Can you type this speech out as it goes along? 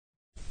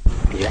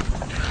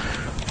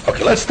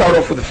Okay, let's start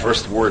off with the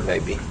first word,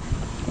 maybe,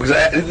 because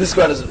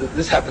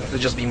this happens to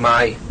just be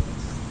my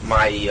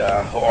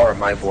or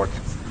my word.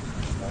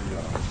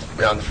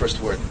 On the first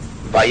word,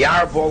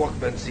 Vayar Bolok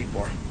ben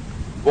Tzipor.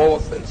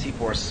 Bolok ben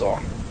Tzipor saw.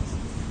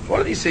 What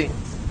did he see?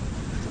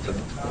 So the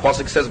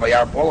pasuk says,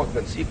 "Vayar Bolok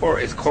ben Tzipor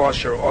is kol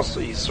asher also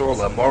Yisrael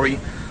Amori."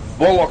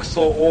 Bolok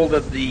saw all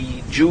that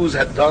the Jews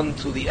had done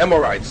to the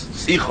Amorites.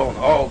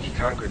 Sichon, he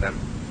conquered them.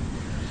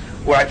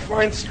 What I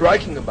find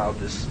striking about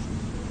this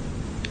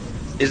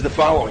is the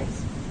following.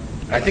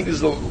 I think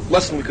there's a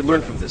lesson we could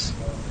learn from this.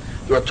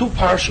 There are two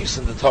parshas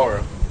in the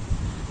Torah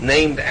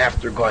named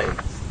after Goyim.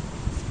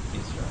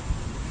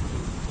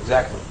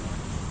 Exactly.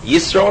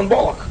 Yisro and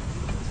Bolok.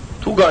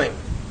 Two Goyim.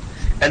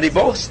 And they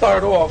both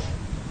start off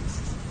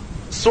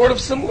sort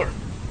of similar.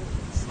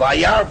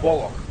 Vayar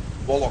Bolok.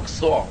 Bolok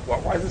saw. Well,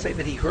 why doesn't it say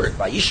that he heard?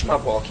 Vayishma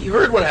Bolok. He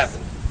heard what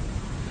happened.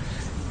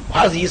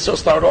 How does Yisro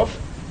start off?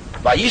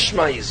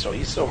 Vayishma Yisro.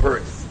 Yisro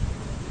heard.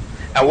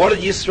 And what did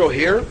Yisro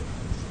hear?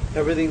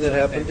 Everything that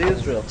happened to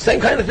Israel. Same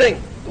kind of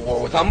thing. The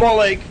war with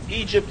Amalek,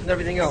 Egypt, and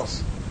everything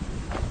else.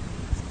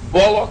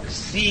 Bolok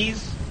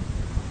sees,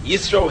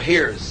 Yisro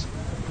hears.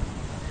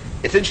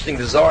 It's interesting,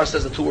 the Zohar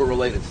says the two were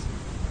related.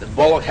 That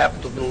Bolok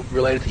happened to have been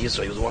related to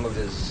Yisro. He was one of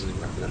his,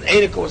 an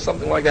Anikel or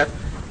something like that.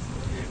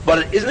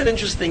 But isn't it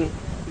interesting,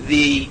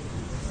 the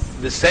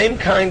same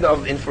kind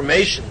of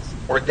information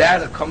or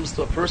data comes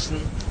to a person,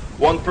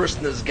 one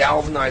person is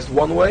galvanized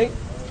one way,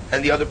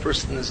 and the other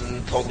person is in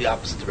the totally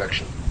opposite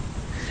direction.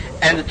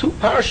 And the two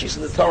parashas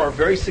in the Torah are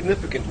very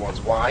significant ones.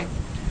 Why?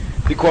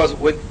 Because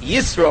with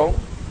Yisro,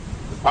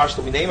 the parsha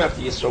that we name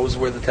after Yisro is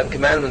where the Ten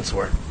Commandments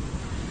were.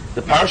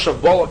 The parsha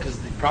of Bolok is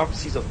the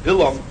prophecies of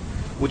Bilam,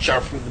 which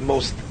are from the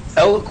most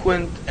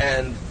eloquent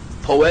and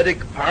poetic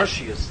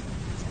parshas.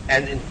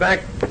 And in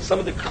fact, some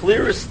of the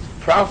clearest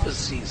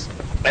prophecies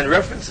and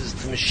references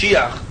to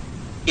Mashiach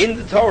in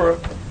the Torah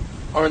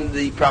are in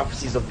the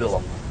prophecies of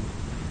Bilam.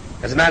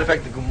 As a matter of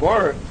fact, the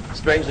Gemara,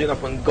 strangely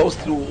enough, when it goes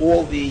through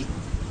all the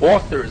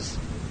authors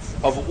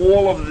of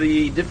all of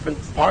the different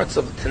parts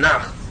of the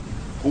Tanakh,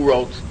 who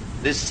wrote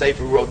this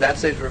Sefer, who wrote that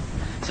Sefer,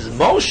 it says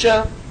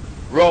Moshe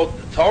wrote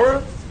the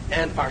Torah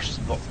and Parshas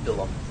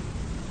Bilam.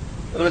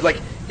 In other words, like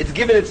it's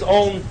given its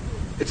own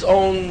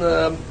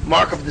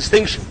mark of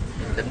distinction.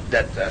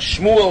 That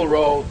Shmuel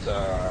wrote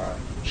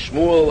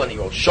Shmuel, and he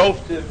wrote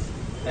Shoftim,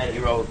 and he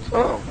wrote.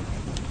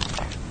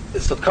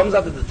 So it comes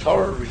out that the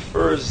Torah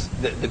refers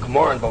the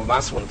Gemara and Bava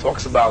Basra when it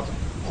talks about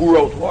who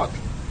wrote what.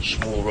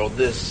 Shmuel wrote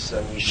this,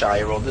 and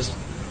Yeshaya wrote this.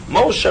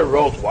 Moshe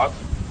wrote what?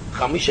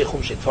 Chamishe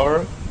Chumshe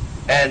Torah,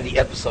 and the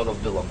episode of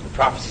Bilam, the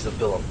prophecies of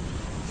Bilam.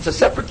 It's a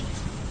separate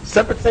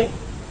thing,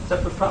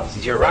 separate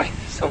prophecies. You're right.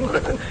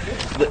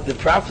 The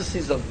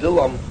prophecies of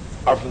Bilam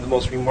are from the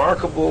most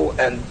remarkable,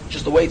 and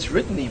just the way it's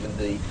written, even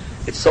the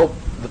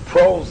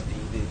prose,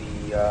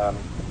 the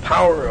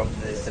power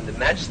of this, and the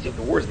majesty of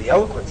the words, the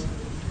eloquence.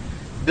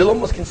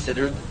 Bilam was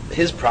considered,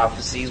 his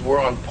prophecies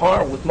were on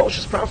par with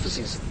Moshe's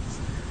prophecies.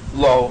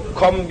 Lo,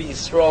 come be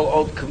Yisrael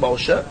od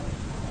k'Moshe.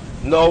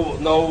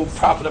 No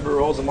prophet ever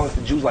rose amongst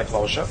the Jews like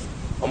Moshe.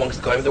 Amongst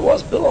the Goyim there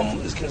was.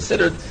 Bilam is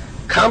considered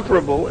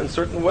comparable in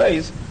certain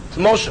ways to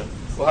Moshe.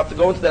 We'll have to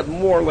go into that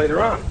more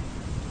later on.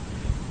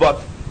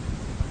 But,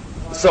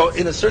 so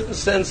in a certain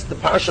sense, the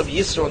Parsha of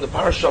Yisro and the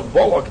Parsha of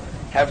Bolok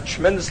have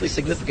tremendously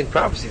significant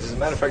prophecies. As a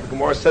matter of fact, the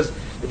Gemara says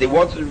that they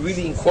wanted to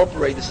really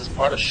incorporate this as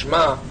part of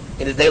Shema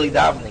in the daily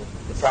davening,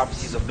 the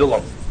prophecies of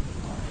Bilam.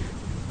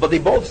 But they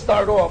both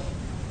start off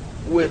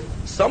with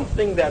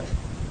something that,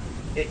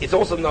 it's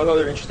also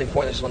another interesting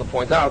point I just want to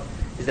point out,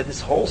 is that this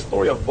whole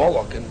story of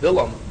Bolok and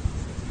Bilam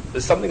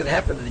is something that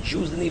happened that the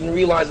Jews didn't even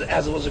realize it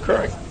as it was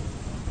occurring.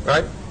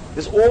 Right?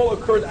 This all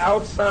occurred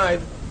outside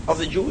of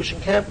the Jewish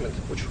encampment,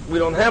 which we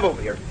don't have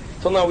over here.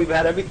 Till now we've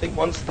had everything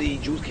once the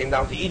Jews came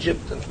down to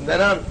Egypt, and from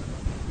then on,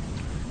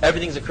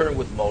 everything's occurring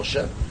with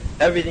Moshe,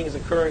 everything is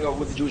occurring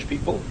with the Jewish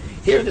people.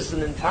 Here, this is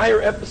an entire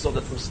episode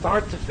that from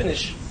start to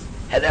finish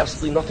had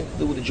absolutely nothing to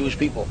do with the Jewish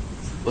people.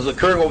 It was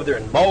occurring over there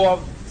in Moab,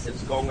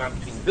 it's going on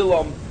between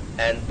Bilam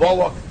and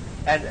Bolok,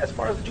 and as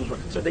far as the Jews were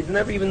concerned, they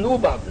never even knew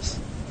about this.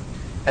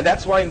 And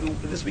that's why in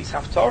this week's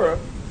Haftarah,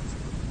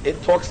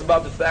 it talks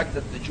about the fact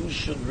that the Jews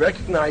should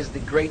recognize the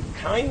great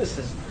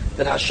kindnesses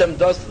that Hashem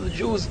does to the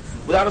Jews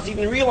without us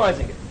even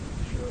realizing it.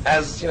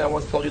 As I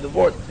once told you the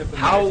word,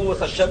 how was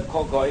Hashem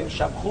called Goyim?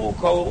 Shabchu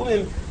kol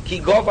umim ki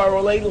govar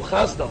oleinu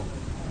chasdom.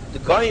 The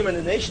Goyim and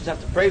the nations have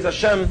to praise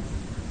Hashem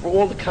for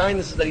all the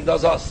kindnesses that He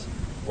does us.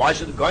 Why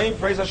should the Goyim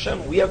praise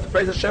Hashem? We have to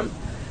praise Hashem.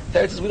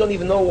 Teretz says we don't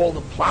even know all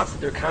the plots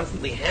that they're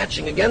constantly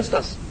hatching against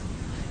us.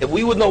 If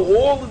we would know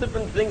all the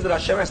different things that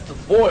Hashem has to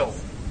foil,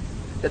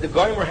 that the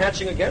Goyim are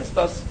hatching against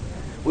us,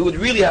 we would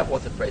really have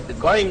what to praise. The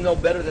Goyim know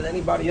better than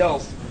anybody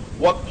else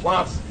what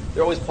plots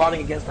they're always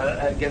plotting against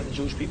the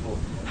Jewish people.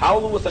 How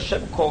was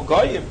Hashem called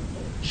Goyim?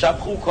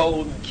 Shabchu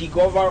kol ki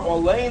govar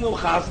oleinu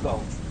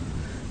chasdom.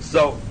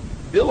 So,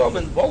 Bilam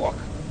and Bolok,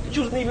 the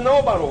Jews didn't even know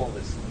about all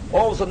this.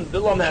 All of a sudden,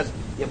 Bilam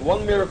you have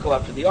one miracle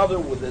after the other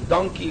with the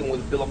donkey and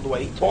with Bilam, the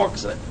way he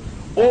talks.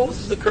 All this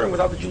is occurring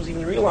without the Jews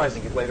even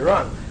realizing it later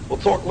on. We'll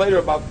talk later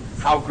about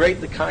how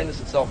great the kindness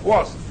itself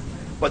was.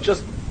 But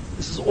just,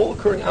 this is all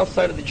occurring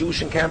outside of the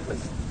Jewish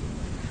encampment.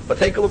 But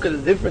take a look at the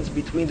difference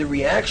between the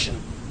reaction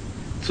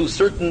to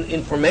certain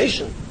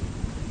information.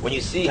 When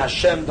you see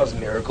Hashem does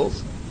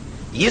miracles,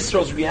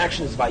 Yisro's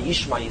reaction is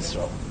Vayishma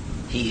Yisro.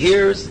 He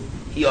hears,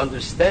 he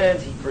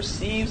understands, he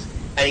perceives,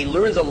 and he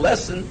learns a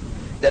lesson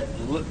that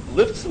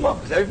lifts him up,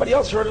 because everybody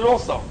else heard it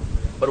also.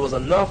 But it was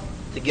enough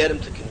to get him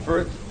to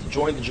convert, to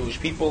join the Jewish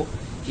people.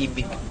 He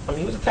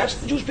was attached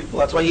to the Jewish people.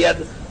 That's why he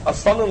had a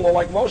son-in-law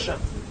like Moshe.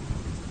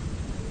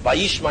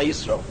 Vayishma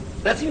Yisro.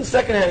 That's even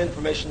second-hand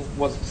information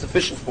was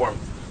sufficient for him.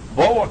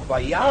 Bolok,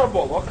 Vayar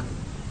Bolok,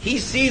 he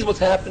sees what's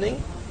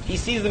happening, he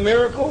sees the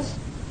miracles,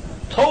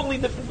 totally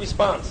different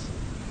response.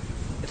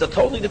 It's a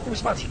totally different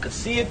response. He could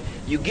see it.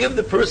 You give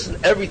the person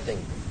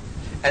everything.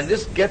 And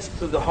this gets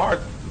to the heart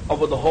of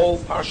what the whole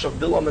parsha of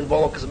Bilam and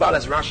Bolok is about,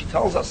 as Rashi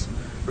tells us.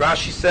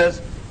 Rashi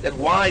says that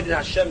why did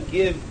Hashem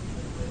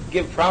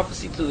give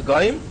prophecy to the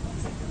Goyim?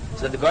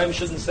 So that the Goyim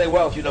shouldn't say,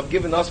 well, if you'd have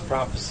given us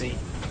prophecy,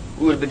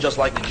 we would have been just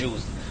like the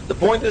Jews. The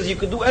point is, you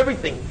could do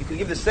everything. You could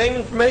give the same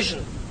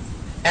information.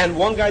 And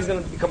one guy's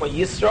going to become a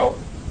Yisro,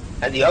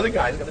 and the other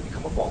guy is going to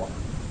become a Bolok.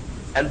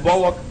 And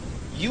Bolok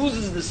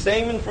uses the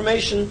same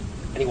information,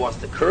 and he wants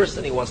to curse,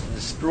 and he wants to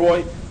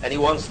destroy, and he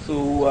wants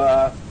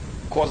to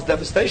cause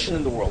devastation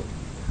in the world.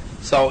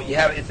 So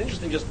it's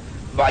interesting, just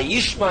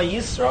Vayishma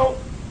Yisro,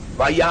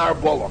 Vayar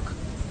Bolok.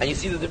 And you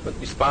see the different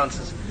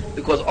responses.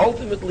 Because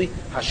ultimately,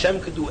 Hashem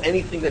could do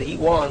anything that he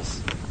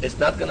wants. It's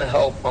not going to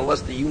help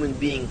unless the human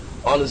being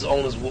on his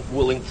own is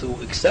willing to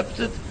accept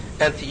it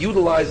and to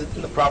utilize it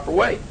in the proper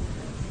way.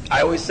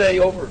 I always say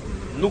over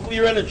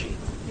nuclear energy.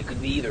 It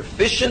could be either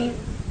fission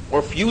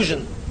or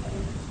fusion.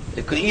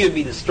 It could either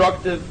be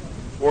destructive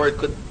or it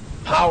could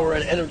power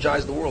and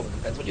energize the world. It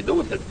depends what you do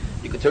with it.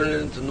 You could turn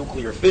it into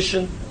nuclear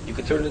fission. You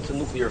could turn it into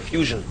nuclear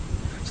fusion.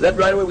 So that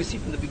right away we see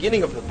from the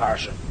beginning of the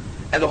parsha.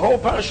 And the whole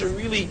parsha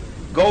really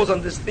goes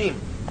on this theme.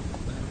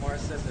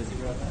 Morris says that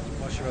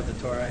Moshe wrote the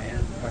Torah and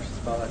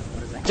Parshas Balak.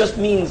 What does that Just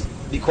means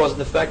because of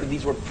the fact that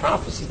these were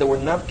prophecies that were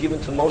not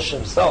given to Moshe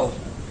himself.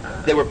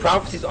 They were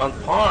prophecies on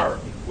par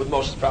with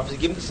Moshe's prophecies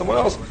given to someone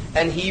else,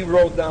 and he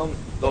wrote down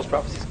those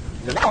prophecies.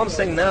 All I'm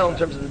saying now in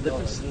terms of the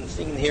difference in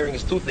seeing and hearing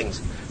is two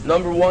things.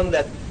 Number one,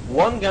 that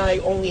one guy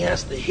only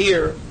has to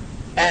hear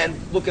and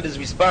look at his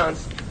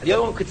response, and the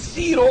other one could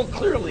see it all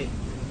clearly,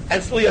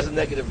 and still he has a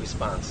negative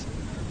response.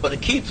 But the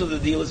key to the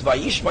deal is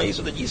Vayishma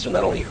Yisro, that Yisro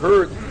not only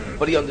heard,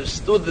 but he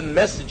understood the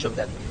message of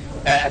that.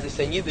 As they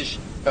say in Yiddish,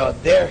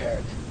 der Herd.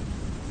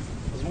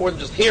 It was more than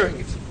just hearing,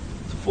 it's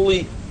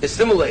fully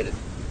assimilated.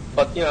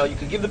 But, you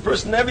could give the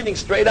person everything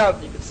straight out,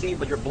 and you could see,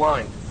 but you're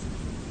blind.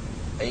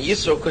 And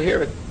Yisro could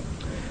hear it.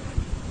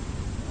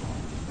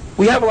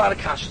 We have a lot of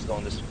kashas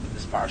going this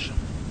parsha.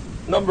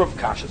 Number of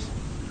kashas.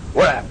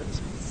 What happens?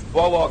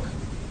 Balak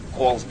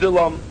calls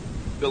Bilam.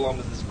 Bilam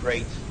is this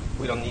great.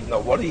 We don't need to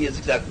know what he is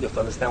exactly. We have to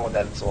understand what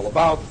that's all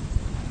about.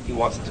 He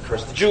wants to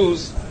curse the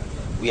Jews.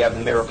 We have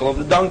the miracle of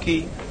the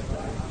donkey.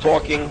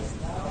 Talking.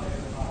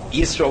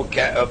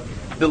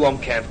 Bilam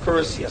can't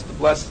curse. He has to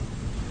bless.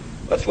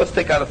 Let's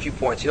take out a few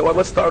points. You know what?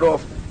 Let's start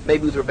off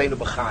maybe with Rabbeinu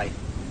Bachai.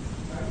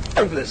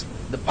 Remember this.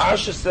 The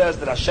parsha says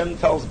that Hashem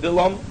tells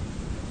Bilam,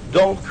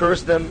 don't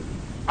curse them.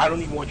 I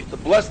don't even want you to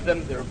bless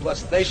them. They're a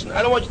blessed nation.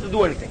 I don't want you to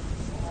do anything.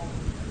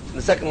 So in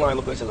the second line,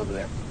 look what it says over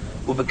there.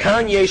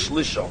 Ubekan yesh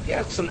lisho. He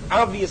asks an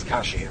obvious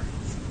kasha here.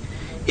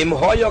 Im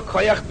hoya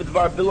koyach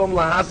b'dvar Bilam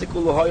lahazik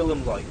u'lehoya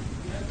limloy.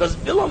 Does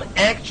Bilam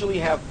actually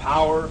have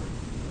power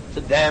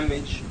to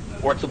damage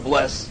or to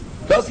bless?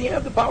 Does he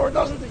have the power or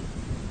doesn't he?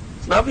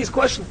 It's an obvious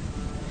question.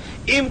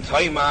 Im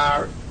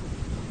taimar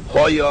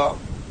hoya.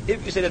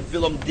 If you say that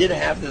Bilam did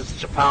have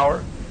this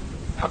power,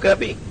 how could that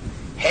be?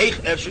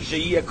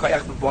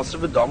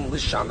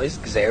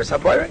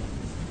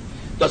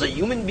 Does a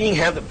human being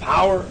have the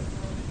power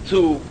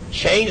to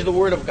change the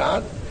word of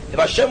God? If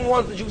Hashem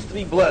wants the Jews to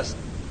be blessed,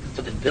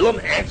 so did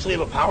Bilam actually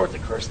have a power to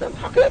curse them?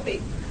 How could that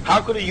be? How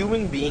could a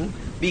human being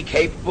be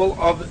capable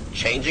of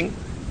changing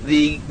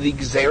the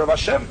Gezer of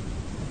Hashem?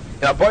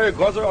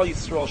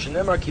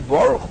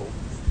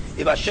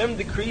 If Hashem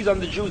decrees on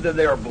the Jews that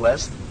they are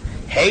blessed,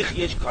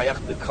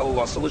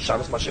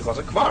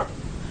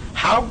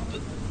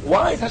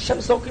 why is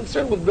Hashem so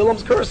concerned with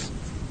Bilam's curse?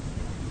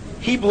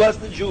 He blessed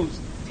the Jews.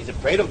 He's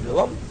afraid of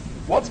Bilam?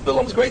 What's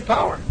Bilam's great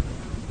power?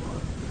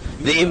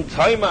 The Im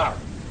Taimar.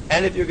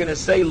 And if you're going to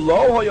say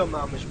Lo Hoya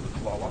Mamish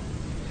B'Klala,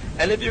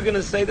 and if you're going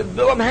to say that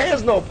Bilam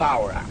has no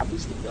power,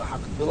 obviously, how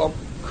can Bilam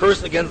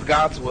curse against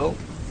God's will?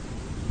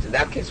 In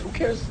that case, who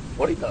cares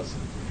what he does?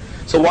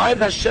 So why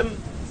was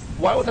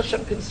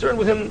Hashem concerned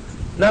with him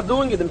not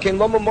doing it?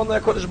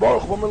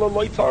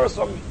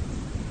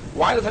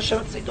 Why does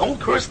Hashem say, don't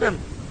curse them?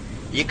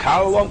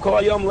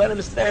 Let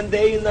him stand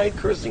day and night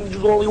cursing the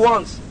Jews all he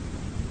wants.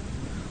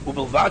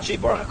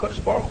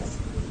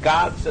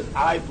 God says,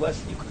 I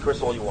bless you, you can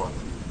curse all you want.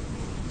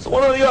 So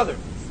one or the other.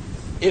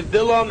 If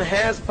Bilam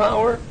has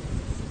power,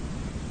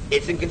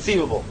 it's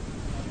inconceivable.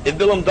 If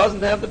Bilam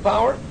doesn't have the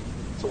power,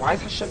 so why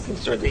is Hashem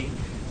concerned?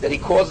 that he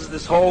causes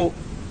this whole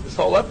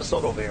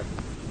episode over here.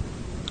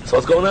 So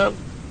what's going on?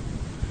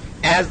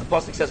 As the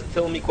pasuk says,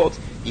 until he quotes,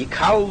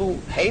 "Yikalu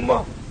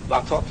hema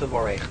v'atot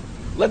tevarech."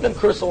 Let them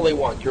curse all they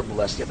want. You're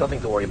blessed. You have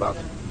nothing to worry about.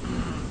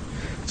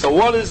 So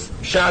what is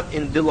shot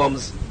in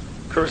Bilam's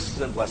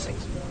curses and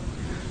blessings?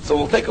 So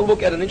we'll take a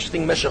look at an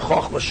interesting Meshech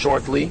Chochmah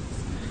shortly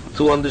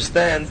to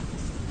understand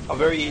a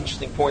very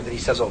interesting point that he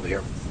says over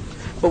here.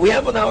 But we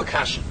have now a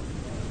kasha.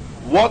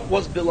 What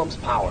was Bilam's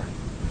power?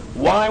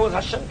 Why was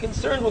Hashem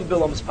concerned with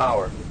Bilam's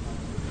power?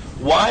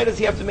 Why does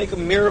he have to make a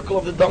miracle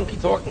of the donkey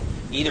talking?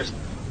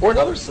 Or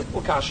another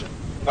simple kasha.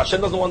 If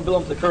Hashem doesn't want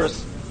Bilam to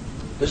curse,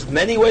 there's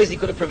many ways he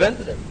could have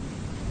prevented him.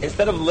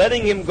 Instead of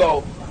letting him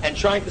go and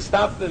trying to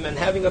stop him and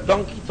having a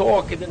donkey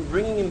talk and then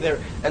bringing him there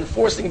and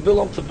forcing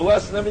Bilam to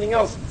bless and everything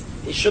else,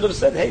 he should have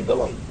said, "Hey,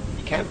 Bilam,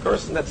 you can't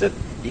curse and that's it.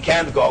 You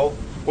can't go."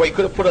 Or he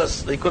could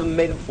have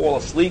made him fall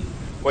asleep,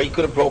 or he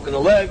could have broken a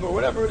leg, or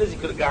whatever it is. He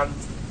could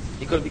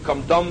have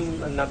become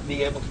dumb and not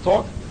be able to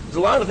talk. There's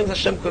a lot of things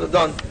Hashem could have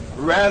done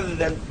rather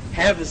than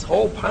have this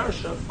whole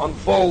parsha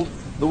unfold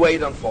the way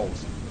it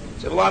unfolds.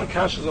 So you have a lot of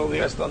kashas over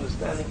here as to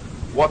understanding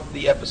what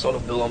the episode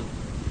of Bilam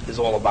is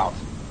all about.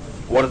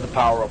 What is the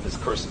power of his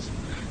curses?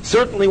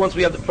 Certainly, once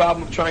we have the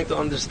problem of trying to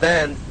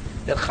understand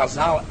that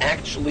Chazal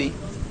actually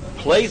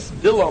placed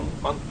Bilam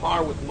on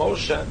par with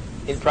Moshe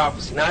in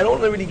prophecy. Now, I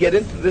don't really get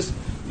into this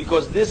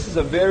because this is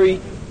a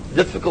very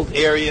difficult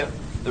area.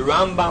 The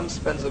Rambam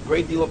spends a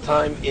great deal of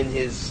time in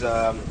his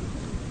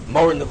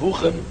Moreh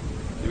Nevuchim.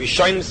 The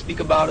Rishonim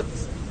speak about it.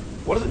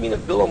 What does it mean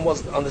that Bilam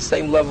was on the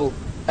same level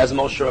as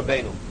Moshe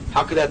Rabbeinu?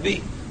 How could that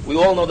be? We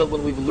all know that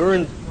when we've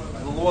learned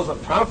the laws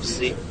of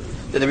prophecy,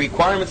 that the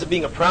requirements of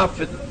being a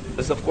prophet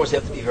is, of course, you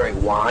have to be very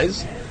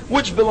wise,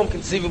 which Bilam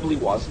conceivably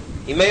was.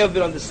 He may have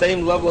been on the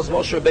same level as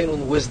Moshe Rabbeinu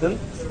in wisdom,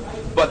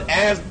 but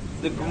as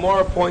the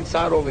Gemara points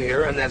out over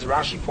here, and as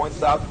Rashi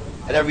points out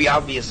at every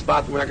obvious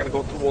spot, we're not going to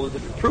go through all the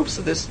different proofs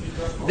of this,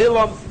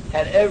 Bilam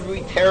had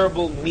every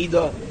terrible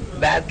midah,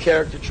 bad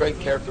character trait,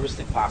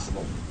 characteristic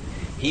possible.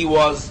 He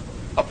was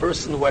a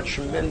person who had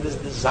tremendous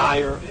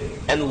desire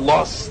and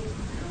lust,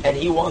 and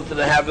he wanted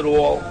to have it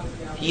all.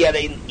 He had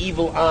an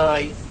evil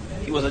eye.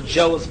 He was a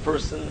jealous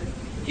person.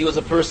 He was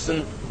a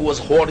person who was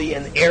haughty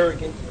and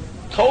arrogant.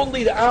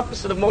 Totally the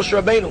opposite of Moshe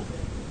Rabbeinu.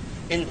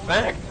 In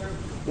fact,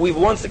 we've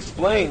once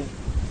explained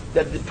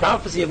that the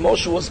prophecy of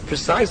Moshe was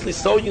precisely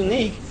so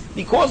unique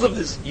because of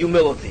this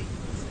humility.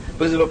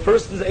 Because if a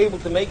person is able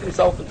to make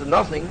himself into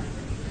nothing,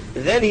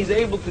 then he's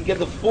able to get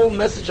the full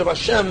message of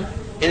Hashem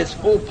in its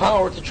full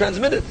power to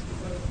transmit it.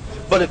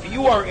 But if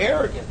you are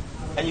arrogant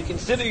and you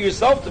consider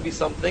yourself to be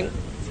something,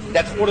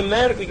 that's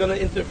automatically going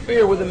to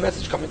interfere with the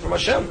message coming from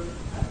Hashem.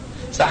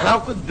 So how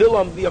could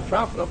Bilam be a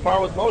prophet on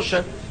par with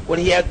Moshe when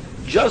he had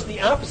just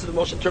the opposite of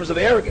Moshe in terms of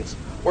arrogance?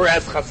 Or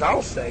as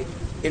Chazal say,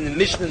 in the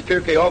Mishnah in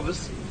Pirkei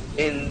Avos,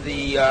 in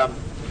the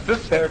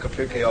fifth parak of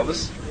Pirkei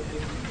Avos,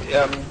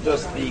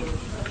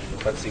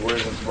 let's see, where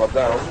is it brought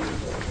down?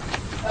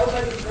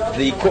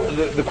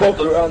 The quote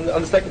on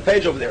the second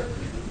page over there.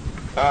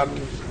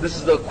 This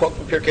is the quote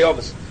from Pirkei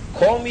Avos.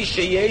 Call me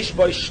sheyesh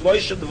by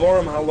shloisha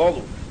dvorim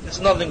halalu.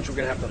 There's nothing which we're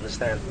going to have to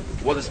understand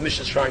what this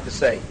Mishnah is trying to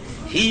say.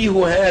 He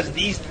who has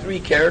these three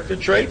character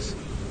traits,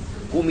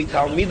 who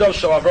mitalmidav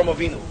shel Avram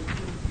Avinu,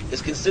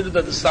 is considered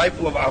a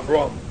disciple of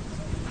Avram.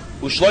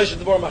 Who shloisha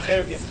dvorim acher,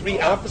 if you have three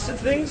opposite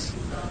things,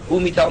 who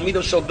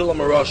mitalmidav shel Bilam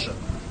Arasha,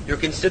 you're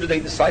considered a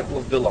disciple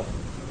of Bilam.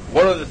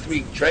 What are the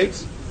three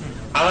traits?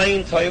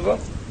 Ayin taiva,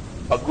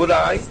 a good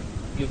eye.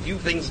 You view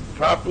things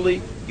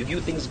properly. You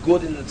view things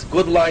good in its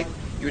good light.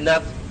 You're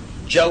not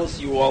jealous.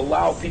 You will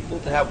allow people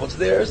to have what's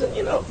theirs, and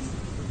you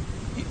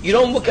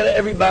don't look at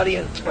everybody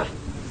and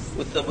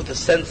with a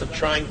sense of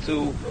trying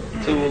to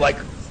like,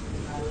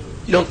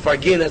 you don't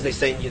fargin, as they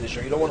say in Yiddish,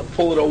 or you don't want to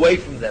pull it away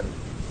from them.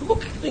 You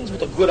look at things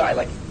with a good eye,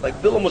 like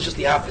Bilam was just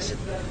the opposite.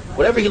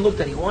 Whatever he looked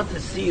at, he wanted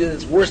to see it in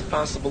its worst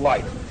possible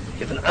light.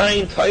 If an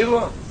ayin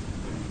taiva,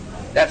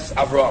 that's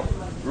Avram.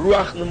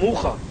 Ruach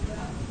nemucha,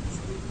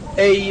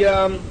 a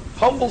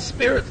humble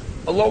spirit,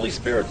 a lowly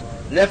spirit.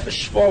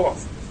 Nefesh shvala,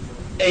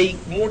 a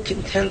more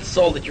content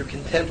soul, that you're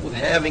content with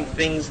having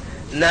things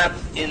not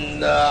in,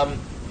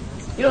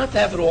 you don't have to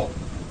have it all.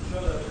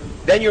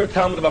 Then you're a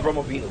Talmud of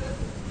Avram Avinu.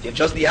 You're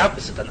just the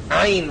opposite, an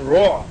ayin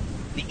ra,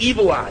 the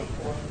evil eye.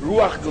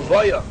 Ruach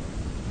gevaya,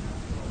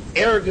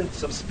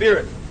 arrogance of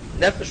spirit.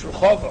 Nefesh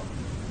rechava,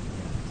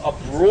 a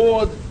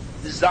broad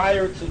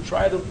desire to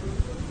try to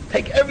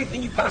take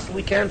everything you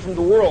possibly can from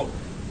the world,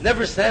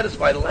 never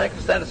satisfied, a lack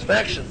of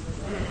satisfaction.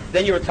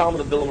 Then you're a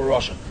Talmud of Bilam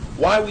Arasha.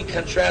 Why we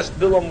contrast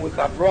Bilam with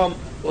Avram,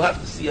 we'll have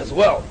to see as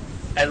well.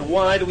 And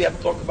why do we have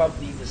to talk about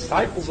the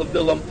disciples of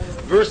Bilam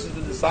versus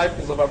the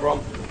disciples of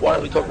Avram? Why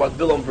don't we talk about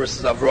Bilam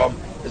versus Avram?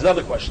 Is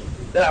another question.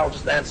 Then I'll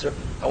just answer.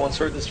 I once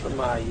heard this from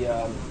my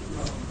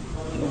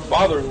new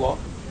father-in-law.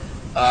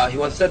 He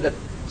once said that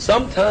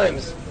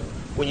sometimes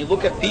when you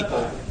look at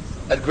people,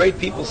 at great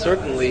people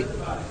certainly,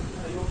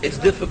 it's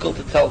difficult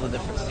to tell the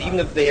difference, even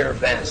if they are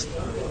vast.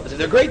 Because if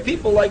they're great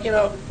people, like, you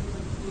know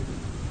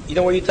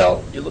what you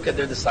tell? You look at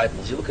their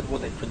disciples. You look at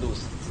what they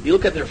produce. You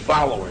look at their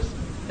followers.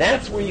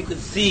 That's where you could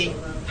see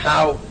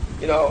how,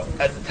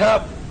 at the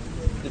top,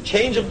 the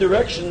change of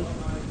direction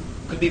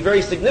could be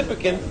very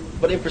significant,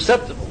 but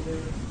imperceptible.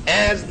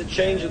 As the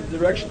change of the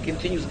direction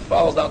continues and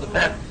follows down the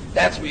path,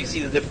 that's where you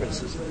see the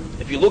differences.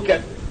 If you look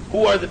at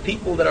who are the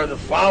people that are the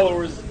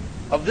followers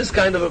of this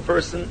kind of a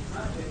person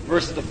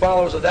versus the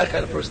followers of that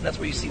kind of person, that's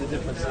where you see the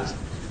differences.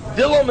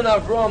 Bilam and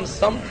Avram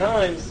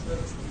sometimes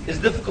is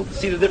difficult to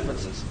see the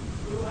differences.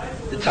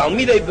 The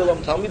Talmidei Bilam,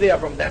 Talmidei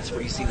Avram, that's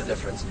where you see the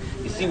difference.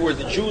 You see where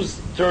the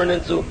Jews turn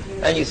into,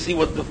 and you see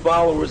what the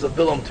followers of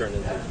Bilam turn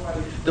into.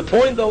 The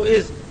point, though,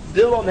 is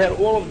Bilam had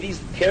all of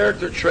these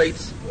character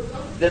traits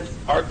that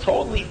are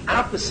totally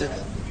opposite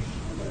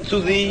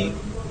to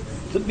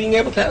being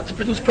able to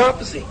produce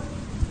prophecy.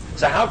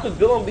 So how could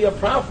Bilam be a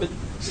prophet?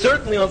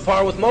 Certainly on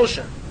par with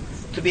Moshe.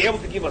 To be able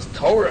to give us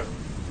Torah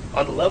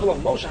on the level of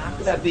Moshe, how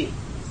could that be?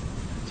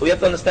 So we have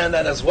to understand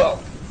that as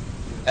well.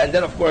 And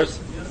then, of course,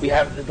 we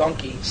have the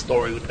donkey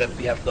story that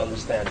we have to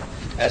understand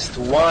as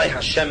to why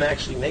Hashem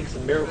actually makes a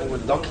miracle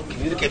when the donkey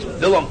communicates with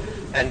Bilam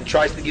and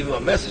tries to give him a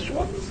message.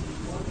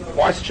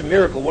 Why such a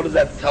miracle? What does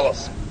that tell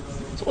us?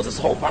 So what's this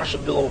whole Parsha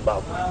of Bilam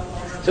about?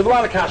 So we have a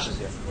lot of kashas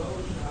here.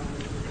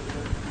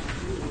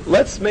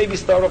 Let's maybe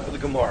start off with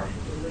the Gemara.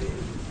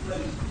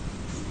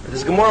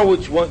 This Gemara,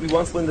 which we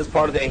once learned as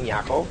part of the Ein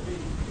Yaakov,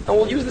 and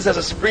we'll use this as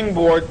a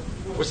springboard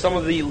for some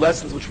of the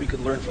lessons which we could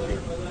learn from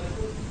here.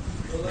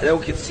 And then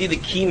we can see the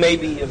key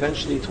maybe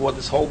eventually to what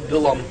this whole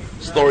Bilam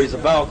story is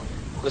about,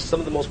 because some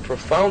of the most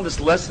profoundest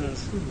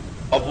lessons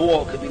of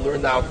all could be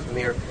learned out from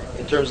here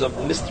in terms of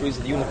the mysteries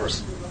of the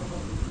universe.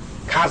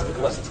 Cosmic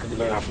lessons could be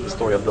learned out from the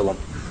story of Bilam.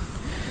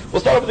 We'll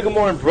start off with the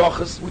Gemara in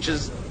Brachos,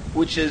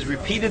 which is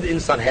repeated in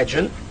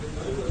Sanhedrin,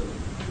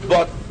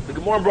 but the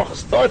Gemara in Brachos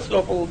starts it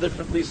off a little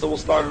differently, so we'll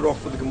start it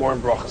off with the Gemara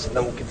in Brachos, and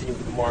then we'll continue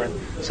with the Gemara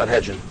in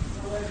Sanhedrin.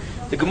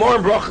 The Gemara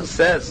in Brachos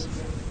says,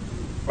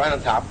 right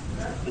on top,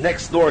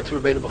 next door to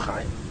Rabbeinu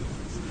B'chaim,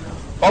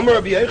 Omer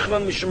Rabbi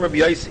Yochanan Mishum Rabbi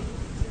Yosi,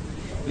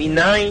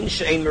 Minayin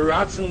she'ein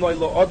meratzin loy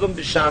lo odom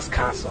b'shas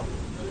kasa.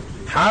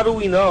 How do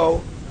we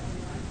know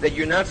that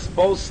you're not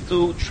supposed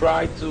to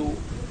try to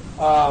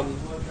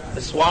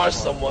assuage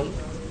someone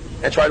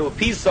and try to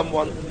appease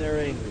someone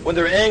when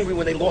they're angry,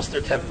 when they lost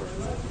their temper?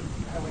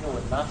 How do we know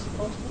we're not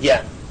supposed to?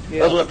 Yeah.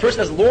 Because when a person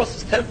has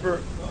lost his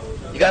temper,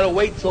 you got to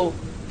wait till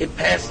it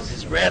passes,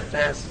 his wrath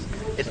passes.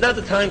 It's not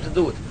the time to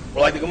do it.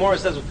 Or like the Gemara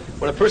says,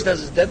 when a person has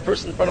his dead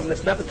person in front of him,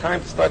 it's not the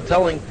time to start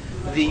telling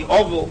the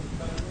oval,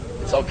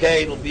 it's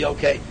okay, it'll be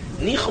okay.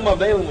 Nichum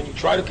avelim, when you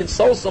try to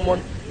console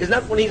someone, is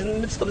not when he's in the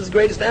midst of his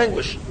greatest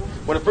anguish.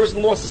 When a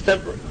person lost his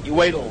temper, you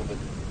wait a little bit,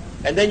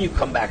 and then you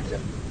come back to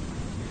him.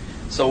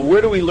 So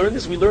where do we learn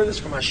this? We learn this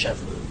from Hashem.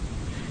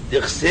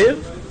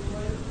 Dichsiv,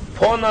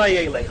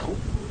 ponai elechu.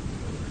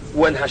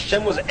 When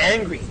Hashem was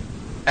angry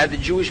at the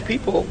Jewish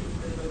people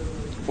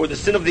for the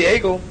sin of the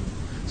Egel,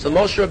 so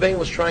Moshe Rabbeinu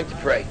was trying to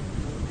pray.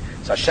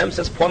 So Hashem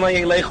says, ponai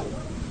elechu,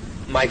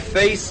 my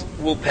face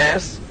will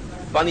pass,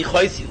 vani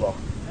choisi lo,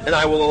 and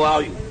I will allow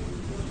you.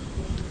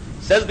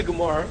 Says the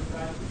Gemara,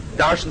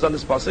 Darshans on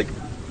this pasuk,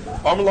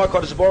 Amar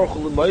LaKadosh Baruch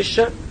Hu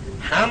l'Moshe,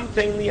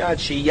 hamtein li ad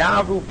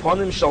sheyavu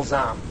ponim shel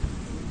zam.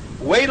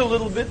 Wait a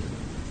little bit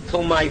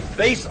till my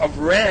face of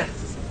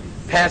wrath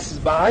passes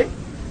by,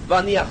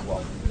 vaniach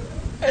lo,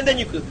 and then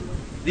you could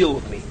deal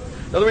with me.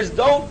 In other words,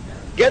 don't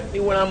get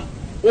me when I'm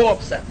all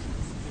upset.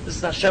 This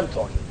is Hashem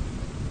talking.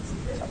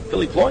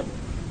 Philly Ploy.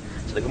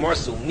 So the Gemara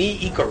says, "Mi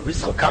ikar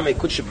rischa kamei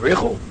kudshe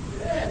b'richu."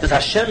 Does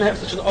Hashem have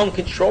such an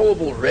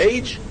uncontrollable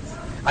rage?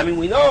 I mean,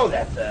 we know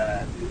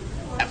that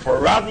for a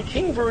Rodney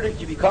King verdict,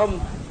 you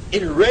become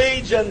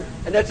enraged and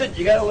that's it.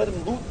 You got to let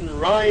him loot and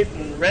riot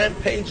and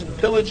rampage and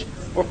pillage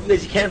for a few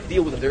days. You can't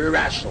deal with them; they're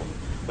irrational.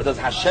 But does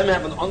Hashem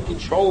have an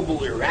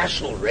uncontrollable,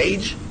 irrational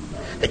rage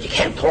that you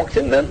can't talk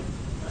to him? Then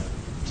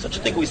such a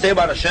thing we say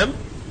about Hashem?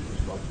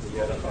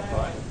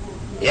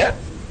 Yeah,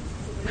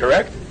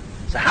 correct.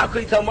 So how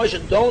could he tell Moshe,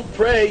 don't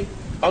pray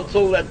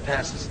until that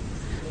passes?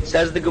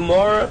 Says the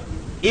Gemara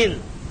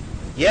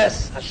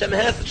yes, Hashem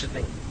has such a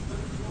thing.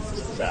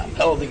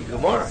 Tell the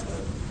Gemara.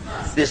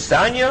 The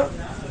Sanya,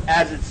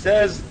 as it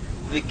says,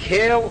 the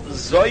Kel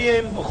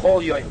Zoyim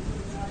B'chol Yoyim.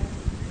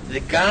 The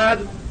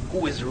God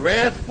who is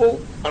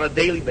wrathful on a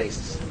daily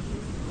basis.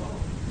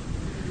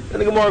 Then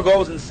the Gemara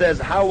goes and says,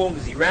 how long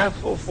is he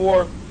wrathful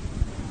for?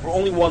 For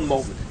only one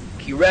moment.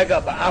 Ki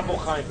rega ba'apo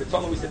chaim.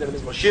 B'tzana, we said that in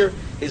his Mashir,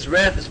 his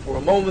wrath is for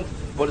a moment,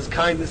 but his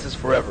kindness is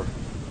forever.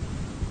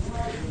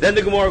 Then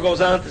the Gemara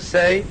goes on to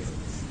say,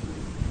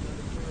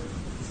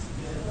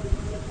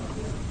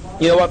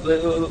 you know what,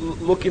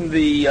 look in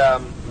the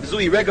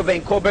Zui rega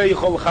vein kol ber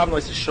yichol l'chav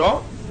nois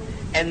shah,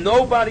 and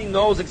nobody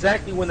knows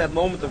exactly when that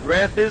moment of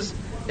wrath is,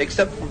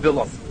 except for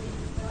Bilam.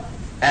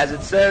 As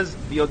it says,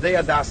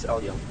 V'yodei das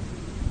Elyon.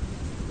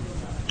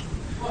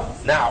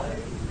 Now,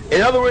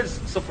 in other words,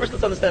 so first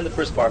let's understand the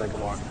first part of the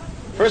Gemara.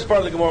 First part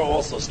of the Gemara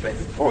also straight.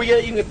 Before we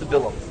even get to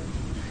Bilam,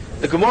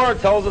 the Gemara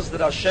tells us that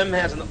Hashem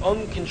has an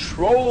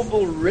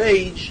uncontrollable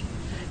rage,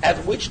 at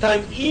which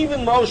time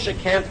even Moshe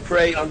can't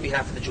pray on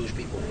behalf of the Jewish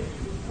people.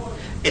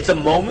 It's a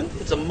moment,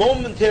 it's a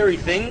momentary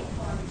thing,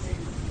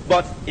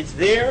 But it's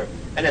there,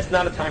 and it's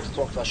not a time to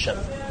talk to Hashem.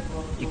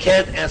 You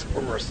can't ask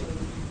for mercy.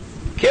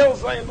 Kill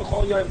Zayim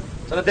b'chol yom.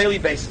 It's on a daily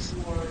basis.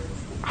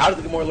 How did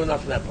the Gemara learn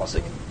that from that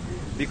pasuk?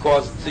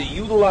 Because to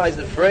utilize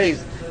the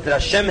phrase that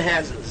Hashem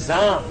has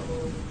zam,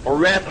 or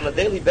wrath, on a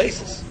daily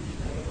basis,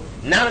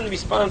 not in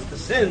response to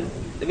sin,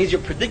 that means you're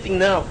predicting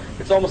now.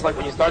 It's almost like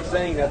when you start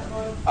saying that,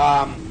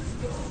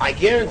 I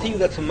guarantee you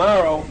that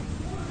tomorrow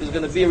there's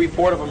going to be a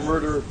report of a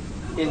murder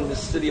in the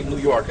city of New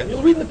York, and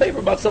you'll read in the paper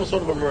about some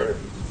sort of a murder.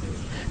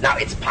 Now,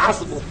 it's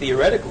possible,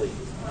 theoretically,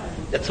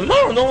 that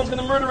tomorrow no one's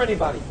going to murder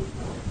anybody.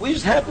 We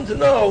just happen to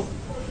know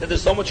that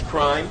there's so much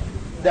crime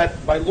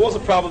that by laws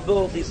of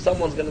probability,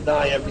 someone's going to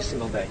die every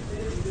single day.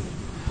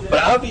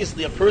 But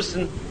obviously, a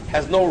person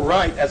has no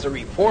right, as a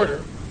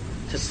reporter,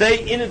 to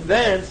say in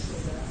advance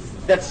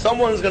that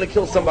someone is going to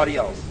kill somebody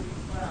else.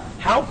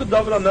 How could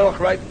David HaMelech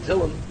write in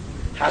Tehillim,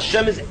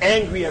 Hashem is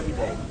angry every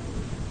day?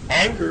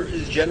 Anger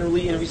is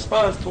generally in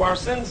response to our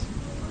sins.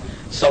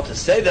 So to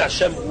say that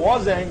Hashem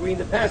was angry in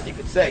the past, you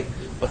could say,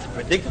 but to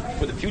predict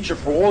for the future,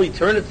 for all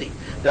eternity,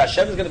 that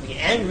Hashem is going to be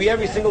angry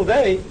every single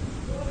day,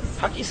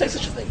 how can you say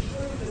such a thing?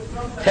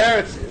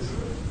 Teretz is,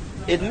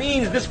 it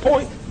means this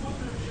point,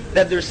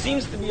 that there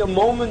seems to be a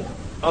moment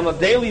on a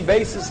daily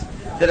basis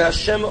that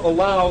Hashem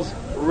allows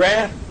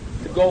wrath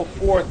to go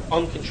forth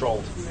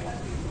uncontrolled,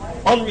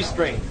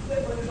 unrestrained.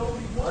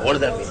 What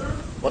does that mean?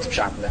 What's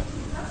pshat in that?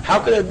 How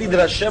could it be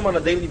that Hashem on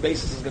a daily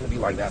basis is going to be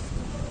like that?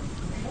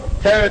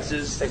 Teretz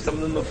is, say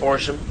something in the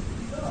Meforshim.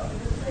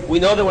 We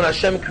know that when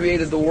Hashem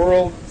created the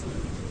world,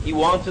 He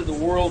wanted the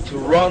world to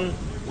run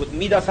with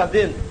Midas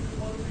Hadin,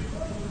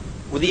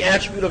 with the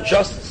attribute of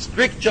justice,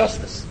 strict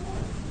justice.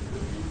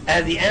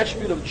 And the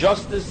attribute of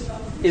justice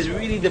is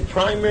really the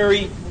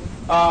primary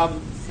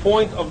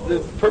point of the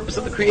purpose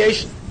of the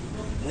creation.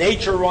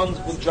 Nature runs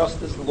with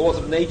justice, the laws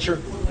of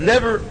nature.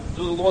 Never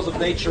do the laws of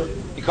nature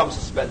become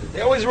suspended.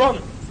 They always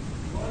run.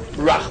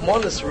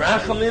 Rachmanis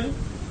Rachamim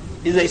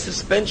is a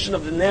suspension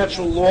of the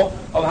natural law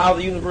of how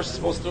the universe is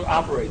supposed to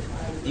operate.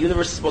 The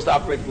universe is supposed to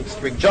operate with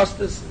strict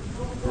justice.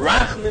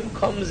 Rachamim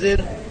comes in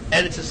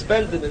and it's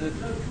suspended,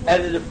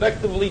 and it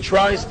effectively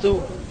tries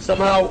to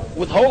somehow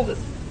withhold it,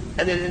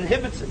 and it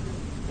inhibits it.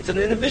 It's an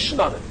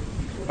inhibition on it.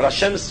 But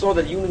Hashem saw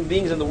that human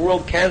beings in the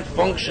world can't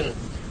function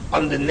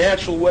on the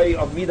natural way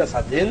of Midas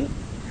Hadin,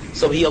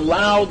 so He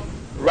allowed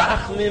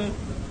Rachamim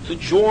to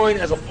join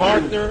as a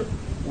partner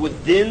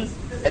with Din,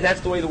 and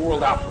that's the way the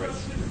world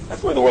operates.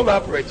 That's the way the world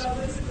operates.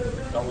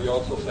 Don't we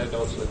also say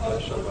those that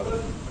Hashem?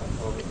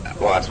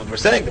 Well, that's what we're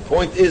saying. The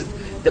point is,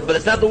 that, but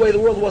it's not the way the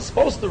world was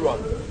supposed to run.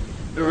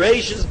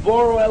 Bereshis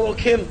Boro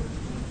Elokim.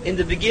 In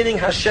the beginning,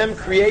 Hashem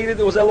created.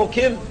 It was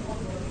Elokim,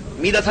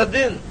 Midas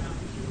Hadin.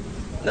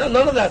 No,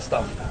 none of that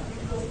stuff.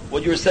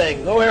 What you're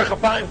saying, no Erech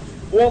Apayim.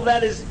 All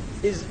that is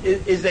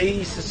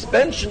a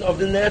suspension of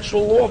the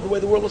natural law of the way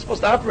the world was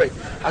supposed to operate.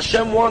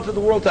 Hashem wanted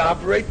the world to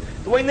operate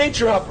the way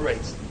nature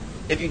operates.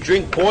 If you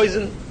drink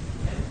poison,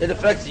 it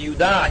affects you, you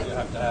die. You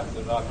have to have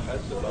the Rav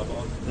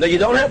Chesed. No, you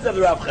don't have to have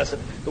the Rav Chesed.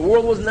 The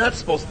world was not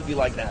supposed to be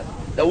like that.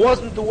 That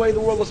wasn't the way the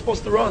world was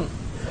supposed to run.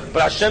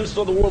 But Hashem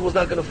saw the world was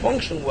not going to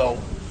function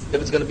well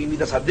if it's going to be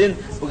Midas Hadin,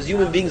 because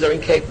human beings are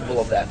incapable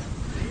of that.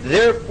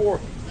 Therefore,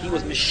 He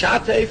was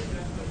Mishatef,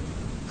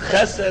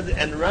 Chesed,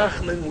 and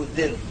Rachman with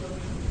Din,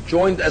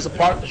 joined as a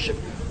partnership.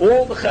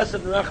 All the Chesed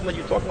and Rachman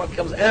you're talking about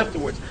comes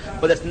afterwards,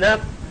 but that's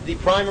not the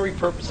primary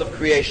purpose of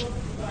creation.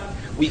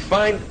 We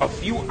find a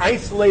few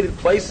isolated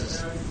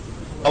places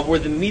of where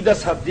the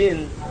Midas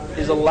Hadin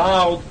is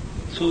allowed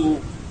to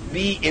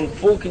be in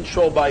full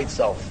control by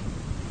itself.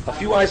 A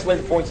few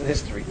isolated points in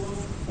history.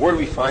 Where do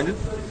we find it?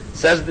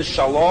 Says the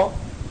Shalah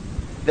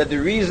that the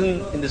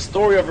reason in the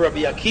story of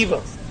Rabbi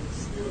Akiva,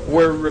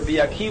 where Rabbi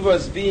Akiva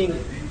is being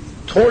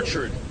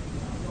tortured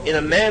in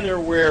a manner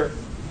where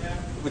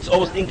it's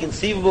almost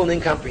inconceivable and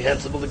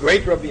incomprehensible, the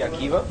great Rabbi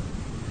Akiva,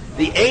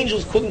 the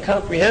angels couldn't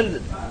comprehend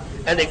it.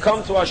 And they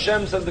come to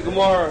Hashem, says the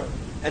Gemara,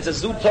 and says,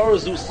 Zu Torah,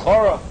 Zu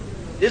Schara.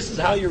 This is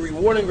how you're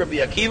rewarding Rabbi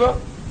Akiva?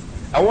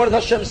 And what did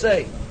Hashem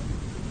say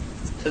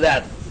to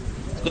that?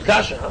 It's good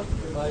kasha, huh?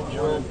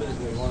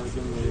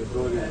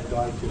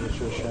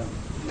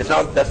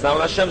 That's not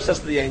what Hashem says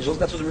to the angels.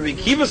 That's what Rabbi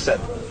Akiva said.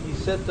 He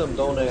said to them,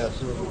 don't ask,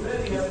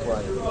 keep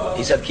quiet.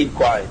 He said, keep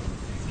quiet.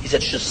 He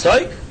said,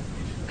 Shesaik,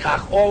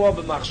 Kach Ola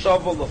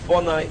b'machshava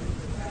lefonai.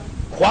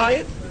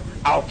 Quiet.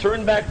 I'll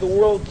turn back the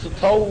world to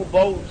tohu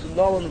bo, to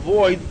null and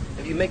void,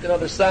 if you make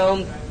another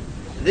sound.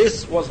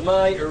 This was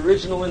my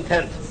original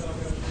intent.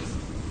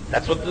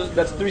 That's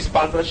the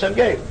response that Hashem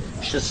gave.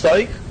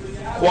 Shesaik,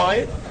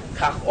 quiet,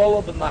 Kach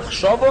Ola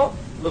b'machshava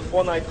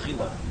lefonai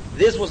tchila.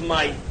 This was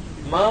my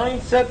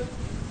mindset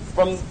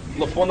from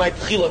lefonai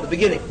tchila, at the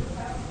beginning.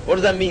 What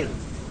does that mean?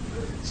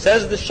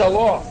 Says the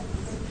Shalah,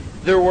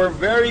 there were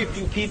very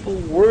few people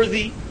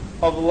worthy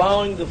of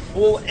allowing the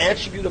full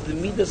attribute of the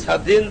Midas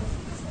Hadin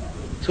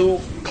to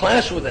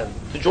clash with them,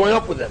 to join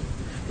up with them.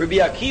 Rabbi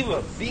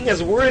Akiva, being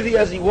as worthy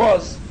as he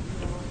was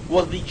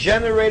the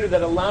generator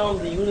that allowed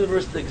the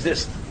universe to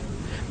exist.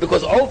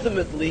 Because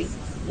ultimately,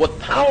 what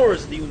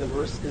powers the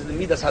universe is the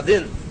Midas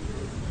Hadin.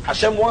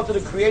 Hashem wanted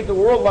to create the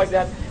world like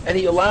that, and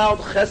He allowed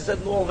chesed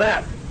and all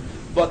that.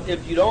 But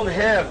if you don't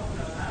have,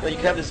 you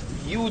can have this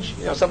huge,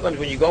 sometimes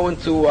when you go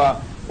into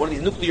one of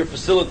these nuclear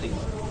facilities,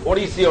 what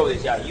do you see over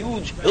there? Yeah,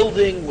 huge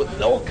building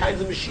with all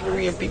kinds of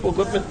machinery and people,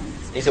 equipment.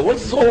 And you say,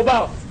 what's this all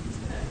about?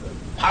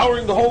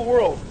 Powering the whole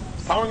world,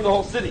 powering the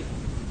whole city.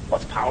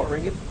 What's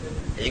powering it?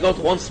 And you go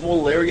to one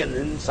small area, and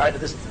inside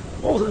of this,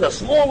 a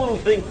small little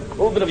thing, a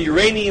little bit of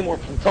uranium or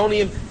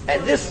plutonium,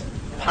 and this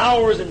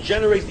powers and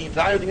generates the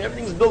entire thing.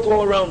 Everything's built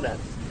all around that.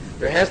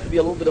 There has to be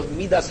a little bit of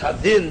Midas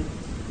Hadin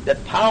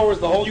that powers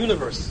the whole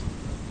universe.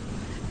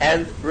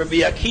 And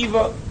Rabbi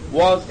Akiva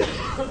was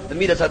the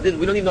Midas Hadin.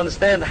 We don't even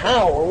understand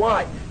how or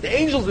why. The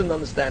angels didn't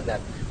understand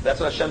that. That's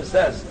what Hashem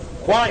says.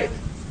 Quiet.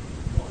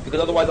 Because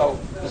otherwise I'll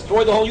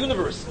destroy the whole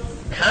universe.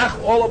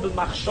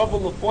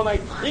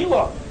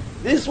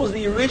 This was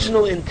the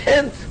original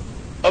intent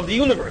of the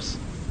universe,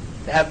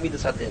 to have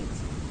Midas Hadin.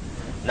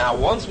 Now,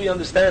 once we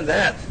understand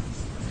that,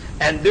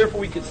 and therefore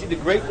we can see the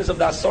greatness of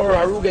the Asar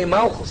Harugei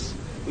Malchus,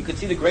 we could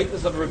see the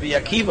greatness of Rabbi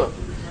Akiva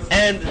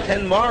and the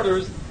 10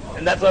 martyrs,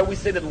 and that's why we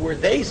say that where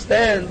they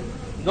stand,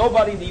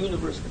 nobody in the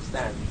universe can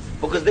stand.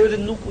 Because they're the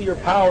nuclear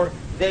power,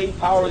 they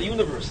power the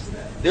universe.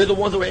 They're the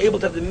ones that were able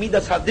to have the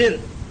Midas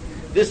Hadin.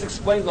 This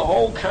explains the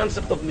whole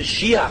concept of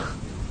Mashiach,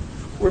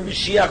 where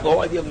Mashiach, the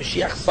whole idea of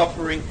Mashiach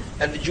suffering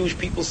and the Jewish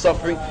people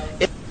suffering.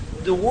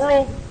 The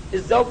world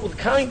is dealt with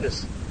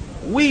kindness.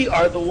 We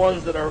are the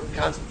ones that are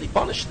constantly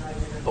punished,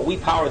 but we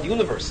power the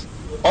universe.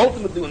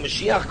 Ultimately, when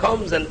Mashiach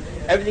comes and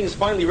everything is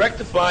finally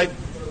rectified,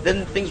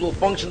 then things will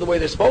function the way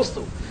they're supposed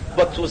to.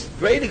 But to a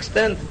great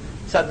extent,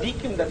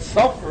 tzaddikim that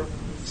suffer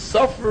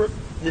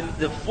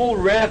the full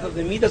wrath of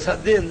the Midas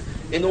Hadin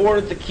in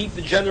order to keep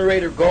the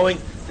generator going,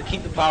 to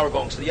keep the power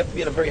going. So you have to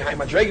be at a very high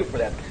madrega for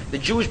that. The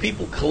Jewish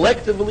people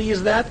collectively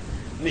is that.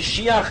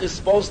 Mashiach is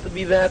supposed to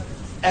be that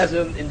as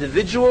an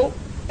individual,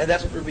 and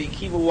that's what Rabbi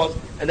Akiva was,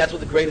 and that's what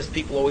the greatest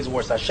people always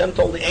were. So Hashem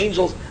told the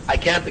angels, I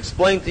can't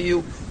explain to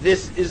you,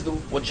 this is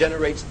what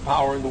generates the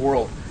power in the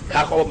world.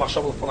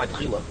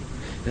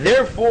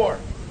 Therefore,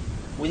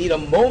 we need a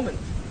moment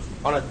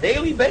on a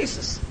daily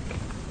basis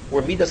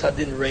where Midas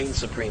Hadin reigns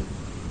supreme.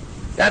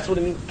 That's what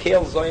it means,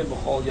 Keil Zoyim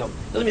B'chol Yom.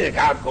 It doesn't mean that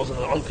God goes on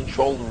an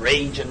uncontrolled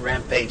rage and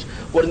rampage.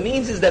 What it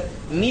means is that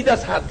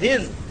Midas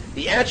Hadin,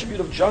 the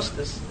attribute of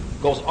justice,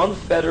 goes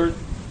unfettered,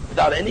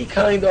 without any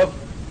kind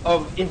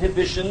of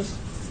inhibitions,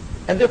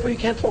 and therefore you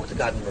can't talk to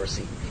God in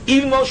mercy.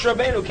 Even Moshe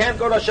Rabbeinu can't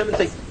go to Hashem and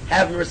say,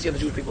 have mercy on the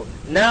Jewish people.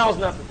 Now's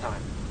not the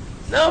time.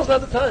 Now's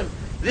not the time.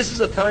 This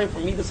is a time for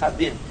Midas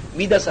Hadin.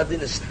 Midas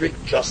Hadin is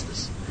strict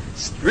justice.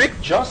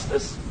 Strict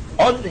justice,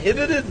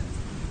 uninhibited,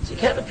 so you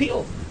can't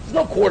appeal. There's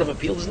no court of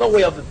appeal. There's no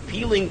way of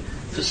appealing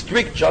to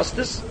strict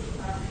justice.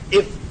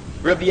 If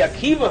Rabbi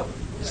Akiva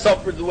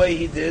suffered the way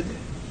he did,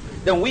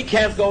 then we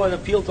can't go and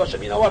appeal to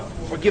Hashem. You know what?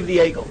 Forgive the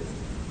Egel.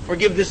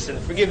 Forgive this sin.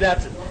 Forgive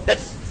that sin.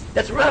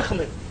 That's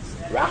Rachamim.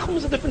 Rachamim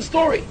is a different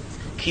story.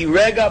 Ki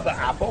rega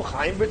ba'apo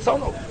chayim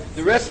b'tzono.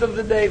 The rest of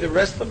the day, the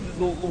rest of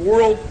the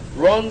world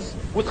runs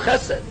with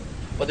chesed.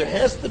 But there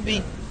has to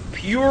be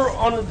pure,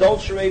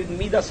 unadulterated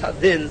Midas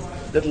Hadin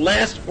that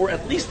lasts for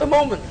at least a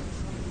moment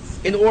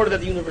in order that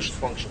the universe should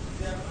function.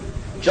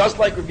 Just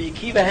like Rabbi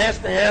Akiva has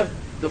to have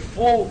the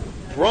full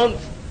brunt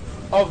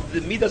of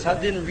the Midas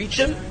Hadin reach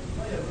him,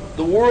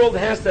 the world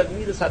has to have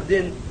Midas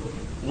Hadin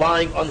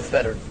lying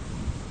unfettered.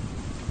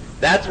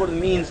 That's what it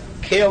means,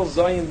 Keil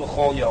Zoyim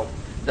B'chol Yom,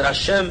 that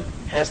Hashem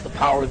has the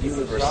power of the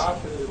universe.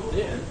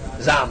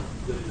 Zam.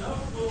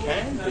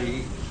 Can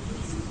be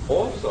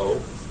also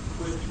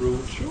through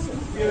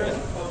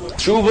tshuva.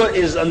 Tshuva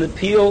is an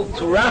appeal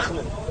to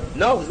Rachman.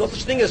 No, there's no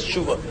such thing as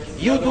tshuva.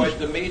 You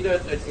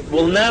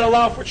will not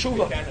allow for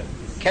tshuva.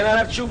 Cannot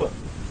have tshuva.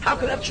 How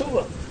can have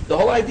tshuva? The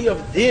whole idea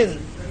of din,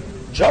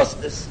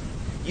 justice,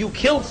 you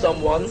killed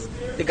someone,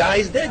 the guy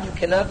is dead, you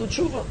cannot do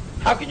tshuva.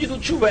 How can you do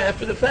tshuva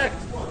after the fact?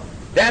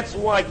 That's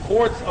why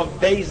courts of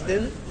Beis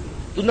Din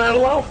do not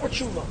allow for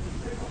tshuva.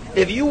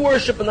 If you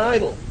worship an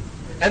idol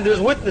and there's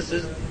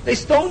witnesses, they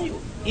stone you.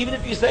 Even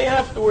if you say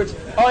afterwards,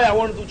 oh yeah, I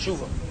want to do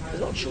tshuva. There's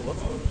no tshuva.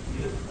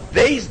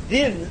 Beis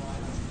Din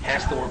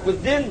has to work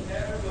with din.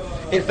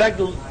 In fact,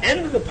 the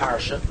end of the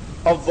parsha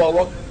of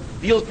Balak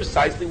deals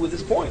precisely with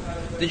this point.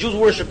 The Jews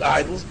worship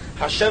idols.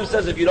 Hashem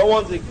says if you don't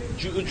want the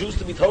Jews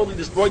to be totally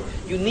destroyed,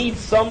 you need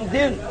some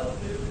din.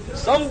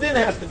 Some din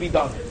has to be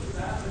done.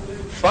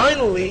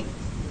 Finally,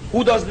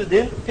 who does the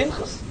din?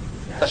 Pinchas.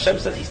 Hashem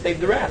says he stayed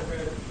the wrath.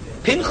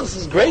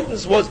 Pinchas'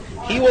 greatness was,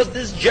 he was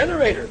this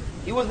generator.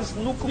 He was this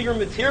nuclear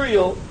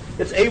material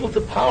that's able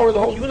to power the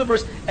whole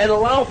universe and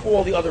allow for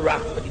all the other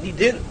rachman. But he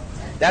didn't.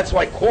 That's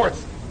why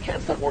courts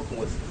can't start working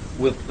with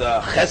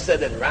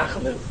chesed and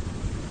rachamim.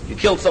 You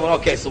killed someone,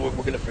 okay, so we're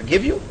going to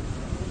forgive you?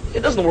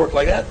 It doesn't work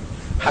like that.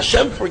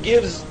 Hashem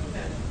forgives.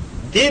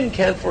 Din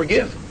can't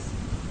forgive.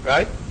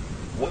 Right?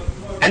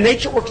 And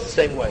nature works the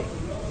same way.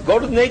 Go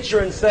to nature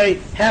and say,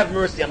 have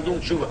mercy, I'm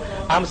doing tshuva.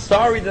 I'm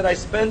sorry that I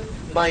spent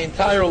my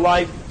entire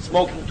life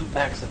smoking 2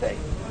 packs a day.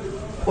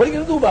 What are you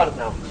going to do about it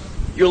now?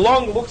 Your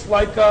lung looks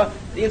like the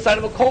inside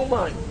of a coal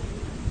mine.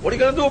 What are you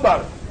going to do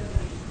about it?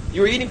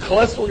 You're eating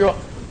cholesterol.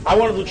 I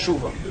want to do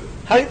tshuva.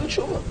 How do you do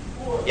tshuva?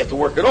 You have to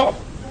work it off.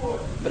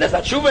 But that's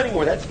not tshuva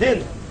anymore. That's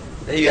din.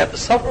 Then you have to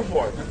suffer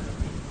for it.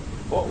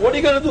 Well, what are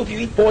you going to do if you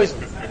eat poison?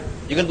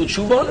 You're going to do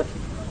tshuva on it?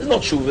 There's no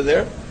tshuva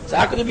there. So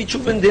how can there be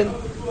tshuva and din?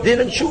 Din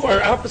and tshuva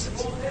are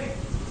opposites.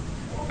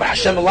 But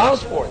Hashem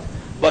allows for it.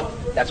 But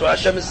that's what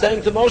Hashem is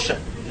saying to Moshe.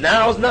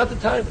 Now is not the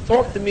time to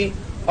talk to me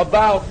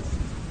about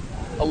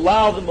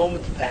allow the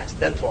moment to pass,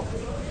 then talk to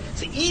me.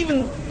 So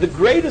even the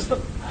greatest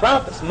of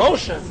prophets,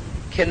 Moshe,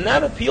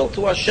 cannot appeal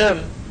to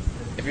Hashem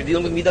if you're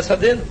dealing with Midas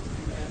Hadin.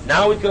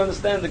 Now we can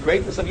understand the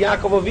greatness of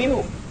Yaakov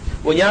Avinu.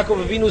 When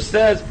Yaakov Avinu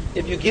says,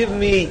 if you give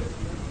me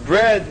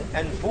bread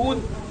and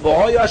food,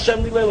 V'hoya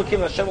Hashem li leilokim,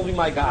 Hashem will be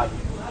my God.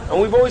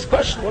 And we've always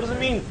questioned, what does it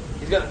mean?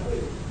 He's going to,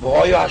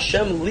 V'hoya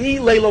Hashem li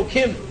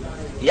leilokim.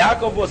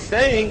 Yaakov was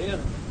saying,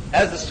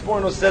 as the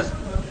Sforno says,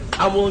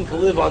 I'm willing to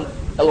live on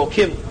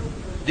Elokim.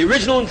 The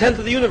original intent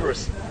of the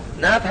universe.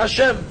 Not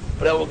Hashem,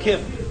 but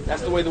Elokim.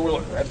 That's the way the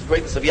world, that's the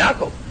greatness of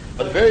Yaakov.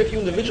 But very few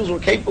individuals were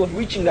capable of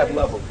reaching that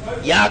level.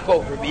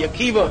 Yaakov, Rabbi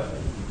Akiva.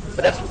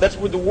 But that's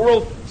where the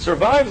world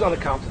survives on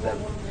account of them.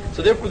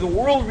 So therefore the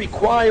world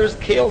requires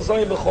Keil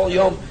Zayim B'chol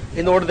Yom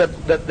in order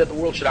that the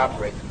world should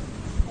operate.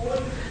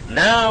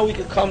 Now we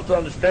can come to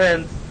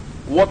understand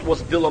what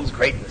was Bilam's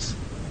greatness.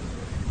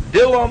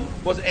 Bilam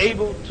was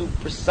able to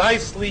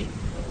precisely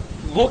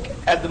look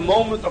at the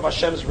moment of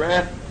Hashem's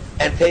wrath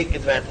and take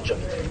advantage of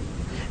it.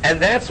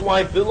 And that's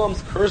why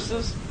Bilam's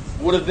curses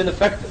would have been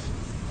effective.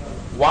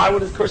 Why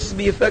would his curses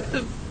be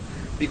effective?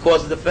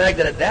 Because of the fact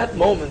that at that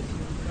moment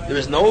there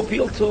is no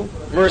appeal to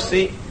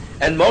mercy,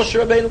 and Moshe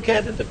Rabbeinu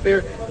can't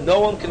interfere. No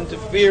one can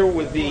interfere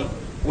with the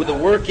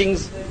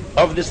workings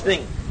of this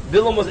thing.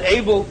 Bilam was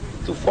able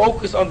to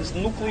focus on this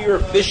nuclear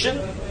fission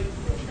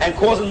and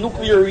cause a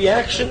nuclear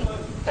reaction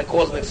and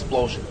cause an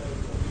explosion.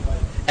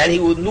 And he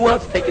knew how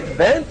to take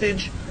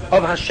advantage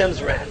of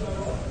Hashem's wrath.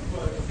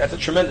 That's a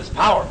tremendous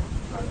power.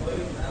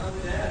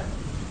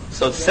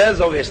 So it says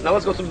over here, so now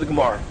let's go through the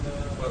Gemara.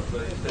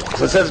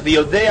 So it says,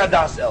 V'yodei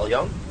das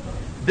elyon.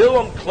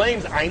 Bilam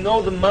claims, I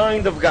know the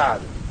mind of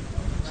God.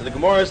 So the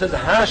Gemara says,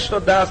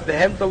 Hashto das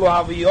behemta lo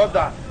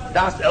haviyoda,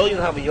 das elyon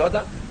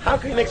haviyoda. How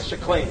can he make such a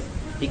claim?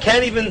 He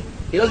doesn't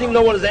even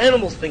know what his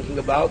animal's thinking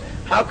about.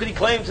 How could he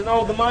claim to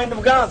know the mind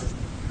of God?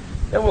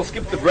 Then we'll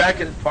skip the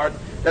bracketed part.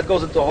 That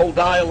goes into a whole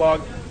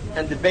dialogue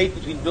and debate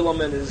between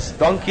Bilam and his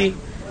donkey.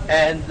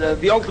 And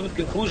the ultimate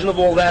conclusion of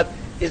all that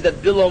is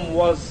that Bilam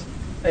was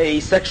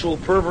a sexual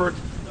pervert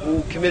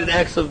who committed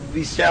acts of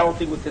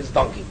bestiality with his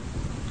donkey.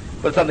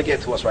 But it's not to get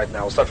to us right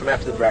now. We'll start from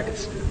after the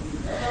brackets.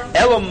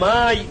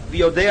 Elomai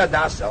v'yodea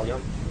das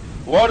elyon.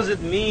 What does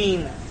it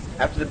mean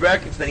after the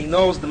brackets that he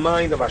knows the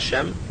mind of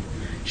Hashem?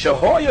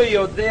 Shehoyo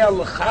yodea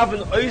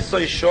l'chaven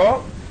oisoi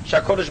sho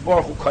shakodesh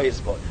baruch hu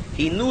koyes bo.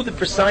 He knew the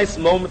precise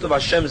moment of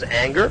Hashem's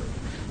anger.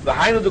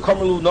 Now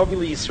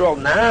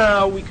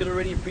we can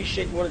already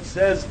appreciate what it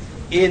says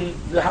in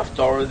the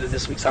Haftarah,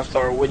 this week's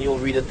Haftarah, when you'll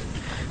read it.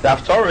 The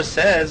Haftarah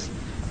says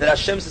that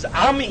Hashem says,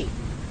 Ami,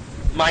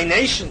 my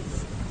nation,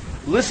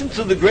 listen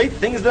to the great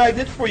things that I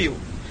did for you.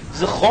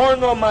 Take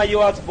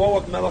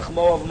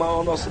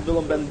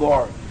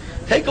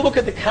a look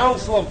at the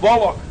council of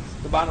Balak,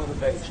 the bottom of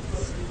the page.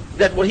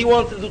 That what he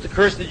wanted to do to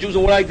curse the Jews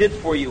and what I did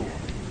for you.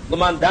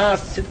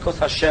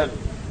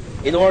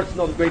 In order to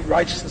know the great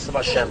righteousness of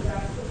Hashem.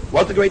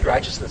 What the great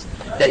righteousness?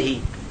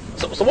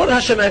 So what did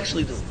Hashem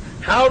actually do?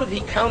 How did he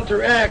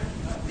counteract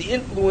the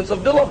influence of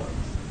Bilam?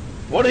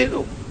 What did he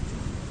do?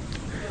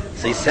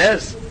 So he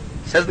says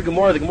the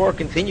Gemara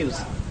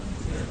continues.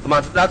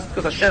 That's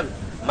because Hashem.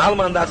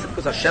 That's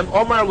because Hashem.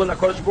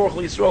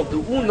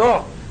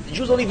 The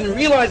Jews don't even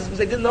realize it because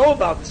they didn't know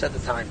about this at the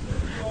time.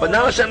 But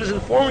now Hashem is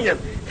informing them.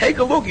 Take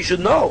a look, you should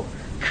know.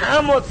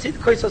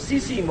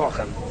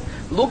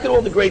 Look at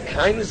all the great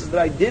kindnesses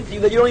that I did to you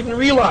that you don't even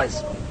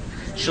realize.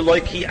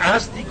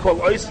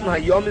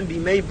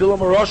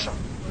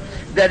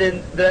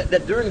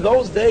 That during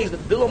those days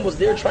that Bilam was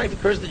there trying to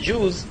curse the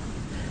Jews,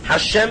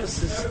 Hashem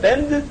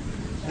suspended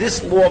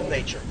this law of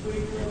nature.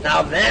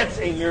 Now that's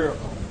a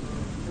miracle.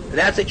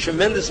 That's a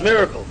tremendous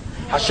miracle.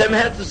 Hashem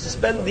had to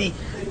suspend the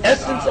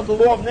essence of the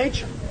law of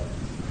nature.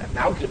 And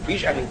now we can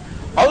appreciate.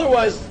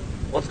 Otherwise,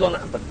 what's going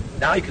on? But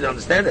now you can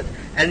understand it.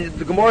 And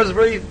the Gemara is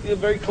very,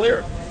 very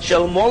clear.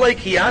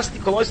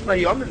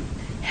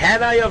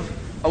 Had I have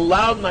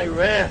allowed my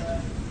wrath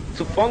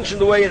to function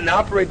the way and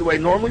operate the way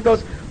it normally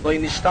does,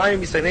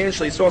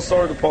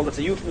 that's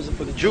a euphemism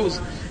for the Jews.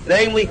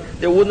 Namely,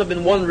 there wouldn't have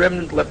been one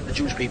remnant left of the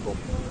Jewish people.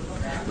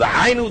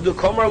 That's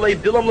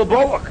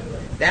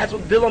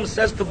what Bilam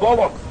says to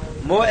Balak.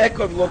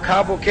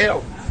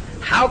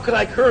 How could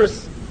I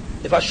curse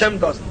if Hashem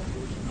doesn't?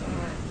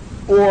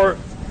 Or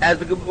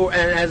as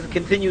it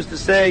continues to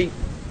say,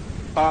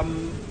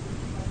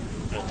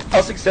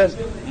 Pasuk says,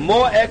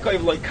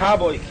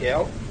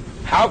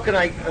 how can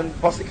I, and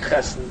Pasuk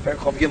Ches,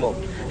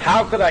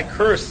 how could I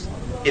curse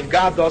if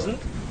God doesn't?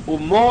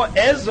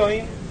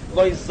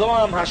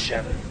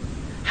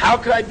 How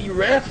could I be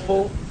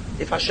wrathful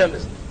if Hashem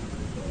isn't?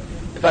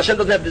 If Hashem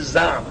doesn't have this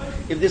zam,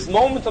 if this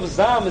moment of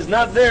zam is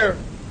not there,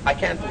 I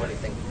can't do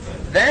anything.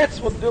 That's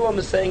what Bilam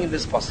is saying in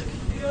this pasuk.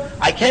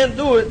 I can't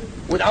do it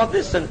without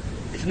this, and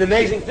it's an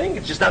amazing thing.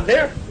 It's just not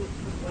there.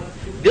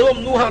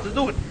 Bilam knew how to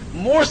do it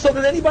more so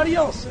than anybody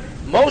else.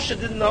 Moshe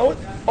didn't know it.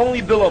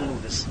 Only Bilam knew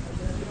this.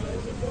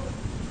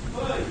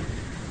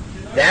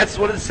 That's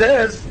what it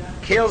says.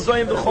 Keil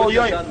Zoyim b'chol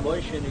yoyim.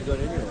 Moshe and he got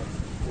anyway.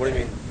 What do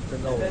you mean? To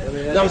know. I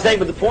mean, No, I'm saying,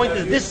 but the point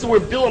is, this is where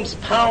Bilam's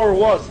power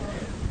was.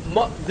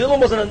 Bilam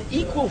was on an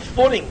equal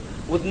footing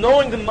with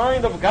knowing the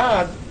mind of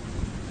God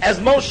as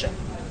Moshe.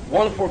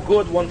 One for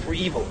good, one for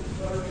evil.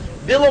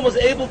 Bilam was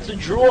able to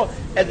draw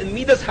at the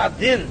Midas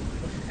Hadin,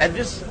 and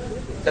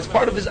that's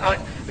part of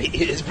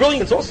his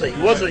brilliance also.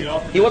 He was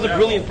a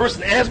brilliant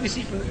person, as we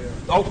see from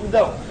the ultimate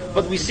devil.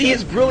 But we see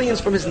his brilliance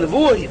from his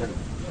Nevuah even.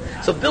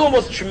 So Bilam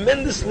was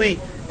tremendously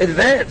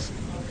advanced,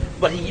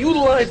 but he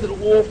utilized it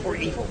all for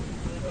evil.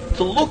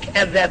 To look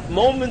at that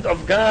moment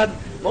of God,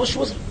 Moshe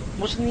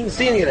didn't even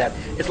see any of that.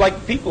 It's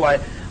like people. I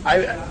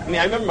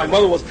remember my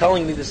mother was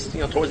telling me this,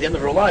 towards the end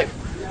of her life,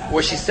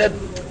 where she said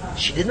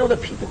she didn't know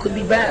that people could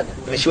be bad.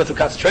 She went through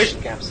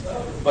concentration camps,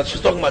 but she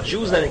was talking about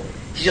Jews and everything.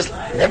 She just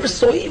never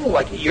saw evil.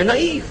 Like, you're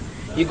naive.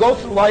 You go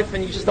through life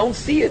and you just don't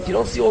see it. You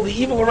don't see all the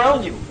evil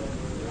around you.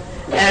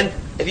 And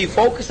if you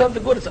focus on the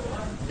good,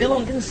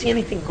 Bilam didn't see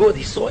anything good.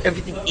 He saw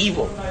everything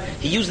evil.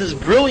 He used his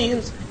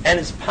brilliance and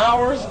his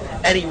powers,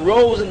 and he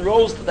rose and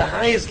rose to the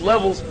highest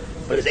levels,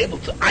 but was able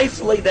to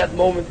isolate that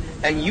moment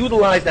and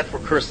utilize that for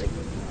cursing.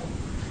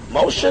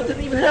 Moshe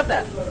didn't even have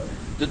that.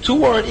 The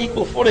two are on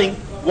equal footing,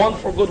 one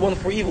for good, one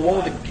for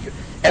evil, and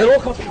it all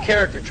comes from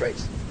character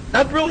traits,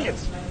 not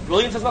brilliance.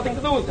 Brilliance has nothing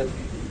to do with it.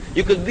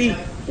 You could be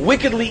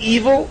wickedly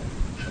evil,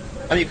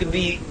 and you could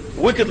be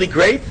wickedly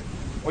great,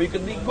 or you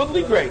could be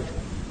goodly great.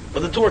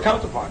 But the two are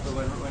counterparts. But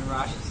when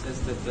Rashi says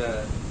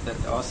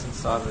that Austin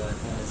saw the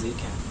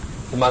Mazikin.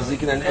 The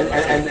Mazikin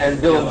and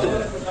Bilam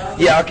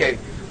did. Yeah, okay.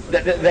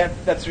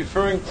 That's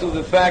referring to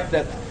the fact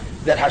that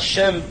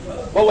Hashem.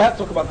 Well, we'll have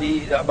to talk about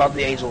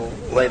the angel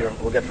later.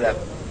 We'll get to that.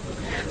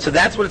 So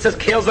that's what it says.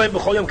 Keil Zoyim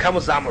b'chol yom kamo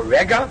zama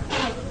rega.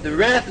 The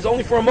wrath is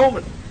only for a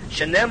moment.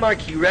 Shenemar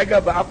ki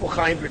rega ba'apo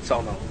chaim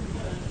b'ritzono.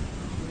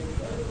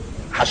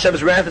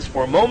 Hashem's wrath is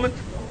for a moment.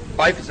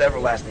 Life is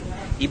everlasting.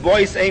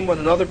 Ibois aim, one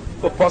another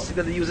pasuk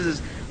that he uses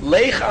is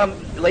Leich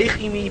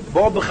imi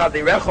bo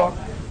b'chaderecha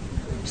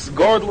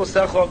sgord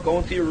losecha, go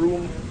into your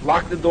room,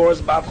 lock the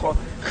doors, bavcha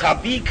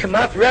chabi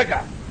kamat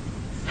rega,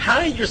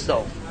 hide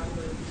yourself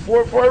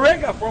for a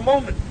rega, for a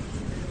moment,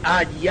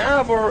 ad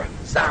yavor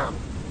zam,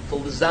 till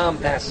the zam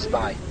passes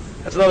by.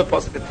 That's another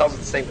pasuk that tells us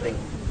the same thing.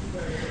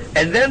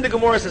 And then the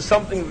Gemara says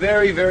something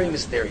very, very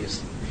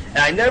mysterious. And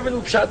I never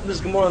knew pshat in this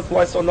Gemara until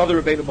I saw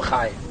another Rebbeinu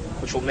B'chai,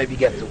 which we'll maybe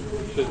get to.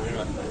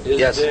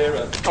 Yes.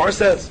 Or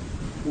says,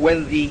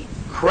 when the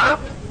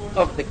crop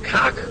of the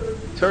cock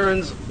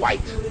turns white,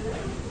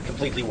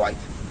 completely white.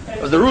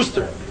 Or the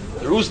rooster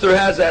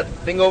has that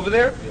thing over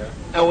there,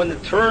 and when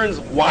it turns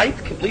white,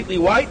 completely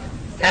white,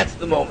 that's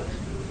the moment.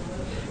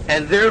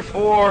 And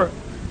therefore,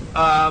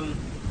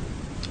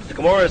 the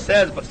Gemara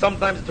says, but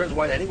sometimes it turns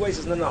white anyway. It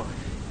says, no.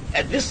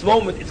 At this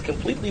moment, it's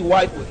completely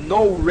white with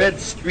no red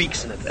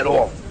streaks in it at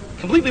all.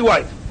 Completely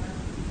white.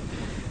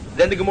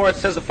 Then the Gemara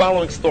says the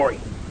following story.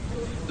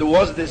 There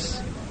was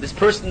this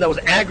person that was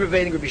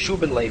aggravating Rabbi Shua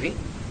ben Levi.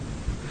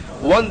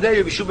 One day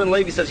Rabbi Shua ben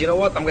Levi says, you know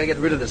what, I'm going to get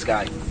rid of this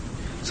guy.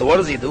 So what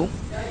does he do?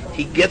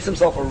 He gets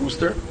himself a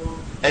rooster,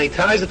 and he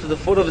ties it to the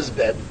foot of his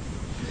bed,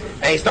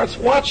 and he starts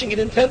watching it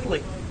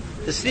intently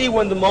to see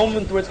when the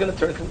moment where it's going to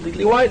turn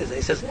completely white is. And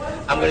he says,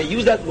 I'm going to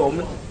use that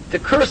moment to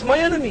curse my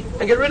enemy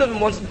and get rid of him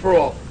once and for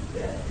all.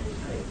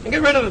 And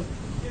get rid of him.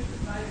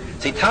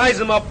 So he ties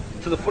him up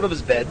to the foot of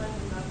his bed,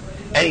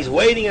 and he's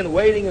waiting and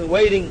waiting and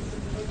waiting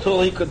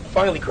until he could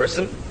finally curse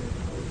him.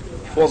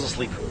 He falls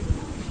asleep.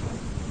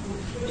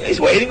 He's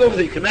waiting over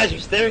there. You can imagine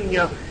he's staring,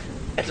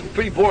 it's a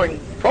pretty boring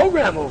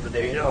program over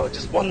there,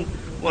 just one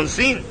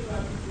scene.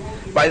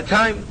 By the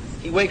time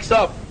he wakes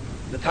up,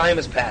 the time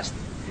has passed.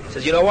 He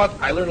says, you know what?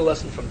 I learned a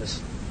lesson from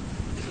this.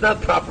 It's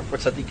not proper for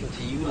tzaddikim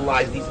to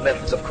utilize these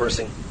methods of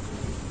cursing.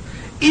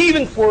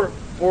 Even for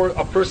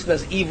a person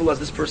as evil as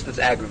this person that's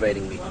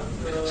aggravating me.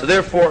 So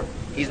therefore,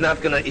 he's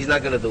not gonna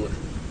do it.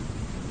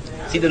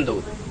 He didn't do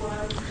it.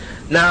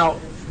 Now,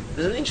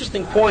 there's an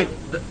interesting point.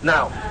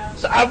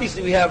 So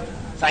obviously so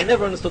I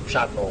never understood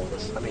pshat for all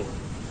this. I mean,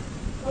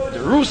 the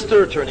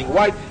rooster turning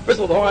white. First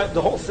of all,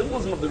 the whole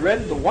symbolism of the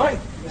red and the white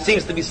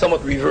seems to be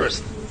somewhat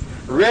reversed.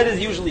 Red is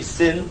usually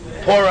sin,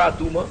 Torah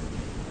Aduma,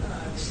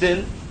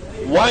 sin.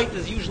 White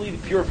is usually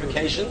the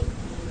purification.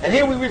 And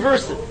here we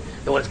reverse it.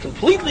 And when it's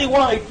completely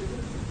white,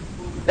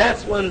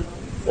 that's when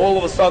all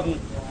of a sudden,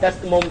 that's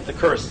the moment to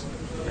curse.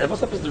 And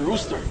what's up is the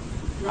rooster.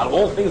 Out of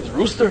all things, the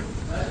rooster,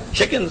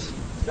 chickens.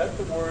 Is that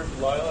the word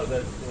Lila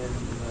that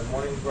in the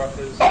morning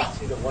brachas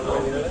see the one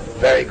way to it?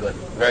 Very good,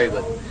 very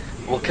good.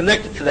 We'll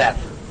connect it to that.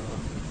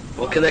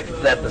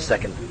 in a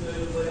second.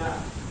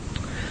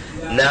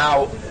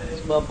 Now,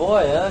 It's my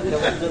boy, huh? Can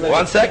we do like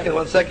one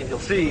second. You'll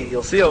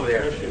see over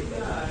here.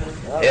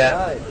 All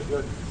Yeah. right.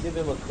 Give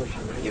him a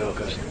cushion. Give him a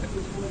cushion.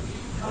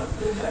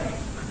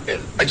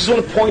 I just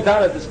want to point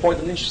out at this point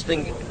an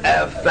interesting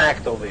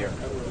fact over here.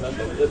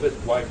 Remember, livid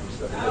white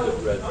instead of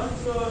livid red.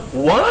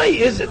 Why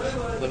is it,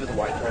 live with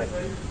white, right?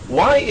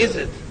 Why is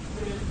it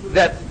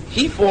that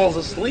he falls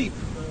asleep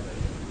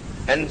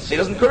and he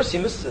doesn't curse, he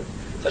misses it?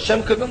 So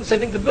Hashem could have done the same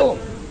thing to Bilam.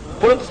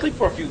 Put him to sleep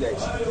for a few days.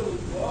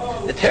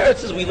 The Torah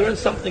says we learn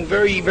something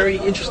very, very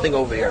interesting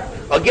over here.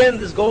 Again,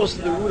 this goes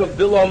to the root of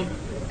Bilam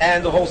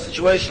and the whole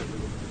situation.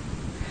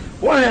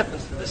 What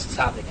happens to this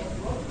tzaddik?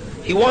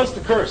 He wants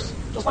to curse,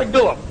 just like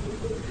Bilam.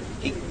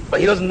 But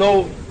he doesn't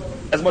know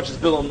as much as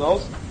Bilam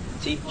knows.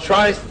 So he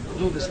tries to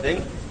do this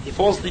thing. He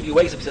falls asleep, he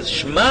wakes up, he says,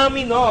 Shema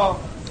Mina,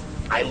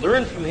 I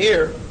learned from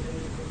here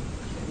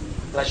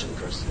that I shouldn't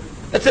curse.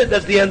 That's it,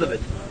 that's the end of it.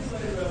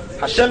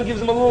 Hashem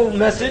gives him a little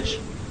message,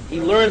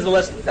 he learns the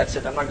lesson, that's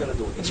it, I'm not going to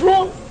do it. It's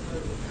wrong.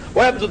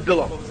 What happens with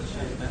Bilam?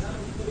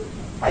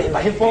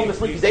 By him falling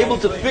asleep, he's able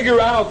to figure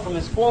out from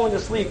his falling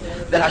asleep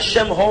that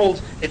Hashem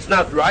holds it's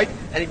not right,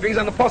 and he brings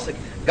on the pasuk,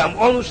 Gam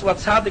onu shel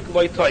tzaddik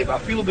lo yitoiv,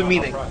 afilu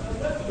b'meaning.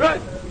 Right.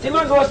 He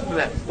learns a lesson from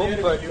that.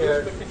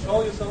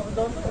 Control yourself and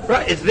don't do it.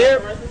 Right, it's there.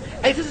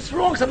 And he says it's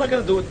wrong, so I'm not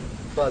going to do it.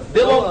 But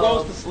Bilam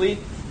goes to sleep.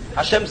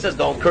 Hashem says,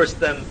 don't curse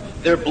them.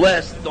 They're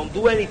blessed. Don't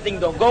do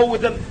anything. Don't go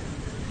with them.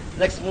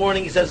 Next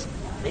morning he says,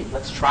 hey,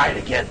 let's try it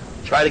again.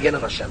 Try it again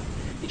on Hashem.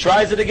 He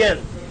tries it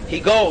again. He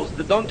goes.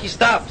 The donkey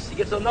stops. He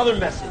gets another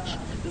message.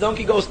 The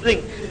donkey goes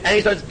thing. And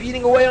he starts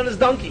beating away on his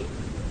donkey.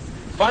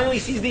 Finally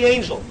sees the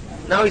angel.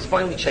 Now he's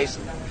finally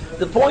chasing.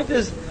 The point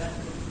is,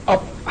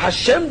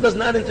 Hashem does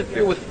not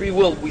interfere with free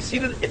will. We see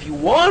that if you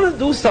want to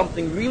do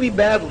something really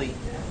badly,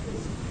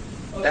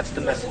 that's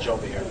the message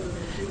over here.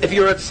 If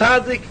you're a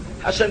tzaddik,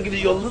 Hashem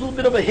gives you a little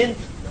bit of a hint.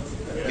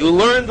 You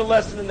learn the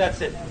lesson and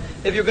that's it.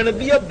 If you're going to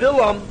be a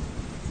Bilam,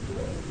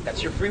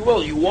 that's your free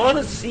will. You want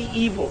to see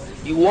evil.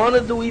 You want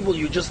to do evil.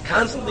 You're just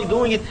constantly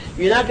doing it.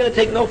 You're not going to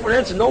take no for an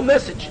answer, no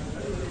message.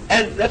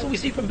 And that's what we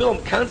see from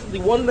Bilam, constantly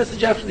one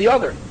message after the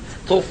other.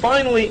 Till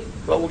finally,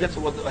 well, we'll get to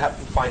what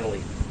happened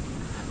finally.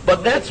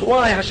 But that's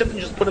why Hashem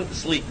didn't just put him to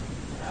sleep.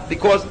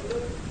 Because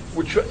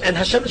and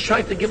Hashem is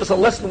trying to give us a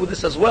lesson with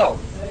this as well.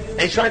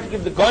 And he's trying to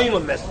give the Goyim a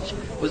message.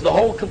 It was the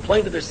whole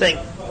complaint that they're saying,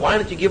 why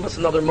don't you give us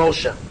another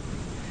Moshe?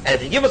 And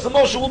if you give us a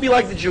Moshe, we'll be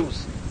like the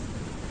Jews.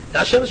 Now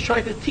Hashem is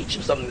trying to teach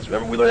him something.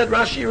 Remember we learned at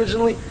Rashi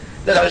originally?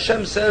 That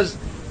Hashem says,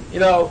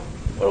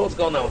 what's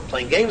going on? We're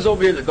playing games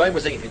over here. The Goyim were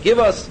saying, if you give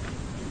us...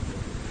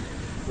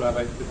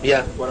 Rabbi,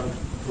 Yeah.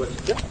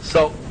 what's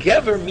So,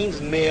 Gever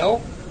means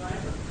male.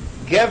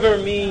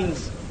 Gever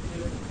means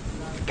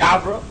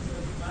Gavra,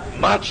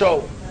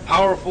 macho,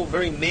 powerful,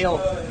 very male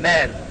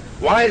man.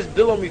 Why is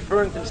Bilam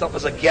referring to himself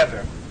as a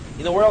Gever?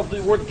 You know where else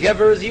the word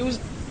Gever is used?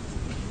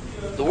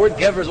 The word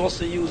Gever is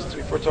also used to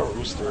refer to a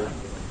rooster.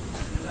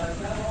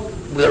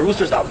 The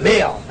rooster is a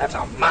male. That's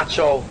a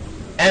macho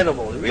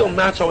animal, a real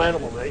macho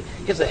animal. Right?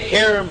 He has a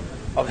harem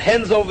of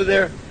hens over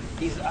there.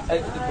 The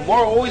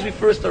Gemara always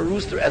refers to a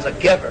rooster as a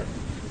Gever.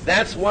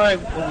 That's why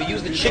when we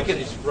use the chicken,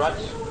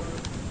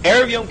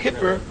 Erev Yom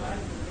Kippur,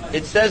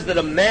 it says that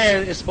a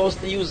man is supposed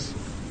to use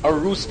a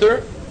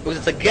rooster because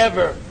it's a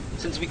gever.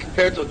 Since we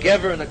compare it to a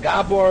gever and a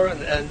gabor,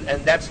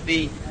 and that's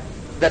the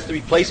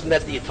replacement,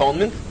 that's the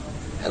atonement.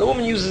 And the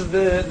woman uses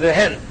the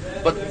hen.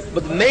 But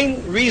the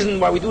main reason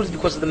why we do it is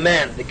because of the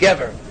man, the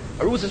gever.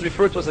 A rooster is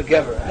referred to as a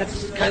gever.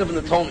 That's kind of an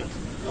atonement.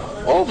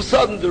 All of a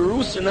sudden, the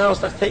rooster now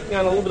starts taking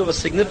on a little bit of a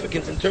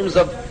significance in terms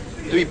of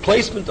the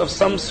replacement of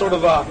some sort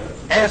of a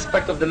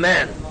aspect of the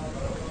man.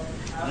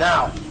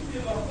 Now,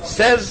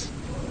 says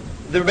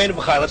the Rebbeinu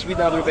B'chai. Let's read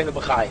now the Rebbeinu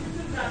B'chai.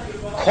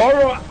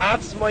 Koro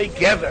atzmai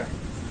gever.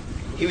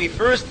 He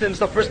refers to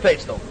himself, first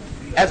page though,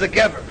 as a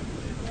gever.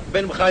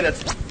 Rebbeinu B'chai,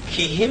 that's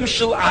ki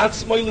himshel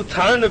atzmai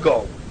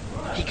lutarnago.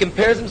 He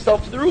compares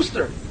himself to the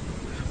rooster.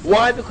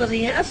 Why? Because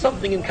he has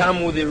something in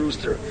common with the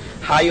rooster.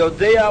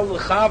 Hayodea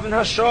l'chav and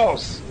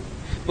hashos.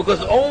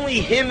 Because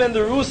only him and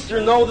the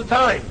rooster know the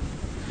time.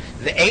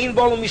 The ein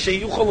balo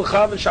mishayuchol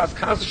l'chav and shas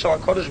kansa shal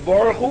HaKadosh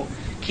Baruch Hu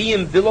ki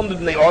im bilam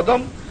b'bnei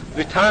adam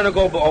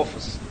v'tarnago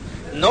b'ofus.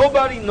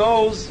 Nobody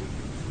knows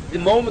the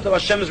moment of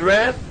Hashem's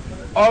wrath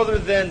other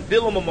than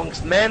Bilam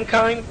amongst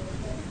mankind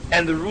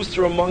and the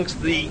rooster amongst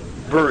the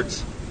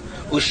birds.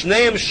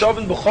 Ushneim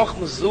shavin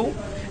b'chochma zu,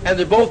 and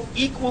they're both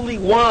equally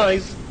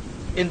wise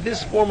in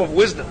this form of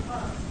wisdom.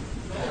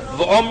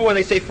 V'omer, when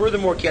they say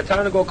furthermore, ki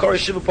atarnago kara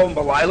shiva pom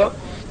b'layla,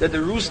 that the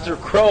rooster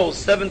crows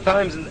 7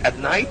 times at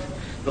night.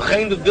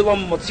 V'chein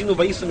Bilam motzinu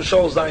vayisam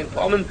mishol zayin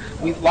pamim.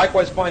 We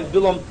likewise find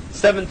Bilam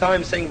 7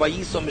 times saying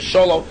vayisam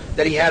misholo,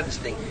 that he had this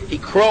thing. He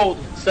crowed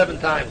 7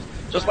 times.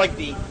 Just like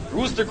the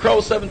rooster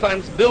crows 7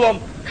 times, Bilam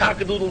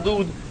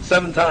cock-a-doodle-dood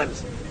 7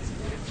 times.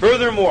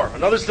 Furthermore,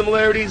 another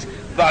similarities,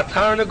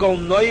 v'atarnagol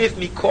noyef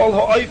mikol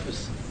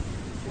ha'oifus.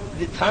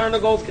 The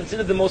tarnagol is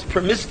considered the most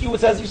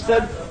promiscuous, as you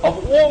said,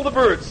 of all the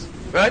birds.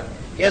 Right?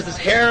 He has this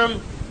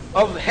harem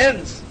of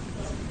hens.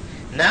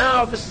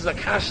 Now, this is a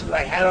kasha that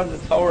I had on the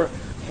Torah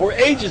for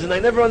ages, and I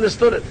never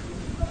understood it.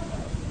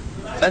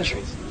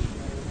 Centuries.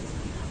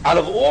 Out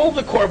of all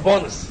the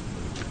korbanos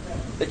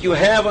that you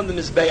have on the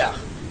Mizbeach,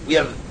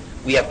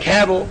 we have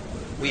cattle,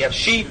 we have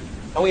sheep,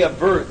 and we have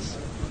birds.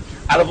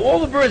 Out of all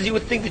the birds, you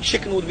would think the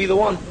chicken would be the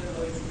one.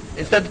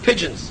 Instead, the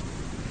pigeons.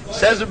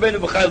 Says Rabbeinu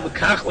B'chayil,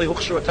 "B'kach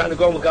le'huchshur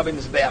ataynagolim l'gabei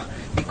mizbeach."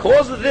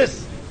 Because of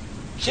this,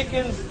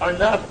 chickens are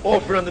not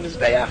offered on the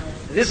mizbeach.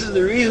 This is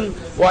the reason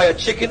why a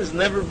chicken is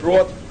never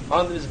brought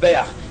on the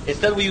mizbeach.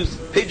 Instead, we use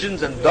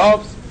pigeons and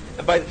doves.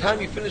 And by the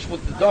time you finish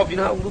with the dove, you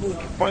know how little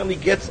it finally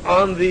gets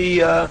on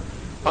the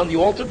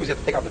altar, because you have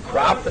to take out the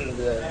crop, and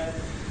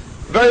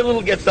very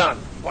little gets on.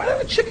 Why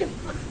not a chicken?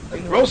 I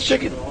mean, roast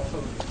chicken.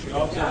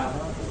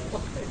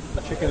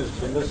 Chicken is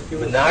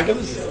promiscuous.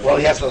 Monogamous? Well,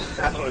 he has to.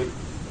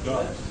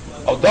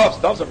 Oh, doves.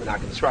 Doves are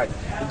monogamous, right?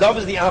 The dove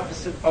is the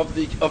opposite of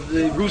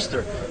the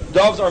rooster.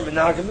 Doves are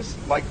monogamous,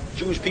 like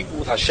Jewish people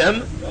with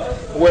Hashem,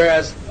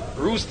 whereas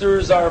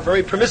roosters are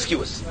very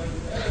promiscuous.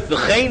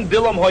 V'chein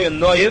Bilam hoya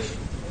noyif,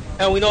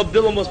 and we know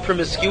Bilam was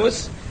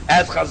promiscuous,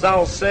 as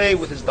Chazal say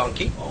with his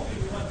donkey,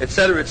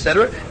 etc.,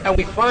 etc. And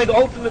we find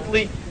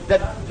ultimately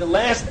that the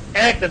last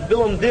act that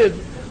Bilam did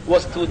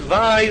was to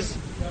advise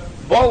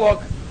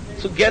Balak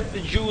to get the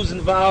Jews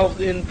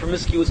involved in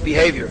promiscuous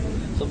behavior.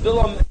 So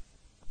Bilam,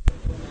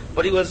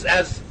 but he was,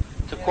 as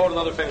to quote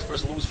another famous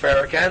person, Louis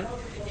Farrakhan,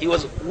 he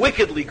was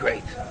wickedly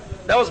great.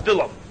 That was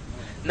Bilam.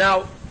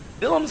 Now,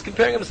 Bilam is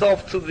comparing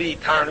himself to the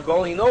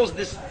Tarnagol. He knows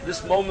this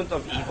moment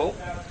of evil,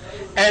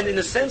 and in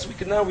a sense we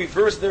can now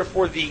reverse,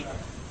 therefore, the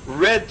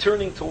red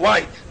turning to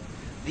white.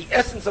 The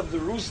essence of the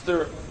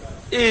rooster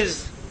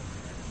is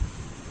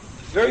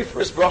the very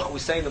first bracha we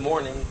say in the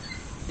morning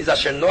is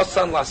Asher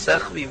Nosan Lasech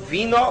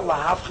Vivino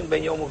Lahavchin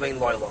Ben Yom Uvein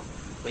Loila.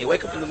 When you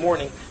wake up in the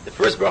morning, the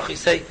first bracha you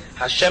say,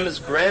 Hashem has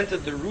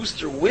granted the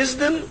rooster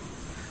wisdom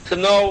to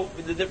know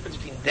the difference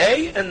between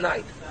day and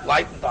night,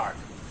 light and dark.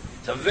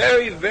 It's a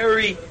very,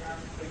 very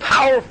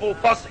powerful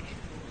pasuk,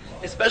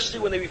 especially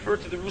when they refer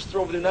to the rooster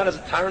over there not as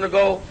a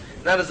tarnagol,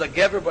 not as a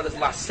gever, but as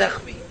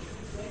Lasechvi.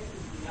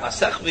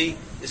 Lasechvi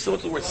is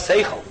similar to the word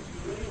seichel,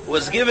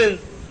 was given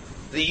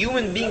the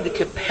human being the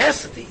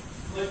capacity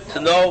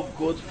to know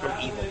good from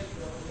evil.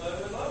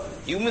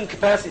 Human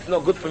capacity to know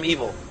good from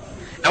evil.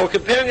 And we're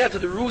comparing that to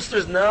the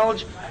rooster's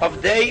knowledge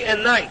of day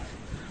and night.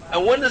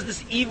 And when does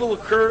this evil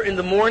occur in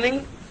the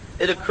morning?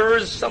 It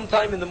occurs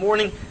sometime in the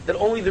morning that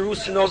only the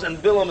rooster knows, and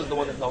Bilam is the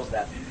one that knows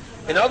that.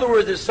 In other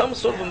words, there's some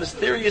sort of a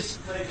mysterious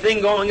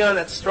thing going on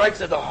that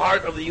strikes at the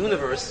heart of the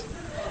universe,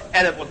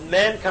 and at what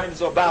mankind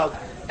is about,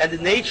 and the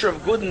nature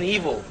of good and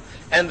evil,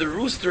 and the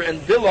rooster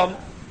and Bilam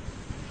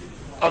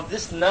of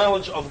this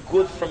knowledge of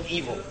good from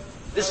evil.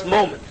 This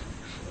moment.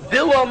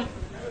 Bilam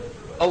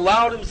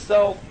allowed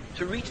himself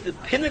to reach the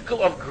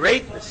pinnacle of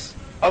greatness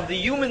of the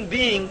human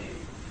being,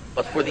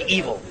 but for the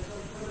evil.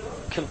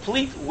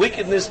 Complete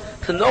wickedness,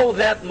 to know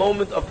that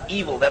moment of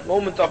evil, that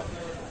moment of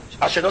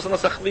to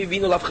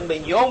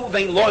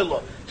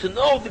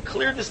know the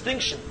clear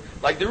distinction.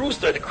 Like the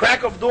rooster, at the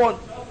crack of dawn,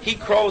 he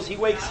crows, he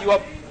wakes you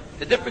up.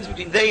 The difference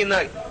between day and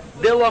night.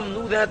 Bilam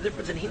knew that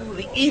difference, and he knew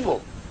the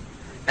evil.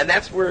 And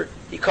that's where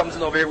he comes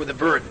in over here with the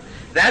bird.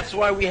 That's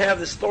why we have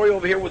the story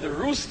over here with the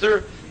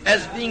rooster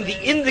as being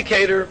the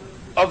indicator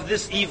of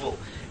this evil.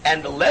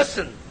 And the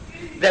lesson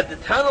that the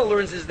Tana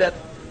learns is that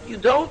you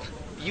don't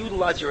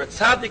utilize your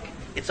tzaddik.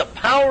 It's a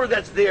power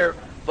that's there,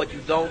 but you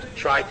don't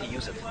try to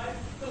use it.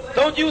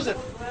 Don't use it.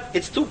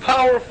 It's too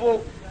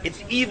powerful.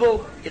 It's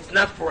evil. It's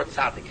not for a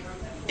tzaddik.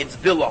 It's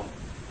Bilam.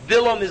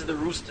 Bilam is the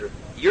rooster.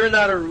 You're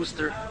not a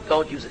rooster.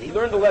 Don't use it. He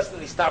learned the lesson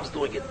and he stops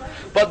doing it.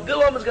 But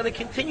Bilam is going to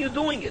continue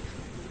doing it.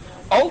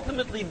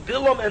 Ultimately,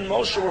 Bilam and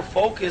Moshe were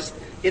focused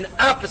in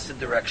opposite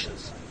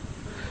directions.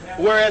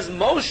 Whereas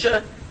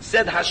Moshe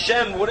said,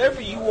 Hashem, whatever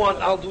you want,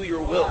 I'll do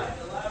your will.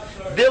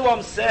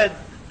 Bilam said,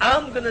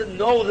 I'm going to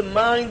know the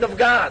mind of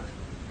God.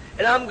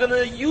 And I'm going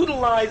to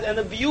utilize and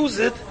abuse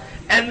it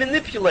and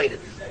manipulate it.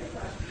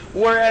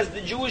 Whereas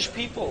the Jewish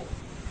people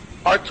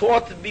are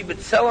taught to be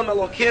B'Tselem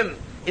Elokim,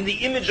 in the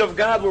image of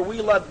God, where we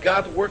let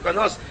God work on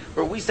us,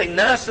 where we say,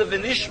 Nasa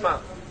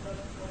v'nishma,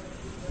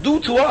 do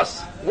to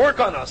us, work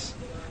on us.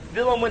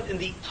 Bilam went in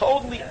the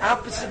totally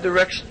opposite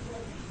direction.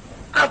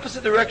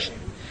 Opposite direction.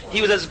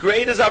 He was as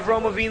great as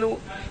Avraham Avinu.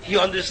 He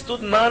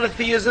understood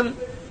monotheism.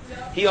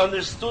 He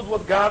understood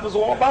what God was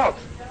all about.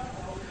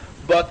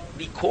 But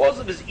because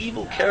of his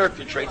evil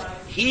character traits,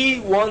 he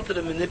wanted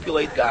to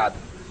manipulate God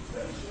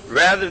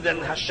rather than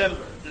Hashem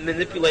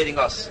manipulating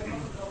us.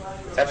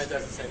 That's why it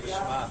doesn't say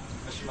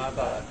Mishma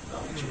Balak.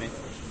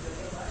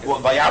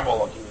 Well, by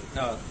Yabolok.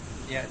 No,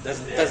 yeah, it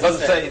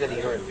doesn't say that he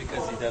heard.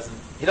 Because he doesn't.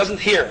 He doesn't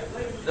hear.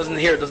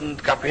 Doesn't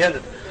comprehend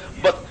it.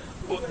 But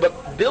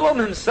Bilam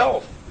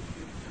himself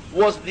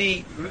was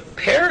the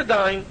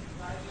paradigm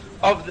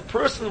of the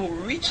person who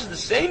reaches the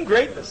same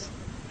greatness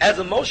as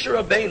a Moshe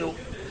Rabbeinu,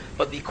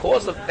 but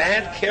because of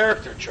bad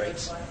character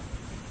traits,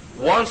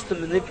 wants to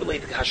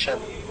manipulate Hashem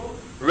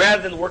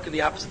rather than work in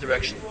the opposite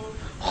direction.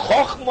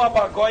 Chochma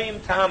b'goyim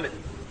tamin.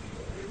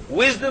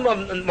 Wisdom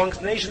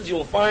amongst nations you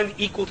will find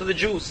equal to the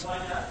Jews.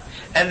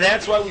 And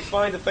that's why we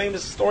find the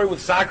famous story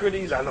with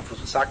Socrates. I don't know if it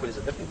was Socrates,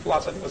 a different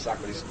philosopher, I think it was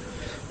Socrates,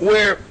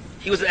 where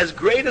he was as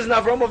great as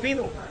Avraham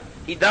Avinu.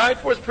 He died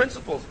for his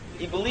principles.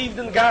 He believed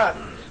in God.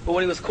 But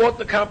when he was caught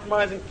in a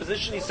compromising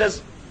position, he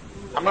says,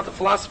 I'm not a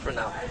philosopher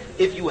now.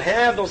 If you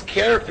have those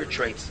character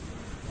traits,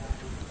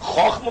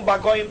 Chochma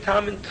b'goyim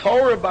tamin,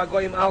 Torah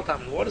b'goyim al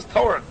tamin. What is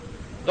Torah?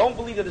 Don't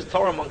believe that there's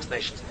Torah amongst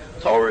nations.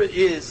 Torah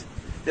is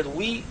that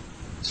we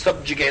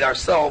subjugate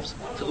ourselves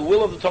to the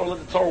will of the Torah,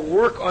 let the Torah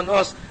work on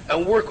us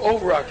and work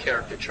over our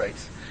character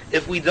traits.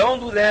 If we don't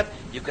do that,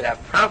 you could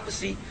have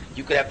prophecy,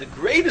 you could have the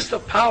greatest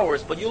of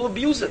powers, but you'll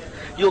abuse it.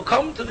 You'll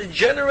come to the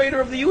generator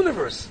of the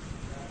universe.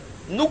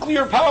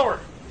 Nuclear power,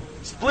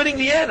 splitting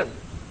the atom.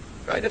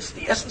 Right? That's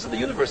the essence of the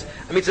universe.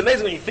 I mean, it's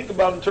amazing when you think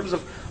about it in terms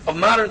of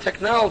modern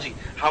technology,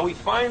 how we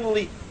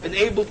finally been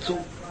able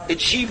to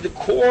achieve the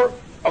core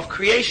of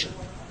creation,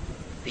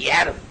 the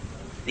atom.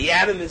 The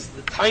atom is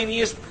the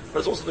tiniest, but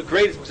it's also the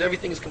greatest because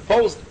everything is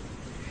composed.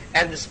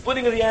 And the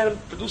splitting of the atom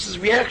produces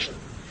reaction.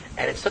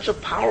 And it's such a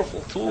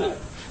powerful tool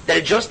that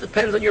it just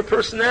depends on your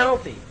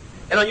personality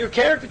and on your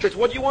character traits.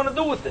 What do you want to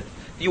do with it?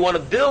 Do you want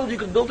to build? You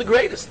can build the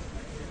greatest.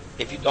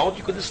 If you don't,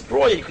 you could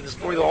destroy it. You could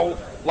destroy the whole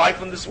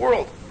life in this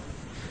world.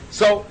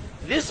 So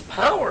this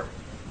power,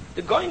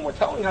 the Goyim were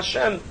telling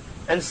Hashem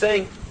and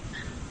saying,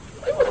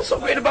 what's so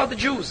great about the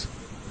Jews?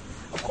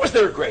 Of course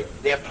they're great.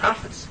 They have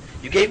prophets.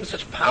 You gave them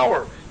such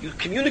power. You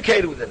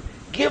communicated with them.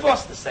 Give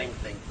us the same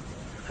thing.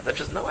 Hashem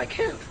says, no, I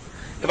can't.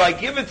 If I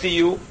give it to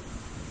you,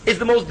 it's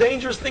the most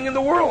dangerous thing in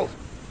the world.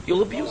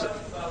 You'll abuse it.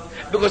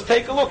 Because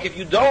take a look, if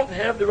you don't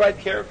have the right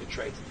character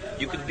traits,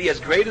 you could be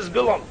as great as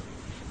Bilam.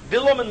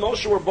 Bilam and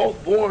Moshe were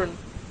both born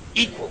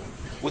equal,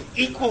 with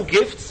equal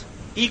gifts,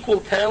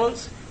 equal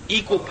talents,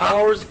 equal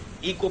powers,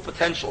 equal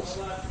potentials.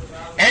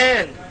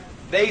 And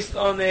based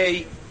on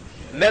a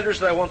medrash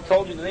that I once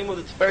told you, the name of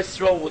the Tiferes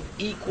Yisrael, with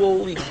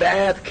equally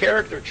bad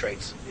character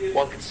traits,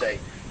 one could say.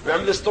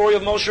 Remember the story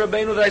of Moshe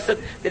Rabbeinu that I said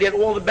that he had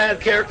all the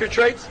bad character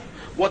traits?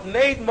 What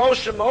made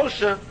Moshe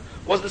Moshe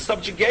was the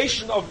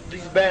subjugation of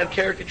these bad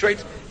character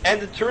traits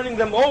and the turning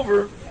them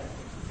over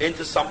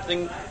into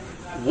something.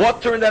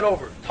 What turned that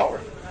over?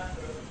 Torah.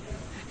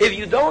 If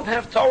you don't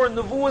have Torah,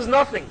 Nevuah is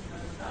nothing.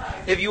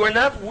 If you are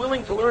not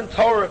willing to learn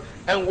Torah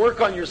and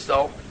work on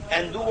yourself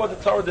and do what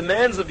the Torah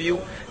demands of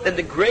you, then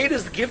the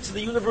greatest gifts of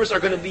the universe are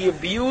going to be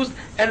abused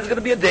and it's going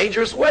to be a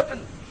dangerous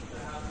weapon.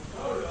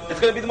 It's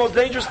going to be the most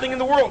dangerous thing in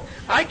the world.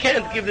 I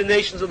can't give the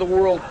nations of the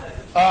world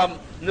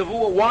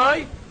Nevuah.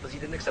 Why? Because he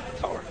didn't accept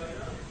the Torah.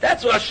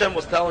 That's what Hashem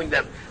was telling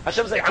them.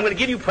 Hashem was like, I'm going to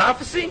give you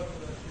prophecy.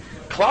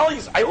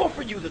 Klal, I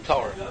offered you the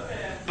Torah.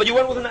 But you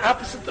went with an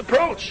opposite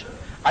approach.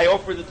 I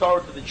offered the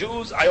Torah to the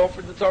Jews. I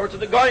offered the Torah to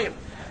the Goyim.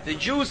 The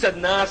Jews said,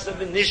 Nasa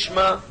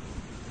v'nishma.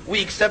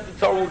 We accept the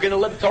Torah. We're going to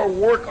let the Torah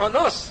work on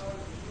us.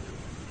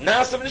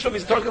 Nasa v'nishma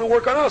means the Torah is going to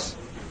work on us.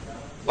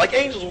 Like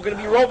angels, we're going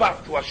to be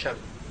robots to Hashem.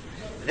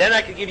 Then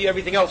I can give you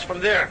everything else from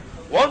there.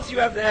 Once you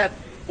have that,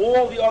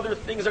 all the other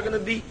things are going to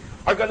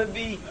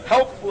be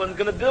helpful and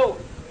going to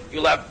build.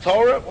 You'll have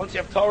Torah. Once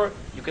you have Torah,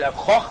 you can have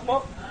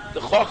Chochmah.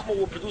 The Chochmah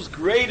will produce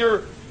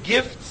greater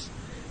gifts,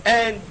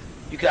 and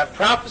you can have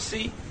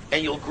prophecy,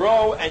 and you'll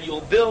grow, and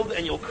you'll build,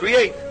 and you'll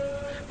create.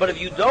 But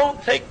if you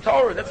don't take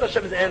Torah, that's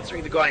Hashem is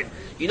answering the Goyim.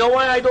 You know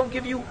why I don't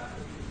give you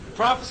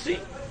prophecy?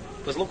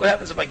 Because look what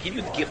happens if I give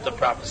you the gift of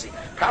prophecy.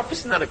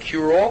 Prophecy is not a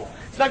cure-all.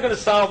 It's not going to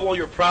solve all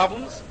your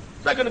problems.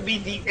 It's not going to be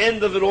the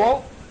end of it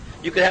all.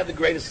 You could have the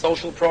greatest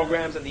social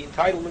programs and the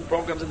entitlement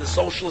programs and the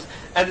socialists.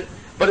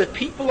 But if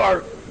people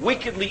are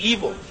wickedly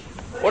evil,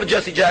 what did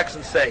Jesse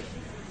Jackson say?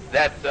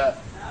 That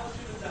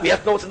we have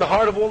to know what's in the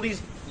heart of all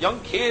these young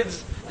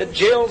kids, that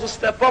jails will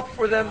step up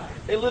for them.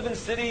 They live in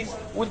cities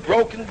with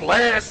broken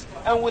glass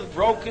and with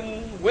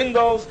broken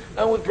windows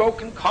and with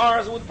broken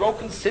cars and with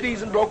broken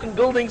cities and broken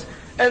buildings.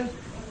 And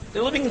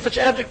they're living in such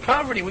abject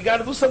poverty. We got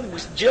to do something.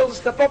 Jails will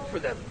step up for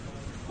them.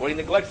 What he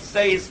neglects to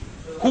say is,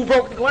 who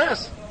broke the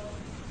glass?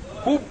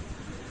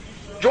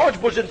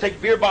 George Bush didn't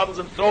take beer bottles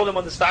and throw them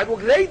on the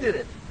sidewalk. They did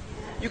it.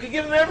 You can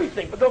give them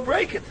everything, but they'll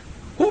break it.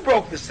 Who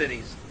broke the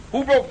cities?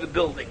 Who broke the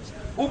buildings?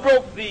 Who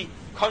broke the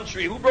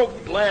country? Who broke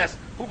the glass?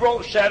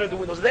 Who shattered the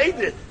windows? They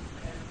did.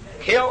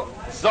 Hail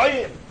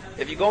Zion.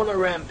 If you go on a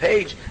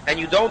rampage and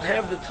you don't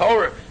have the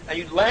Torah and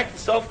you lack the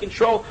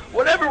self-control,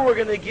 whatever we're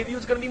going to give you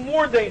is going to be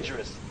more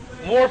dangerous.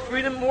 More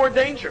freedom, more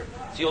danger.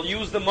 So you'll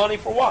use the money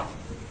for what?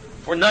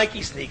 For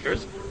Nike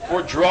sneakers,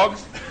 for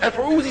drugs, and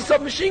for Uzi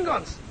submachine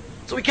guns.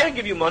 So we can't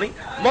give you money.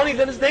 Money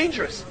then is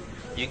dangerous.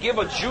 You give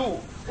a Jew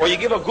or you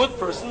give a good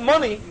person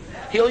money,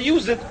 he'll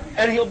use it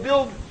and he'll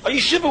build a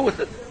yeshiva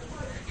with it.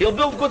 He'll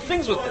build good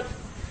things with it.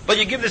 But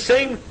you give the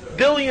same $1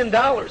 billion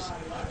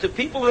to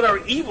people that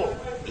are evil,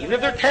 even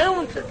if they're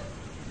talented,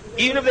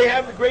 even if they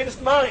have the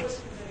greatest minds.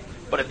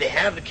 But if they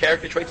have the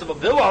character traits of a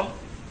Bilam,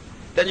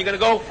 then you're going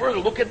to go further.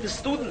 Look at the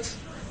students.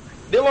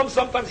 Bilam,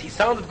 sometimes he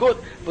sounded good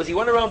because he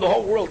went around the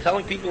whole world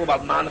telling people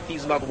about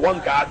monotheism, about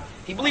one God.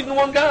 He believed in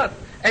one God.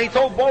 And he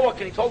told Balak,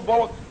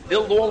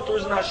 build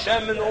altars in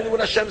Hashem and only what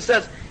Hashem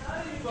says.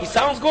 He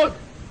sounds good.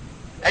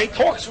 And he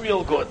talks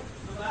real good.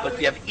 But if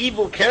you have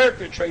evil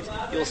character traits,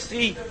 you'll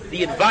see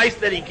the advice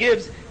that he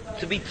gives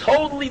to be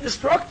totally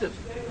destructive.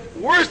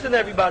 Worse than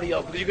everybody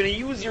else. Because you're going to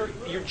use your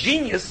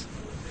genius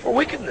for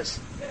wickedness.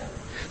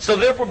 So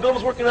therefore, Bilam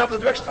is working in the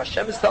opposite direction.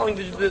 Hashem is telling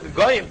the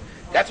Goyim,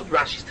 that's what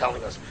Rashi's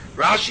telling us.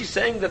 Rashi's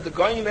saying that the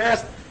Goyim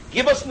asked,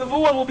 give us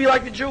Nevuah and we'll be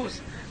like the Jews.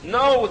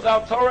 No,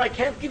 without Torah I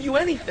can't give you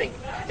anything.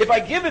 If I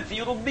give it to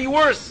you, it'll be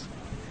worse.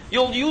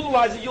 You'll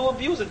utilize it, you'll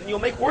abuse it, and you'll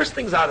make worse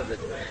things out of it.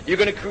 You're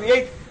going to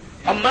create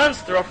a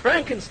monster, a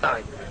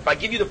Frankenstein. If I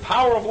give you the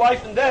power of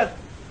life and death,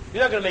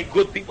 you're not going to make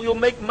good people, you'll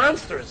make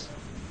monsters.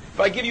 If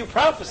I give you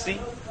prophecy,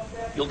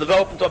 you'll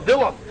develop into a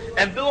Bilam.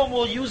 And Bilam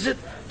will use it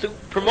to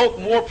promote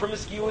more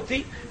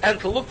promiscuity and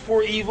to look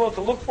for evil,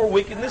 to look for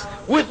wickedness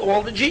with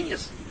all the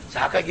genius. So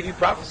how can I give you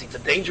prophecy? It's a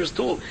dangerous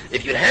tool.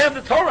 If you have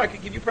the Torah, I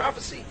could give you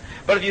prophecy.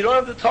 But if you don't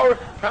have the Torah,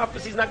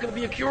 prophecy is not going to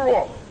be a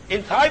cure-all.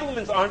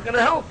 Entitlements aren't going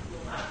to help.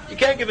 You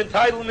can't give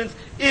entitlements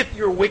if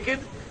you're wicked,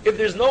 if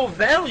there's no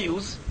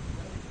values,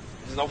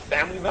 there's no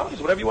family values,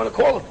 whatever you want to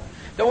call it.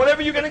 Then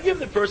whatever you're going to give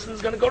the person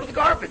is going to go to the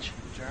garbage.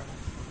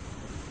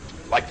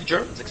 Like the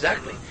Germans,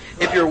 exactly.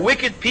 If you're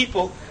wicked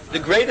people, the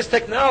greatest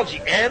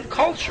technology and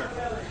culture,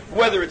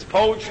 whether it's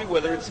poetry,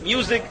 whether it's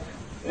music,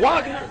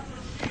 Wagner,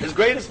 his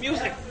greatest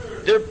music,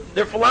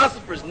 they're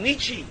philosophers,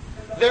 Nietzsche,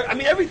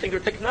 everything, they're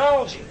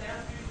technology.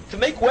 To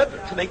make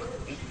weapons, to make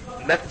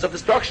methods of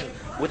destruction,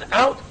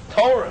 without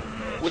Torah,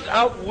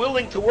 without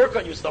willing to work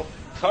on yourself,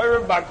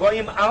 Torah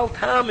bagoyim al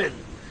tamin.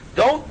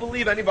 Don't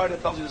believe anybody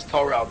that tells you there's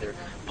Torah out there.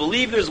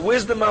 Believe there's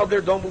wisdom out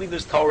there, don't believe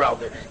there's Torah out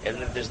there. And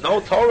if there's no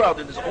Torah out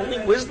there, there's only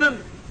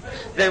wisdom,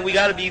 then we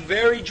got to be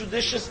very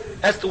judicious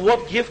as to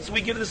what gifts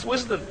we give this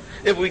wisdom.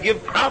 If we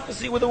give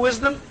prophecy with the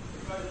wisdom,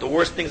 the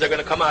worst things are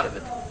going to come out of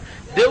it.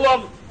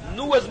 Bilam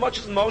knew as much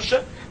as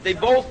Moshe. They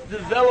both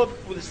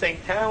developed with the same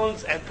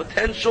talents and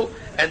potential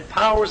and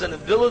powers and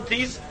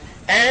abilities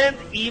and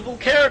evil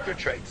character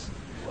traits.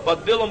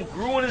 But Bilam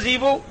grew in his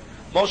evil.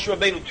 Moshe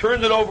Rabbeinu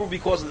turned it over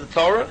because of the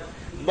Torah.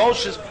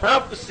 Moshe's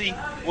prophecy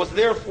was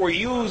therefore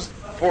used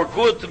for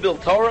good to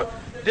build Torah.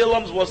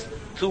 Bilam's was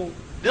to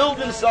build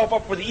himself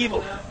up for the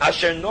evil.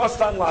 Hashem,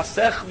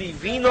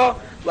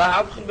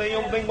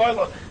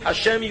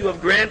 you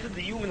have granted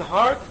the human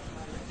heart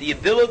the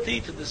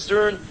ability to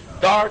discern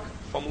dark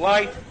from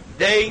light,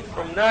 day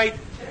from night,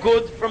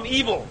 good from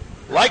evil,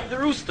 like the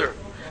rooster.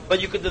 But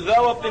you could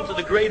develop into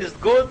the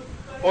greatest good,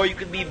 or you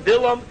could be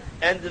Bilam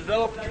and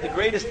develop into the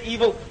greatest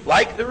evil,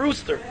 like the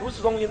rooster. The rooster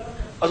is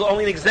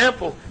only an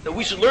example that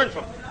we should learn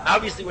from.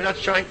 Obviously, we're not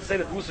trying to say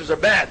that roosters are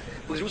bad,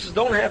 because roosters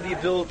don't have the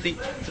ability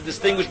to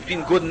distinguish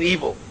between good and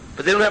evil,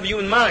 but they don't have a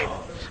human mind.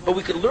 But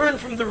we could learn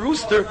from the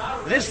rooster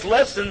this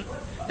lesson,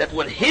 that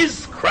when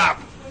his crop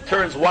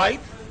turns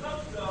white,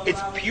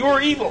 it's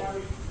pure evil.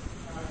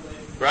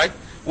 Right?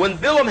 When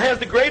Bilam has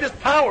the greatest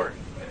power,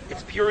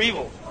 it's pure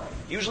evil.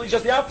 Usually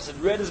just the opposite.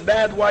 Red is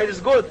bad, white is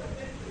good.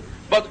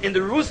 But in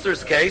the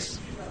rooster's case,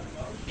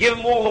 give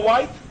him all the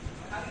white,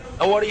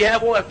 and what do you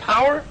have, all that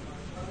power?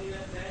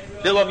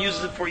 Bilam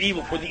uses it for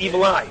evil, for the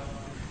evil eye.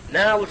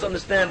 Now let's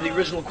understand the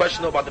original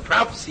question about the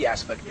prophecy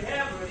aspect.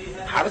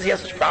 How does he have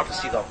such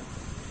prophecy though?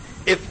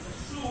 If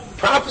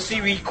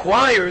prophecy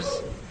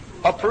requires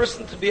a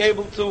person to be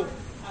able to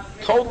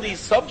totally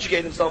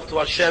subjugate himself to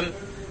Hashem,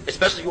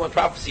 especially if you want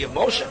prophecy of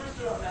Moshe.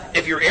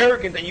 If you're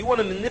arrogant and you want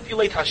to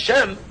manipulate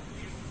Hashem,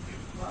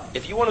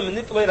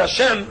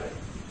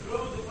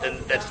 then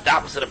that's the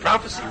opposite of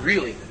prophecy,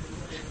 really.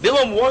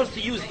 Bilam wants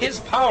to use his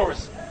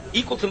powers,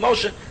 equal to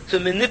Moshe, to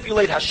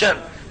manipulate Hashem.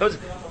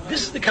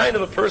 This is the kind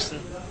of a person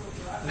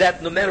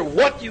that no matter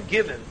what you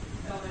give him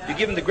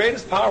the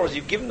greatest powers,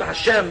 you give him to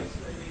Hashem,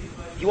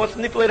 he wants to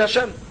manipulate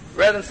Hashem,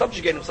 rather than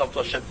subjugate himself to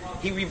Hashem.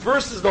 He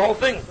reverses the whole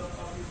thing.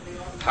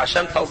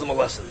 Hashem tells him a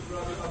lesson.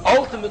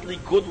 Ultimately,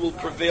 good will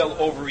prevail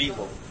over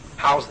evil.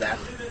 How's that?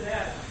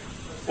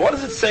 What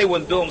does it say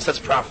when Bilam says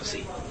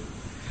prophecy?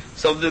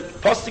 So the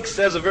Pasuk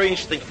says a very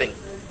interesting thing.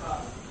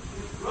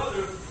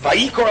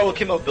 Vayikor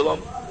Elokim el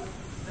Bilam.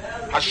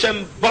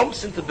 Hashem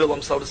bumps into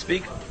Bilam, so to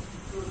speak.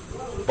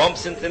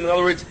 Bumps into him. In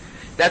other words,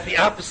 that's the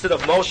opposite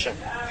of Moshe.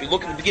 If you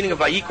look at the beginning of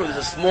Vayikor, there's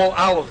a small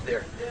aleph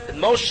there. And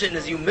Moshe, in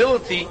his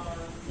humility,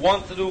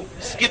 wanted to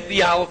skip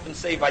the aleph and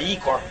say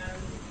Vayikor.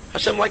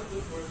 Hashem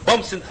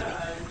bumps into me.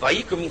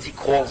 Vayikor means he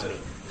calls me.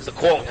 There's a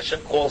calling.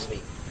 Hashem calls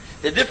me.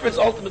 The difference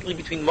ultimately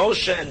between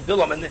Moshe and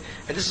Bilam, and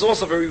this is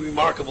also a very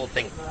remarkable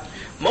thing.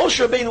 Moshe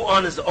Rabbeinu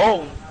on his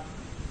own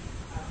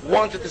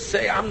wanted to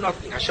say, I'm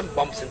nothing. Hashem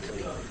bumps into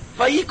me.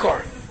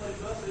 Vayikor.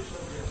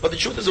 But the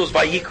truth is it was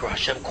Vayikor.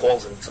 Hashem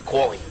calls him. It's a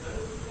calling.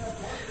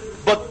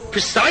 But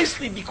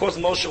precisely because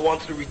Moshe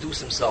wanted to reduce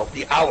himself,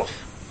 the Aleph,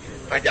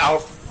 right? The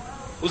Aleph.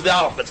 Who's the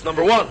Aleph? That's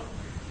number one.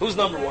 Who's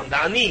number one?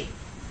 The Ani.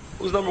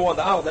 Who's number one?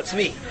 The Aleph. That's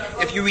me.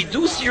 If you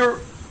reduce your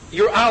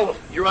Aleph,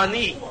 your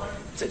Ani,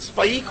 it's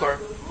Vayikor,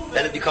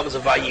 then it becomes a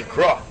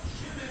Vayikra.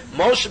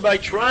 Moshe, by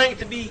trying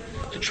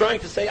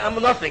to say I'm a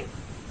nothing,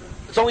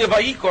 it's only a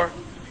Vayikor.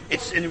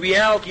 It's in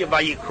reality a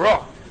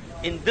Vayikra.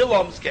 In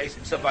Bilam's case,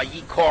 it's a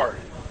Vayikar.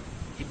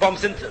 He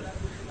bumps into him.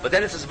 But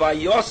then it says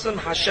Vayosem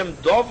Hashem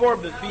Dovor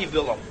B'fi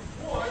Bilam,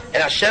 and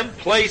Hashem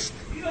placed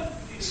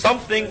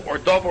something or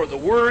Dovor, the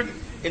word,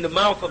 in the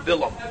mouth of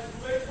Bilam.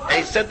 And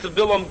he said to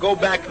Bilam, go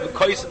back to the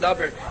Kois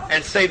Adaber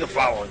and say the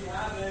following.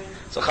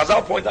 So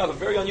Chazal point out a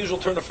very unusual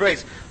turn of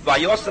phrase.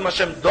 Vayosem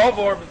Hashem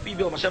Dovor b'fi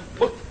Bilam. Hashem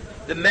put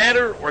the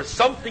matter or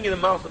something in the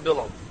mouth of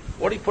Bilam.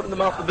 What did he put in the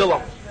mouth of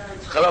Bilam?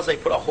 So Chazal say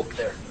he put a hook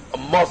there, a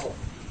muzzle,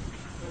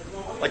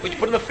 like what you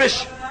put in a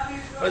fish.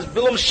 As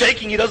Bilam's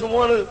shaking, he doesn't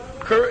want to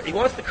curse. He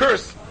wants to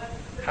curse.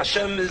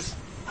 Hashem is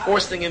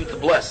forcing him to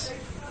bless.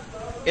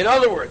 In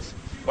other words,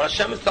 what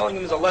Hashem is telling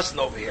him is a lesson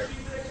over here.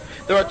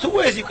 There are two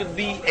ways you could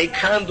be a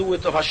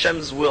conduit of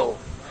Hashem's will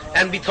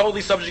and be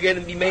totally subjugated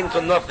and be made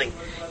into nothing.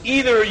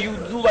 Either you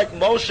do like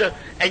Moshe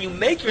and you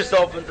make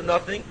yourself into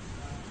nothing,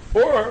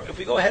 or if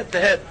we go head to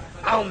head,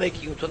 I'll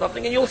make you into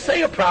nothing and you'll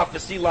say a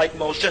prophecy like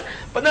Moshe,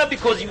 but not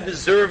because you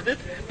deserved it,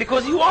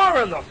 because you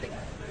are a nothing.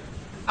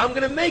 I'm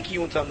going to make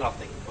you into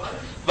nothing.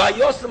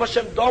 Vayosem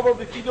Hashem Dover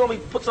b'fi Bilam. He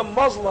puts a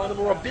muzzle on him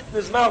or a bit in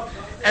his mouth,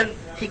 and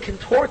he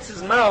contorts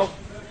his mouth,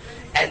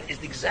 and it's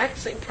the exact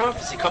same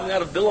prophecy coming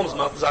out of Bilam's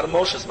mouth as out of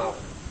Moshe's mouth.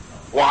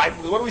 Why?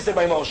 What do we say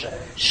by Moshe?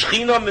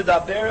 Shechina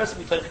medaberes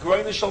mitoch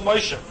groine shel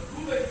Moshe.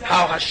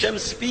 How Hashem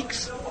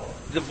speaks,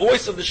 the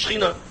voice of the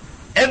Shechina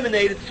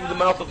emanated through the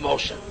mouth of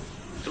Moshe,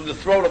 through the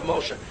throat of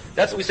Moshe.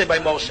 That's what we say by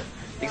Moshe.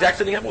 The exact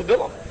same thing happened with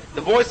Bilam.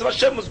 The voice of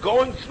Hashem was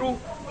going through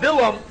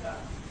Bilam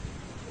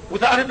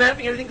without him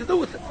having anything to do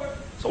with it.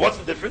 So what's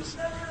the difference?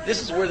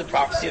 This is where the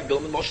prophecy of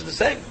Bilam and Moshe is the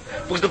same.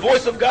 Because the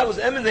voice of God was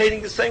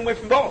emanating the same way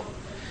from both.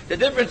 The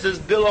difference is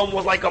Bilam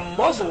was like a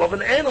muzzle of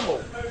an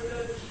animal,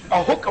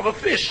 a hook of a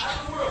fish.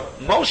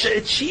 Moshe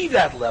achieved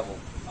that level.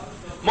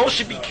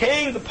 Moshe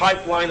became the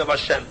pipeline of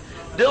Hashem.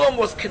 Bilam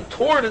was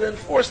contorted and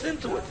forced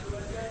into it.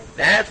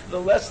 That's the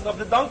lesson of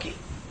the donkey.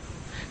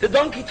 The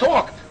donkey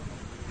talked.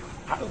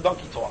 How did the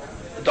donkey talk?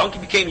 The donkey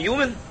became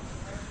human.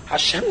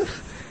 Hashem,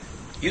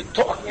 you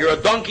talk. You're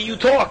a donkey, you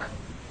talk.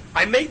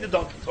 I made the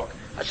donkey talk.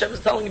 Hashem is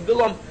telling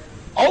Bilam,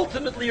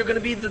 ultimately you're going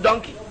to be the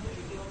donkey.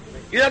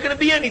 You're not going to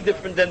be any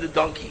different than the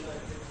donkey.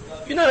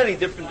 You're not any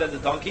different than the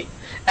donkey.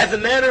 As a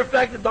matter of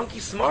fact, the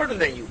donkey's smarter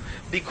than you.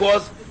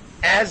 Because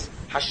as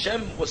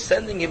Hashem was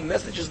sending him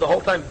messages the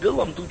whole time,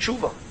 Bilam, do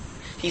tshuva.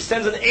 He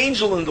sends an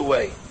angel in the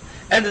way.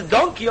 And the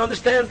donkey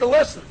understands the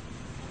lesson.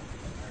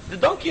 The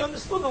donkey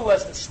understood the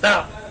lesson.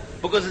 Stop.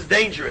 Because it's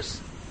dangerous.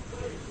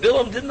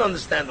 Bilam didn't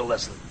understand the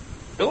lesson.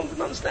 Bilam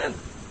didn't understand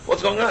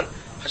what's going on.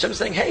 Hashem is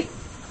saying, hey,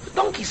 the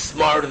donkey's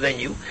smarter than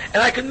you,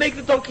 and I can make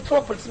the donkey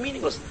talk, but it's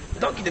meaningless. The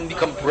donkey didn't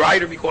become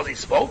brighter because he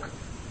spoke.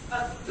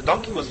 The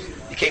donkey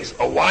became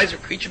a wiser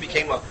creature,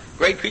 became a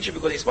great creature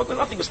because he spoke, but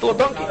nothing, was still a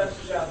donkey.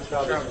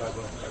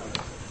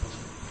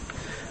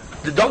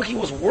 The donkey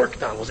was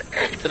worked on, was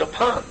acted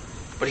upon,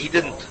 but he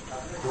didn't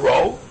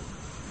grow.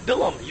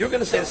 Bilam, you're going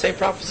to say the same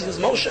prophecy as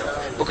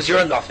Moshe, because you're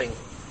a nothing.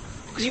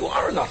 Because you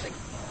are a nothing.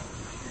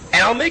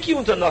 And I'll make you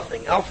into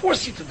nothing. I'll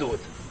force you to do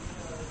it.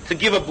 To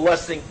give a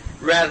blessing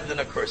rather than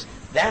a curse.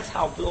 That's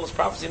how Bilam's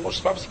prophecy and Moshe's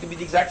prophecy can be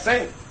the exact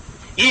same.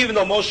 Even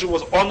though Moshe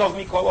was Onav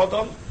Mikol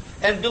Adam,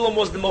 and Bilam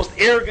was the most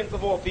arrogant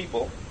of all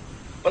people,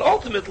 but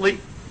ultimately,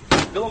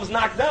 Bilam's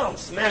knocked down,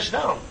 smashed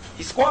down.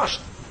 He's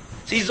squashed.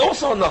 So he's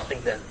also a nothing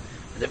then.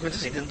 The difference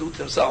is he didn't do it to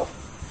himself.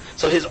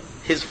 So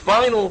his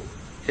final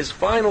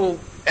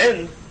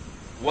end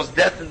was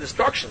death and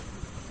destruction.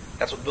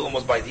 That's what Bilam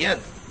was by the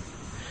end.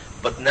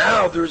 But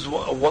now there's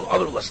one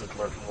other lesson to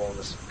learn from all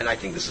this. And I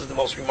think this is the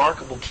most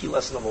remarkable key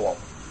lesson of all.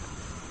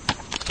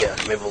 Yeah,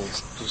 maybe we'll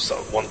do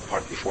one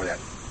part before that.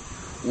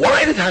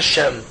 Why did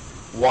Hashem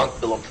want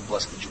Bilam to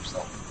bless the Jews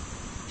though?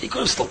 He could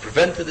have still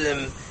prevented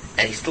him,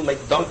 and he still made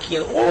the donkey,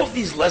 and all of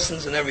these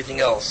lessons and everything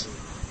else.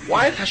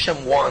 Why did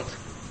Hashem want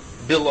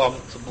Bilam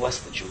to bless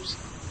the Jews?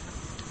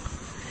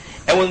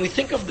 And when we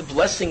think of the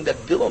blessing that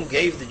Bilam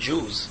gave the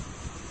Jews,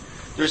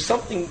 there's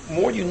something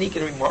more unique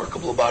and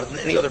remarkable about it than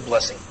any other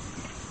blessing.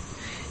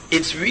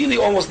 It's really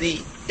almost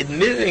the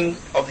admitting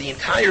of the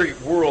entire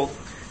world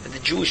that the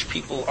Jewish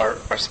people are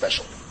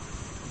special.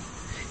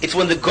 It's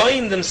when the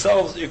Goyim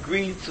themselves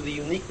agree to the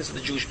uniqueness of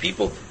the Jewish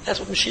people, that's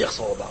what Mashiach is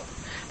all about.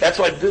 That's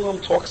why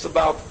Bilam talks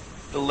about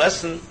the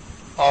lesson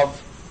of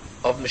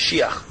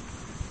Mashiach.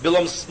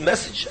 Bilam's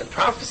message and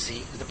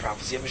prophecy is the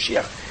prophecy of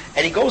Mashiach.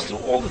 And he goes through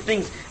all the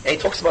things, and he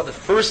talks about the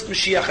first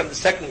Mashiach and the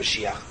second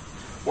Mashiach,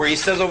 where he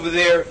says over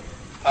there,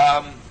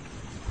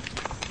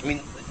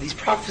 these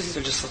prophecies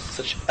are just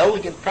such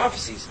elegant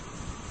prophecies.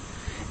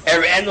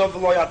 Ereno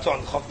v'lo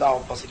yaton, Chof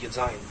Dal, Pasuk Yud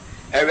Zayin.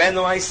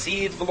 Ereno, I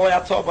see it, v'lo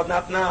yaton, but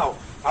not now.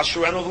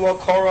 Ashereno v'lo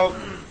korov,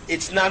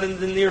 it's not in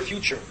the near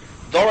future.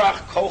 Dorach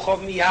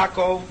kochov mi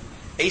Yaakov,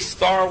 a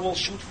star will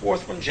shoot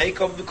forth from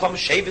Jacob, become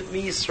Shevet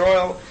mi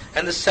Yisrael,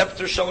 and the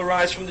scepter shall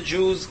arise from the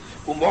Jews.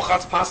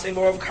 Umochatz pasei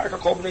morov karka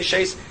kol b'nei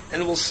sheis,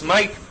 and it will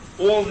smite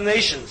all the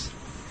nations.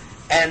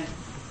 And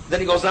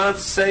then he goes on to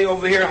say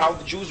over here how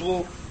the Jews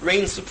will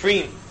reign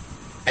supreme.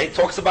 And he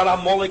talks about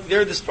Amalek,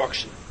 their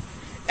destruction.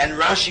 And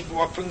Rashi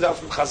brings out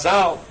from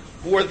Chazal,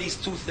 who are these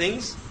two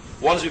things?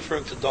 One's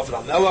referring to David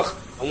HaMelech,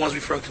 and one's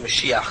referring to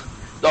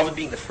Mashiach. David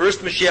being the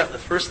first Mashiach, the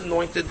first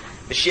anointed,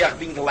 Mashiach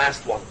being the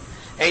last one.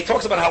 And he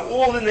talks about how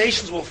all the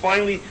nations will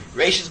finally,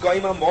 Reishis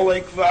Goyim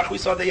Amalek,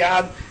 V'achwisad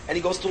Yad, and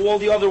he goes to all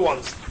the other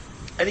ones.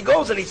 And he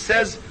goes and he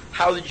says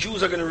how the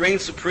Jews are going to reign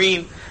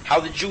supreme, how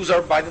the Jews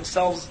are by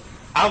themselves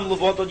Am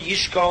Levodod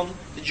Yishkon,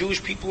 the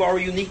Jewish people are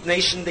a unique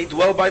nation, they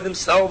dwell by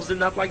themselves, they're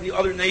not like the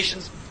other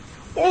nations.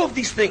 All of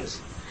these things.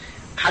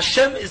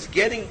 Hashem is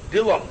getting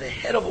Bilam, the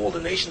head of all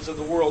the nations of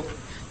the world,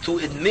 to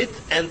admit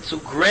and to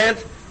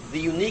grant the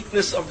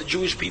uniqueness of the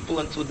Jewish people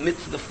and to admit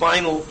to the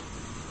final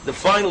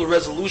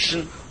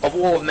resolution of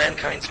all of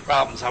mankind's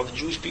problems, how the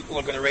Jewish people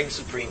are going to reign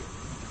supreme.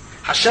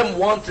 Hashem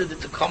wanted it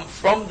to come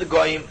from the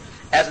Goyim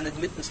as an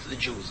admittance to the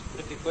Jews.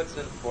 But if he puts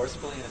it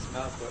forcefully in his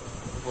mouth,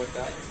 what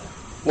value is that?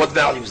 What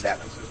value is that?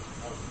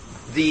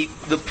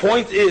 The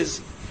point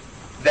is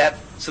that,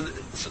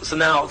 so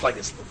now it's like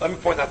this. Let me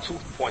point out 2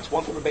 points.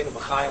 One from Rabbeinu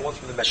Bachai and one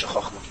from the Meshech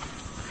Chochmah.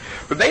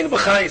 Rabbeinu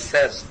Bachai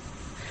says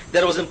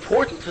that it was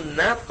important to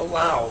not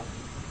allow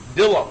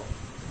Bilam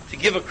to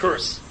give a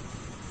curse.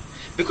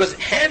 Because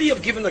had he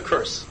have given a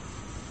curse,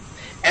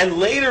 and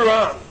later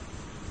on,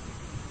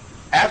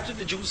 after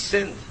the Jews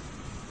sinned,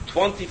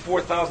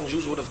 24,000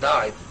 Jews would have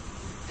died,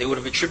 they would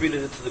have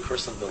attributed it to the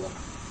curse of Bilam.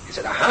 He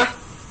said, aha,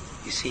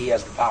 you see he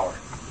has the power.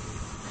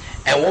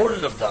 And what would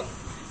it have done?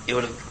 It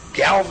would have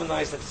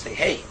galvanized them to say,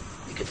 hey,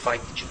 you can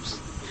fight the Jews.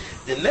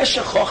 The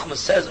Meshech Chochmah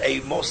says a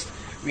most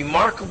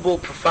remarkable,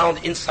 profound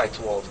insight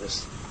to all of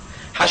this.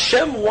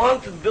 Hashem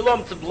wanted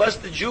Bilam to bless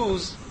the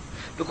Jews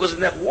because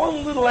in that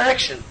one little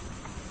action,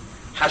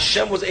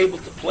 Hashem was able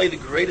to play the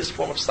greatest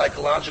form of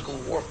psychological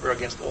warfare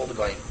against all the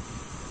Goyim.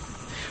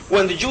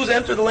 When the Jews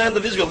entered the land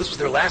of Israel, this was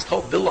their last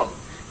hope, Bilam.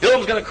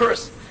 Bilam's going to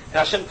curse. And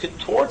Hashem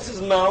contorts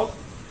his mouth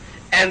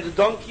and the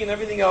donkey and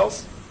everything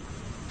else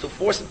to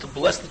force him to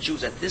bless the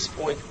Jews. At this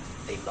point,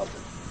 they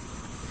melted.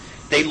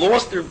 They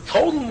lost their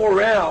total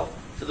morale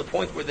to the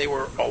point where they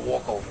were a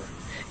walkover.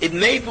 It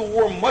made the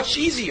war much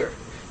easier.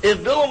 If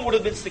Bilam would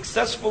have been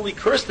successfully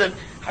cursed, then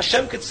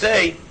Hashem could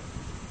say,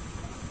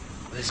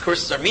 his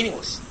curses are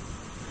meaningless.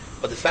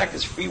 But the fact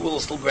is, free will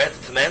is still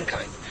granted to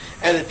mankind.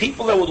 And the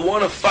people that would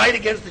want to fight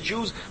against the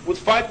Jews would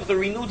fight with a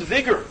renewed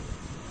vigor.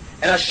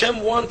 And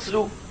Hashem wanted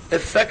to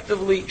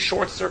effectively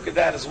short-circuit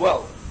that as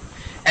well.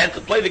 And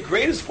to play the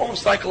greatest form of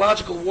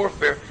psychological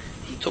warfare,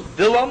 he took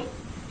Bilam,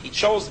 he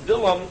chose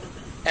Bilam,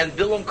 and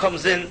Bilam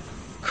comes in,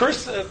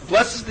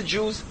 blesses the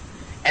Jews,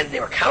 and they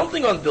were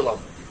counting on Bilam.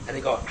 And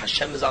they go,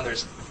 Hashem is on their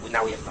side.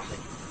 Now we have nothing.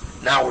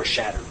 Now we're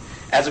shattered.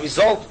 As a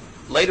result,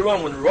 later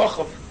on, when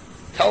Rochav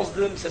tells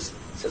them, says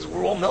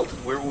we're all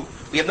melted.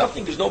 We have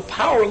nothing. There's no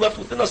power left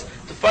within us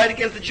to fight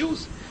against the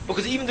Jews.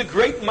 Because even the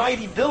great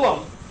mighty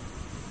Bilam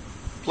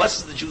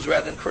blesses the Jews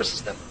rather than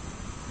curses them.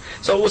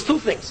 So it was 2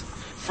 things.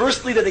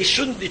 Firstly, that they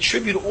shouldn't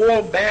attribute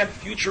all bad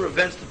future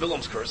events to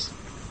Bilam's curse.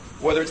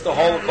 Whether it's the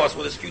Holocaust,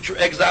 whether it's future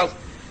exiles.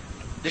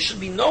 There should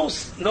be no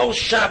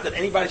shot that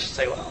anybody should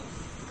say, well,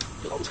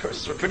 Bilam's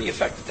curses were pretty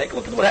effective. Take a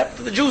look at what happened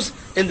to the Jews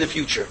in the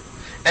future.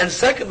 And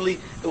secondly,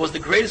 it was the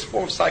greatest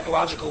form of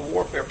psychological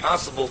warfare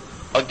possible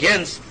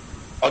against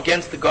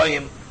the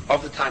Goyim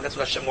of the time. That's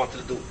what Hashem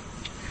wanted to do.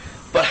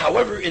 But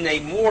however, in a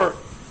more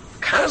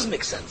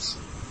cosmic sense,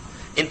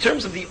 in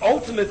terms of the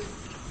ultimate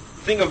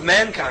thing of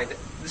mankind,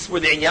 this is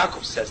where the Ein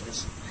Yaakov says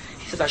this.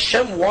 He says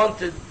Hashem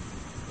wanted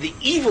the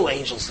evil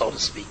angel, so to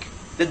speak.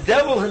 The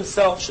devil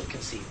himself should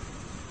conceive.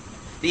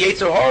 The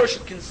Yetzer Hara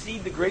should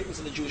conceive the greatness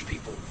of the Jewish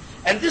people.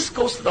 And this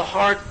goes to the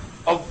heart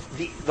of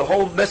the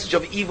whole message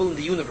of evil in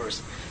the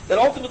universe. That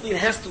ultimately it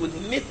has to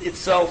admit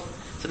itself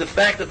to the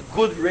fact that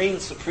good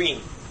reigns supreme.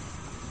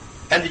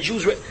 And the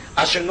Jews,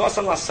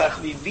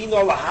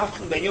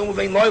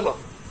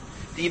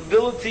 the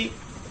ability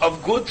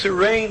of good to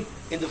reign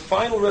in the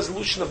final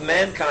resolution of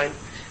mankind,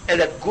 and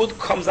that good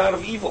comes out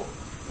of evil,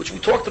 which we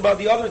talked about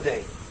the other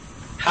day.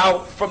 How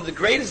from the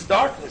greatest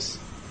darkness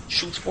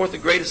shoots forth the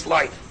greatest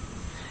light.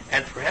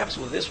 And perhaps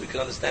with this we can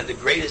understand the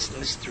greatest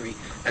mystery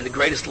and the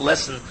greatest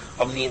lesson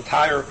of the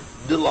entire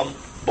Bilam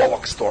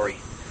Balak story.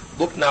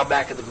 Look now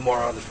back at the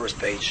Gemara on the first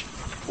page,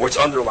 where it's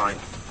underlined.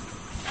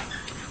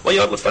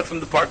 Well, let's start from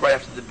the part right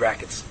after the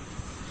brackets.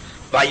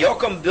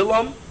 Vayokam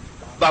Bilam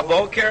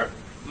Baboker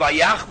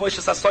Vayach Moshe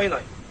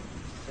Sasoinai.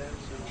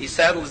 He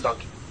saddled his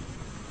donkey.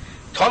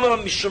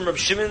 Tanam Mishum Reb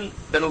Shimon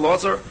ben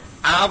Elazar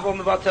Avram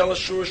Mevatel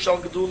Ashur Shal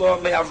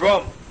Gedula Me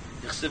Avram.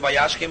 Yichsiv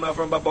Vayashkem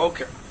Avram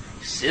Baboker.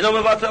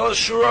 Sidam Mevatel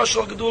Ashur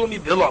Shal Gedula Me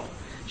Bilam.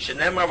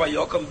 Shenemar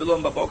Vayokam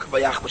Bilam Baboker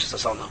Vayach Moshe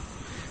Sasoinai.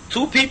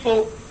 2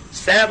 people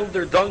saddled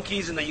their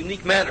donkeys in a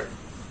unique manner.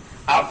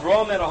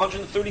 Avram at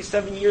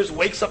 137 years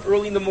wakes up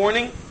early in the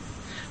morning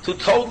to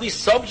totally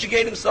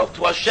subjugate himself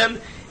to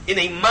Hashem in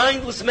a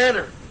mindless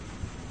manner.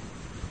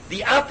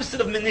 The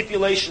opposite of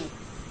manipulation,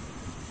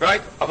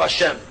 right, of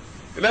Hashem.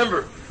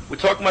 Remember, we're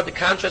talking about the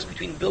contrast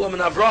between Bilam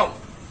and Avram.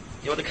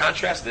 You know what the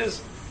contrast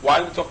is?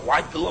 Why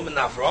Bilam and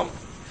Avram?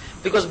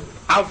 Because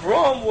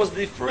Avram was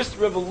the first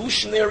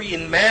revolutionary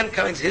in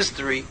mankind's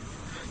history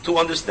to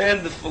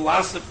understand the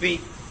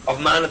philosophy of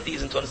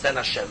monotheism, to understand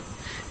Hashem.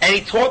 And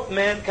he taught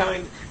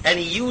mankind, and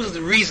he used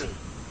reason.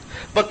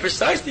 But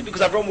precisely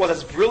because Avram was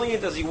as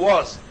brilliant as he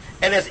was,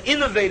 and as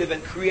innovative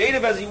and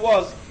creative as he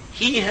was,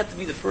 he had to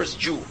be the first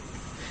Jew.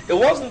 It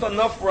wasn't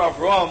enough for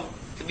Avram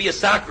to be a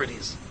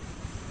Socrates.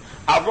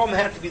 Avram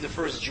had to be the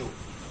first Jew.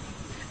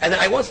 And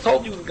I once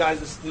told you guys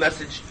this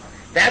message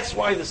That's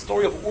why the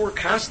story of Ur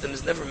Kasdim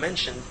is never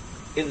mentioned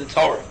in the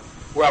Torah,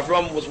 where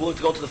Avram was willing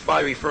to go to the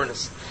fiery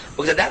furnace.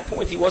 Because at that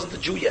point he wasn't a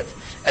Jew yet.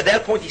 At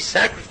that point he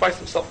sacrificed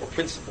himself for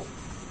principle,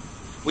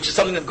 which is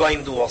something that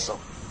Goyim do also.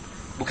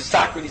 Because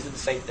Socrates did the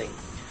same thing.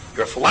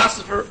 You're a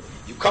philosopher,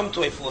 you come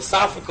to a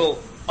philosophical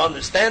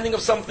understanding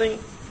of something,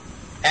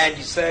 and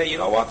you say, you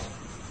know what?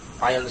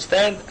 I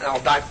understand, and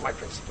I'll die for my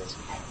principles.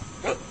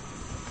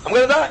 I'm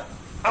going to die.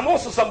 I'm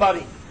also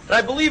somebody, and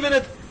I believe in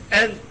it,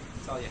 and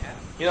That's all you have.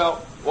 you know,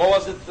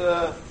 what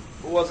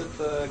was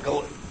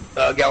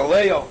it?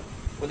 Galileo,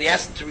 when he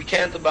asked him to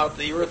recant about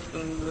the Earth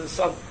and the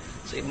Sun,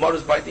 so he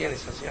mutters by the end. He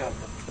says, "Yeah,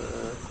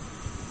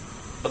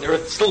 but the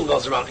Earth still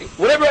goes around.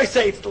 Whatever I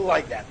say, it's still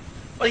like that."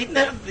 But he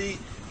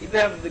didn't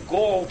have the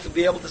goal to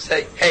be able to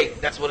say, "Hey,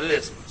 that's what it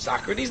is."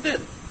 Socrates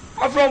did.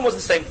 Avram was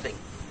the same thing,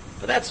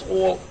 but that's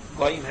all.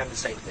 Goyim have the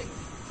same thing.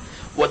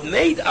 What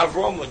made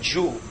Avram a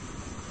Jew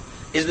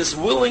is this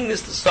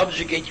willingness to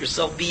subjugate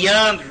yourself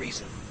beyond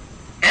reason,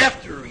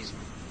 after reason.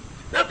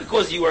 Not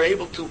because you are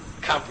able to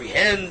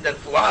comprehend and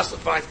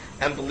philosophize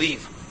and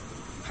believe.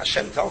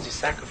 Hashem tells you,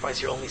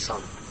 sacrifice your only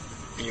son.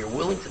 And you're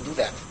willing to do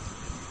that.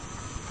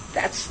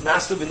 That's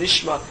Nasa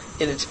B'Nishma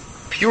in its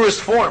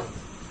purest form.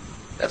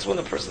 That's when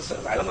the person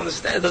says, I don't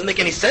understand, it doesn't make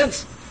any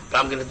sense,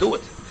 but I'm going to do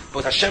it.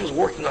 But Hashem is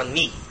working on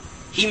me.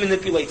 He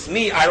manipulates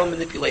me, I don't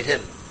manipulate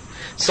him.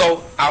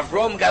 So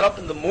Avram got up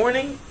in the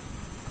morning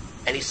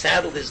and he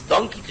saddled his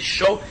donkey to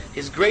show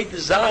his great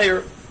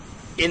desire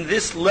in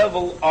this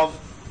level of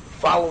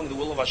following the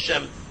will of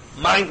Hashem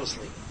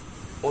mindlessly.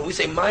 When we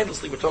say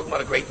mindlessly, we're talking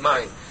about a great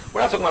mind.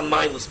 We're not talking about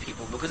mindless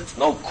people, because it's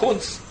no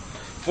kunz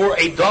for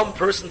a dumb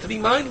person to be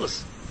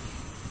mindless.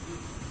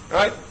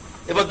 Right?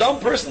 If a dumb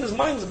person is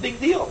mindless, it's a big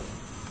deal.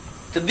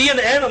 To be an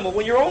animal,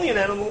 when you're only an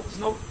animal, it's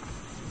no...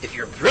 If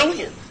you're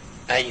brilliant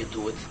and you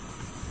do it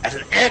as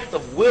an act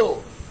of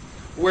will,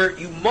 where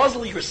you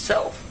muzzle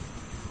yourself,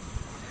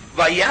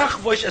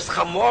 Vayachvosh es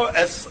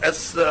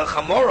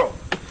chamoro,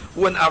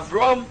 when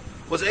Avram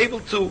was able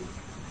to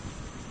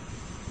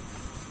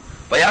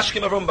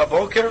Vayashkim Avram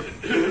baboker,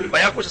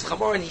 Vayachvosh es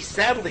chamoro, and he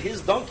saddled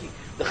his donkey.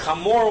 The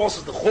chamor also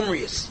is the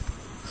chumrius.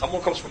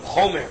 Chamor comes from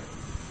chomer,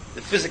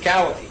 the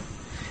physicality,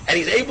 and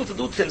he's able to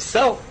do it to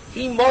himself.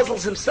 He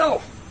muzzles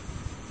himself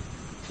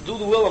to do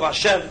the will of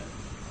Hashem.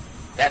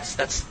 That's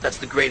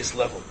the greatest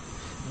level.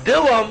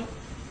 Bilam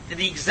did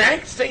the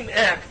exact same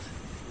act,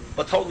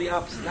 but totally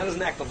opposite. Not as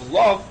an act of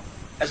love,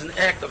 as an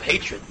act of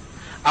hatred.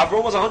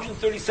 Avram was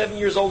 137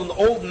 years old, an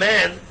old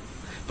man,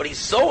 but he's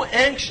so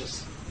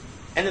anxious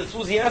and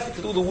enthusiastic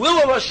to do the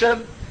will of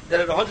Hashem that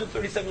at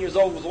 137 years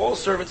old, with all the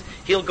servants,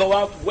 he'll go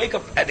out, wake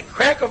up at the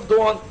crack of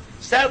dawn,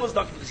 saddle his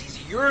donkey, because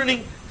he's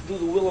yearning to do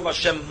the will of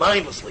Hashem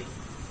mindlessly.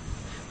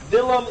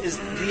 Bilam is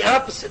the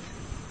opposite.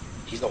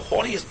 He's the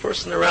haughtiest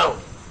person around,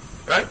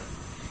 right?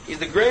 He's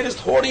the greatest,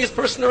 haughtiest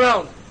person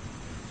around.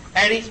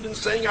 And he's been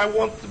saying, I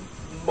want the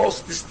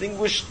most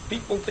distinguished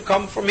people to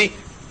come for me.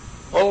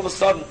 All of a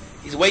sudden,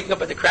 he's waking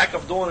up at the crack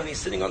of dawn and he's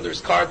sitting under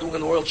his car doing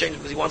an oil change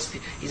because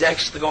he's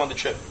anxious to go on the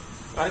trip.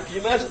 Right? Can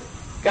you imagine?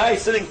 Guy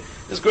sitting,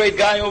 this great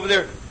guy over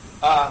there,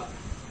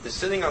 is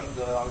sitting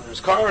under his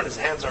car and his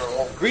hands are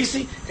all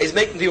greasy, and he's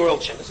making the oil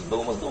change. That's what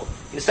Bilam was doing.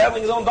 He was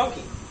saddling his own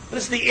donkey. But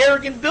it's the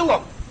arrogant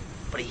Bilam.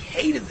 But he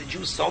hated the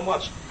Jews so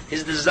much.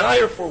 His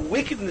desire for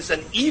wickedness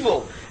and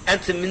evil and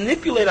to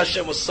manipulate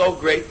Hashem was so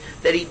great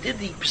that he did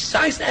the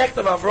precise act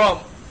of Avram,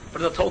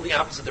 but in a totally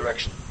opposite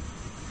direction.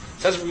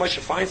 It says from Moshe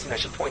Feinstein, I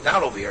should point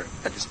out over here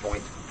at this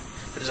point,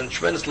 that there's a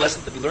tremendous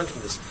lesson to be learned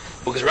from this.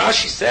 Because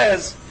Rashi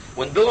says,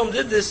 when Bilam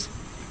did this,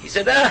 he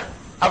said,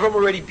 Avram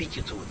already beat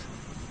you to it.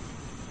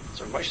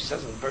 So Moshe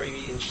says a very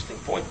interesting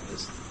point to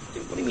this.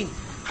 What do you mean?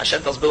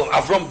 Hashem tells Bilam,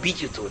 Avram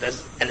beat you to it.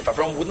 And if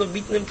Avram wouldn't have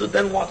beaten him to it,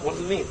 then what? What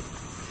does it mean?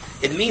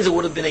 It means it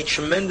would have been a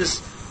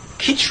tremendous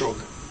kitrug,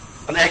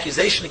 an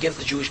accusation against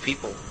the Jewish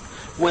people.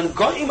 When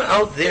Goyim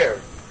out there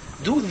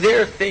do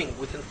their thing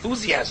with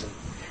enthusiasm,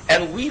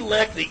 and we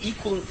lack the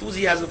equal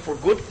enthusiasm for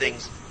good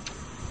things,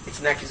 it's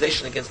an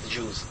accusation against the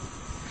Jews.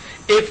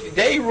 If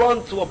they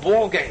run to a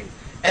ball game,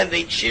 and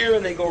they cheer,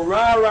 and they go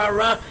rah, rah,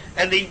 rah,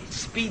 and they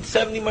speed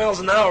 70 miles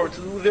an hour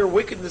to do their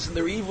wickedness and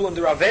their evil and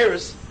their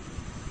averis,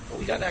 well,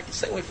 we got to act the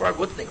same way for our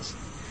good things.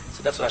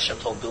 So that's what Hashem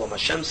told Bilam.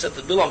 Hashem said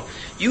to Bilam,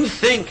 you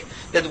think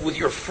that with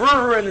your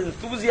fervor and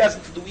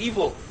enthusiasm to do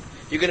evil,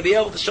 you're going to be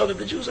able to show that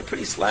the Jews are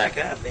pretty slack.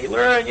 They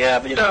learn,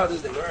 but you know how it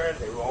is. They learn,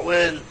 they roll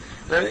in.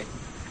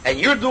 And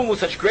you're doing with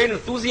such great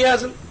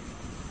enthusiasm.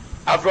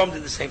 Avram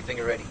did the same thing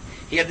already.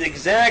 He had the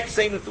exact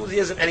same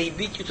enthusiasm, and he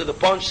beat you to the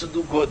punch to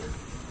do good.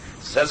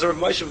 Says Rav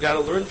Moshe, we've got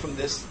to learn from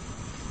this,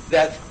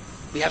 that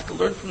we have to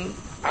learn from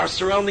our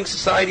surrounding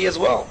society as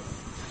well.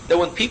 That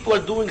when people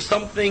are doing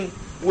something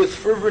with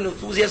fervor and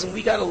enthusiasm,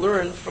 we got to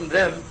learn from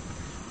them.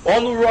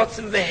 Onu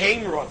rotzim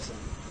v'heim rotzim.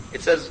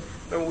 It says,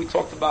 remember we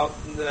talked about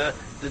the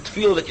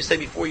tefillah that you say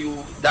before you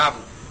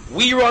daven.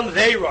 We run,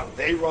 they run.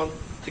 They run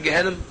to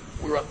Gehenna,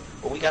 we run.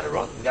 But we got to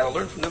run. We got to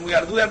learn from them. We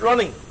got to do that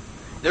running.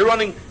 They're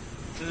running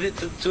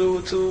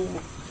to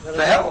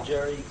hell.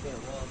 Jerry, you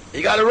can't walk.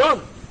 You got to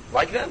run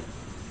like them.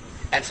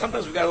 And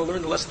sometimes we got to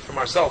learn the lesson from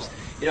ourselves.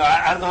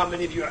 I don't know how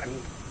many of you,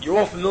 you're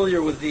all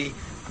familiar with the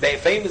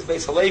famous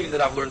Beis Halevi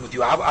that I've learned with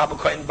you, Abba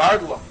Kohen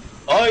Bardla.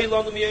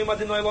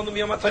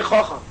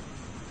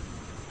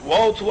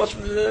 Woe to us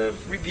from the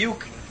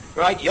rebuke,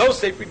 right?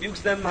 Yosef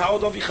rebukes them,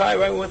 Ha'od Avichai,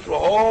 right? We went through a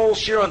whole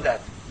shir on that.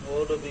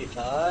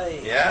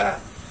 Yeah.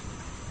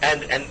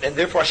 And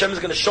therefore Hashem is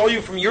going to show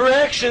you from your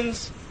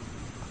actions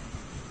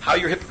how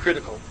you're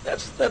hypocritical.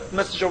 That's that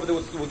message over there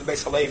with the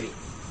Beis Halevi.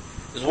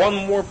 There's one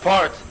more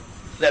part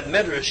to that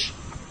medrash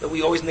that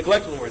we always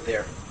neglect when we're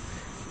there.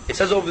 It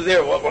says over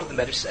there, what does the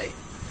medrash say?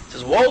 It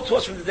says, woe to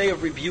us from the day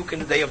of rebuke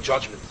and the day of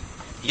judgment.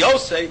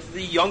 Yosef,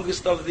 the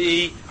youngest of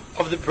the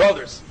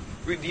brothers,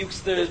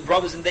 rebukes his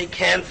brothers and they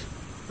can't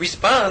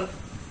respond.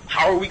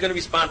 How are we going to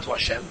respond to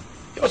Hashem?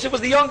 Yosef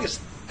was the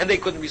youngest and they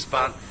couldn't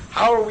respond.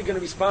 How are we going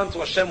to respond to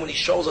Hashem when He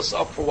shows us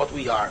up for what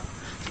we are?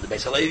 So the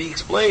Beis Halevi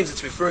explains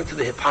it's referring to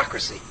the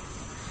hypocrisy.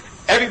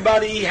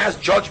 Everybody has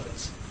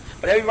judgments,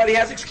 but everybody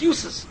has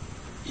excuses.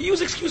 You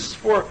use excuses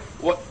for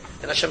what,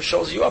 and Hashem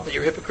shows you up that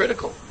you're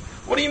hypocritical.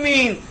 What do you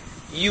mean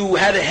you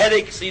had a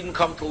headache so you didn't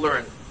come to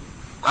learn?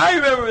 I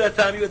remember that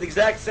time you had the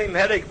exact same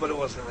headache, but it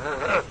wasn't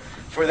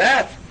for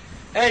that.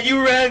 And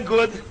you ran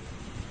good.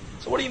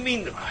 So what do you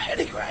mean, a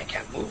headache? I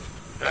can't move.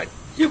 Right?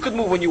 You could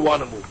move when you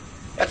want to move.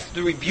 That's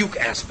the rebuke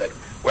aspect,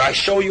 where I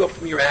show you up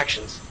from your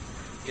actions.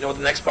 You know what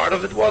the next part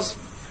of it was?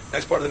 The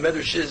next part of the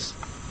medrash is,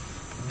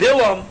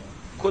 Bilam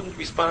couldn't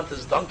respond to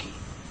his donkey.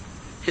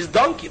 His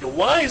donkey, the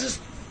wisest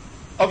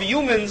of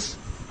humans,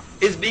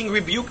 is being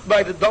rebuked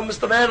by the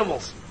dumbest of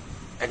animals.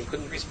 And he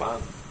couldn't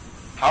respond.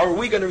 How are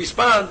we going to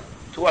respond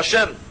to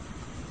Hashem?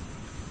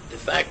 The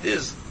fact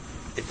is,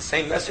 it's the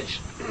same message.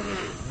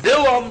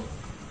 Bilam,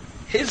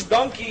 his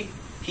donkey,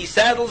 he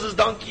saddles his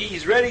donkey,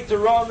 he's ready to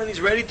run, and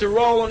he's ready to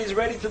roll, and he's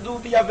ready to do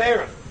the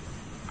Avera.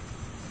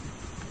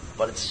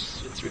 But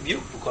it's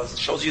rebuke because it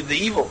shows you the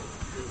evil.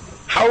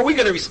 How are we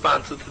going to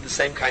respond to the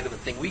same kind of a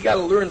thing? We got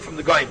to learn from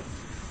the Goyim.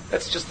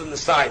 That's just an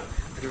aside.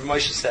 The Rav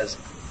Moshe says.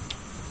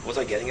 What was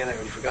I getting at? I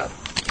already forgot.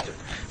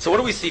 So what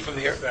do we see from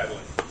here?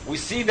 We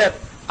see that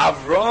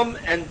Avram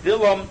and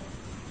Bilam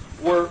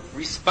were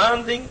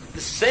responding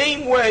the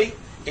same way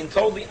in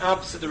totally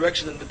opposite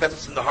direction and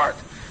dependence in the heart.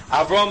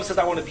 Avram says,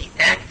 I want to be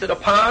acted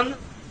upon.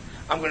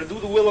 I'm going to do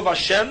the will of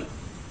Hashem.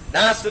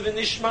 Nasav and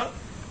Ishma,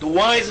 the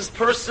wisest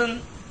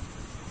person,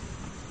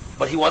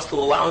 but he wants to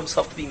allow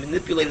himself to be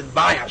manipulated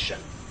by Hashem.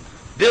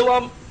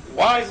 Bilam,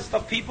 wisest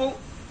of people,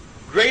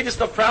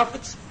 greatest of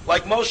prophets,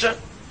 like Moshe,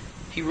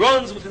 he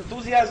runs with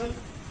enthusiasm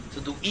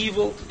to do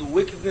evil, to do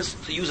wickedness,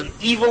 to use an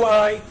evil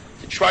eye,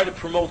 to try to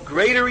promote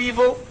greater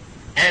evil,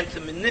 and to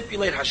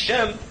manipulate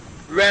Hashem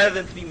rather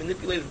than to be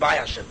manipulated by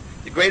Hashem.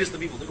 The greatest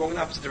of evil. They're going in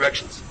opposite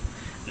directions.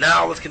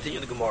 Now let's continue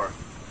the Gemara.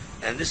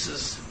 And this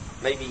is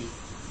maybe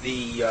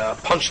the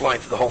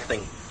punchline to the whole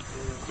thing.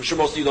 I'm sure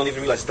most of you don't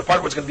even realize. It's the part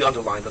where it's going to be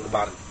underlined on the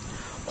bottom.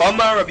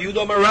 Omar Rabbi Yehuda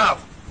Omar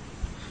Rav.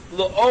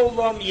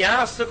 L'olam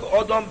yasek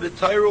odam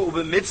b'Torah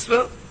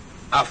u'b'mitzvah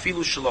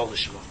afilu shelo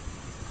l'shmo.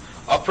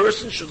 A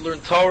person should learn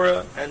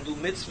Torah and do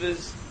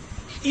mitzvahs,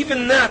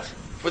 even not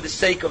for the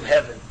sake of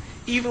heaven,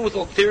 even with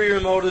ulterior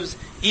motives,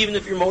 even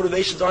if your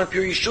motivations aren't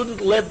pure. You shouldn't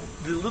let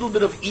the little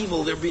bit of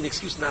evil there be an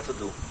excuse not to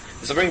do.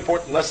 It's a very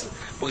important lesson,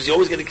 because you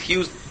always get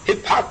accused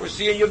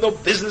hypocrisy and you have no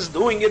business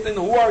doing it, and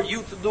who are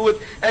you to do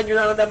it, and you're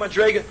not on that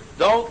madrega.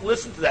 Don't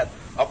listen to that.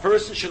 A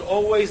person should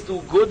always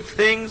do good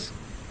things,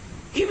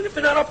 even if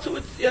they're not up to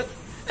it yet,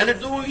 and they're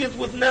doing it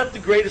with not the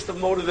greatest of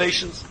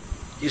motivations.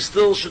 You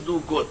still should do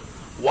good.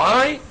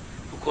 Why?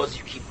 Because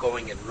you keep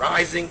going and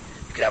rising.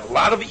 You can have a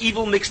lot of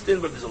evil mixed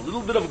in, but there's a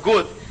little bit of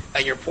good,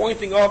 and you're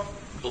pointing up,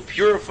 you'll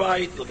purify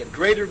it, you'll get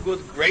greater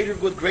good,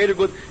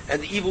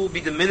 and the evil will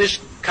be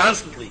diminished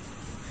constantly.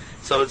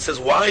 So it says,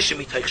 why?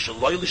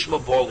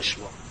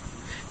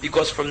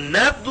 Because from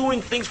not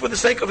doing things for the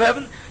sake of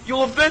heaven,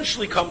 you'll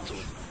eventually come to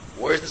it.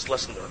 Where is this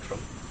lesson learned from?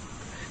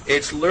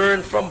 It's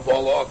learned from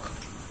Balak.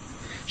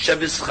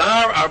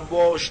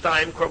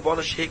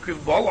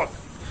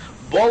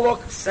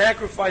 Balak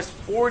sacrificed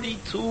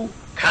 42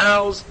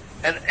 cows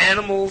and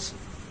animals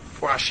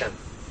for Hashem.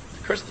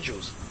 To curse the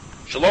Jews.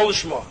 Shalom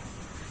Lishma.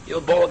 You know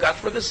what Balak got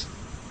for this?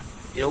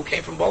 You know who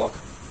came from Balak?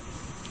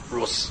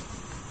 Rus.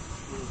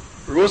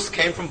 Rus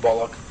came from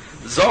Balak.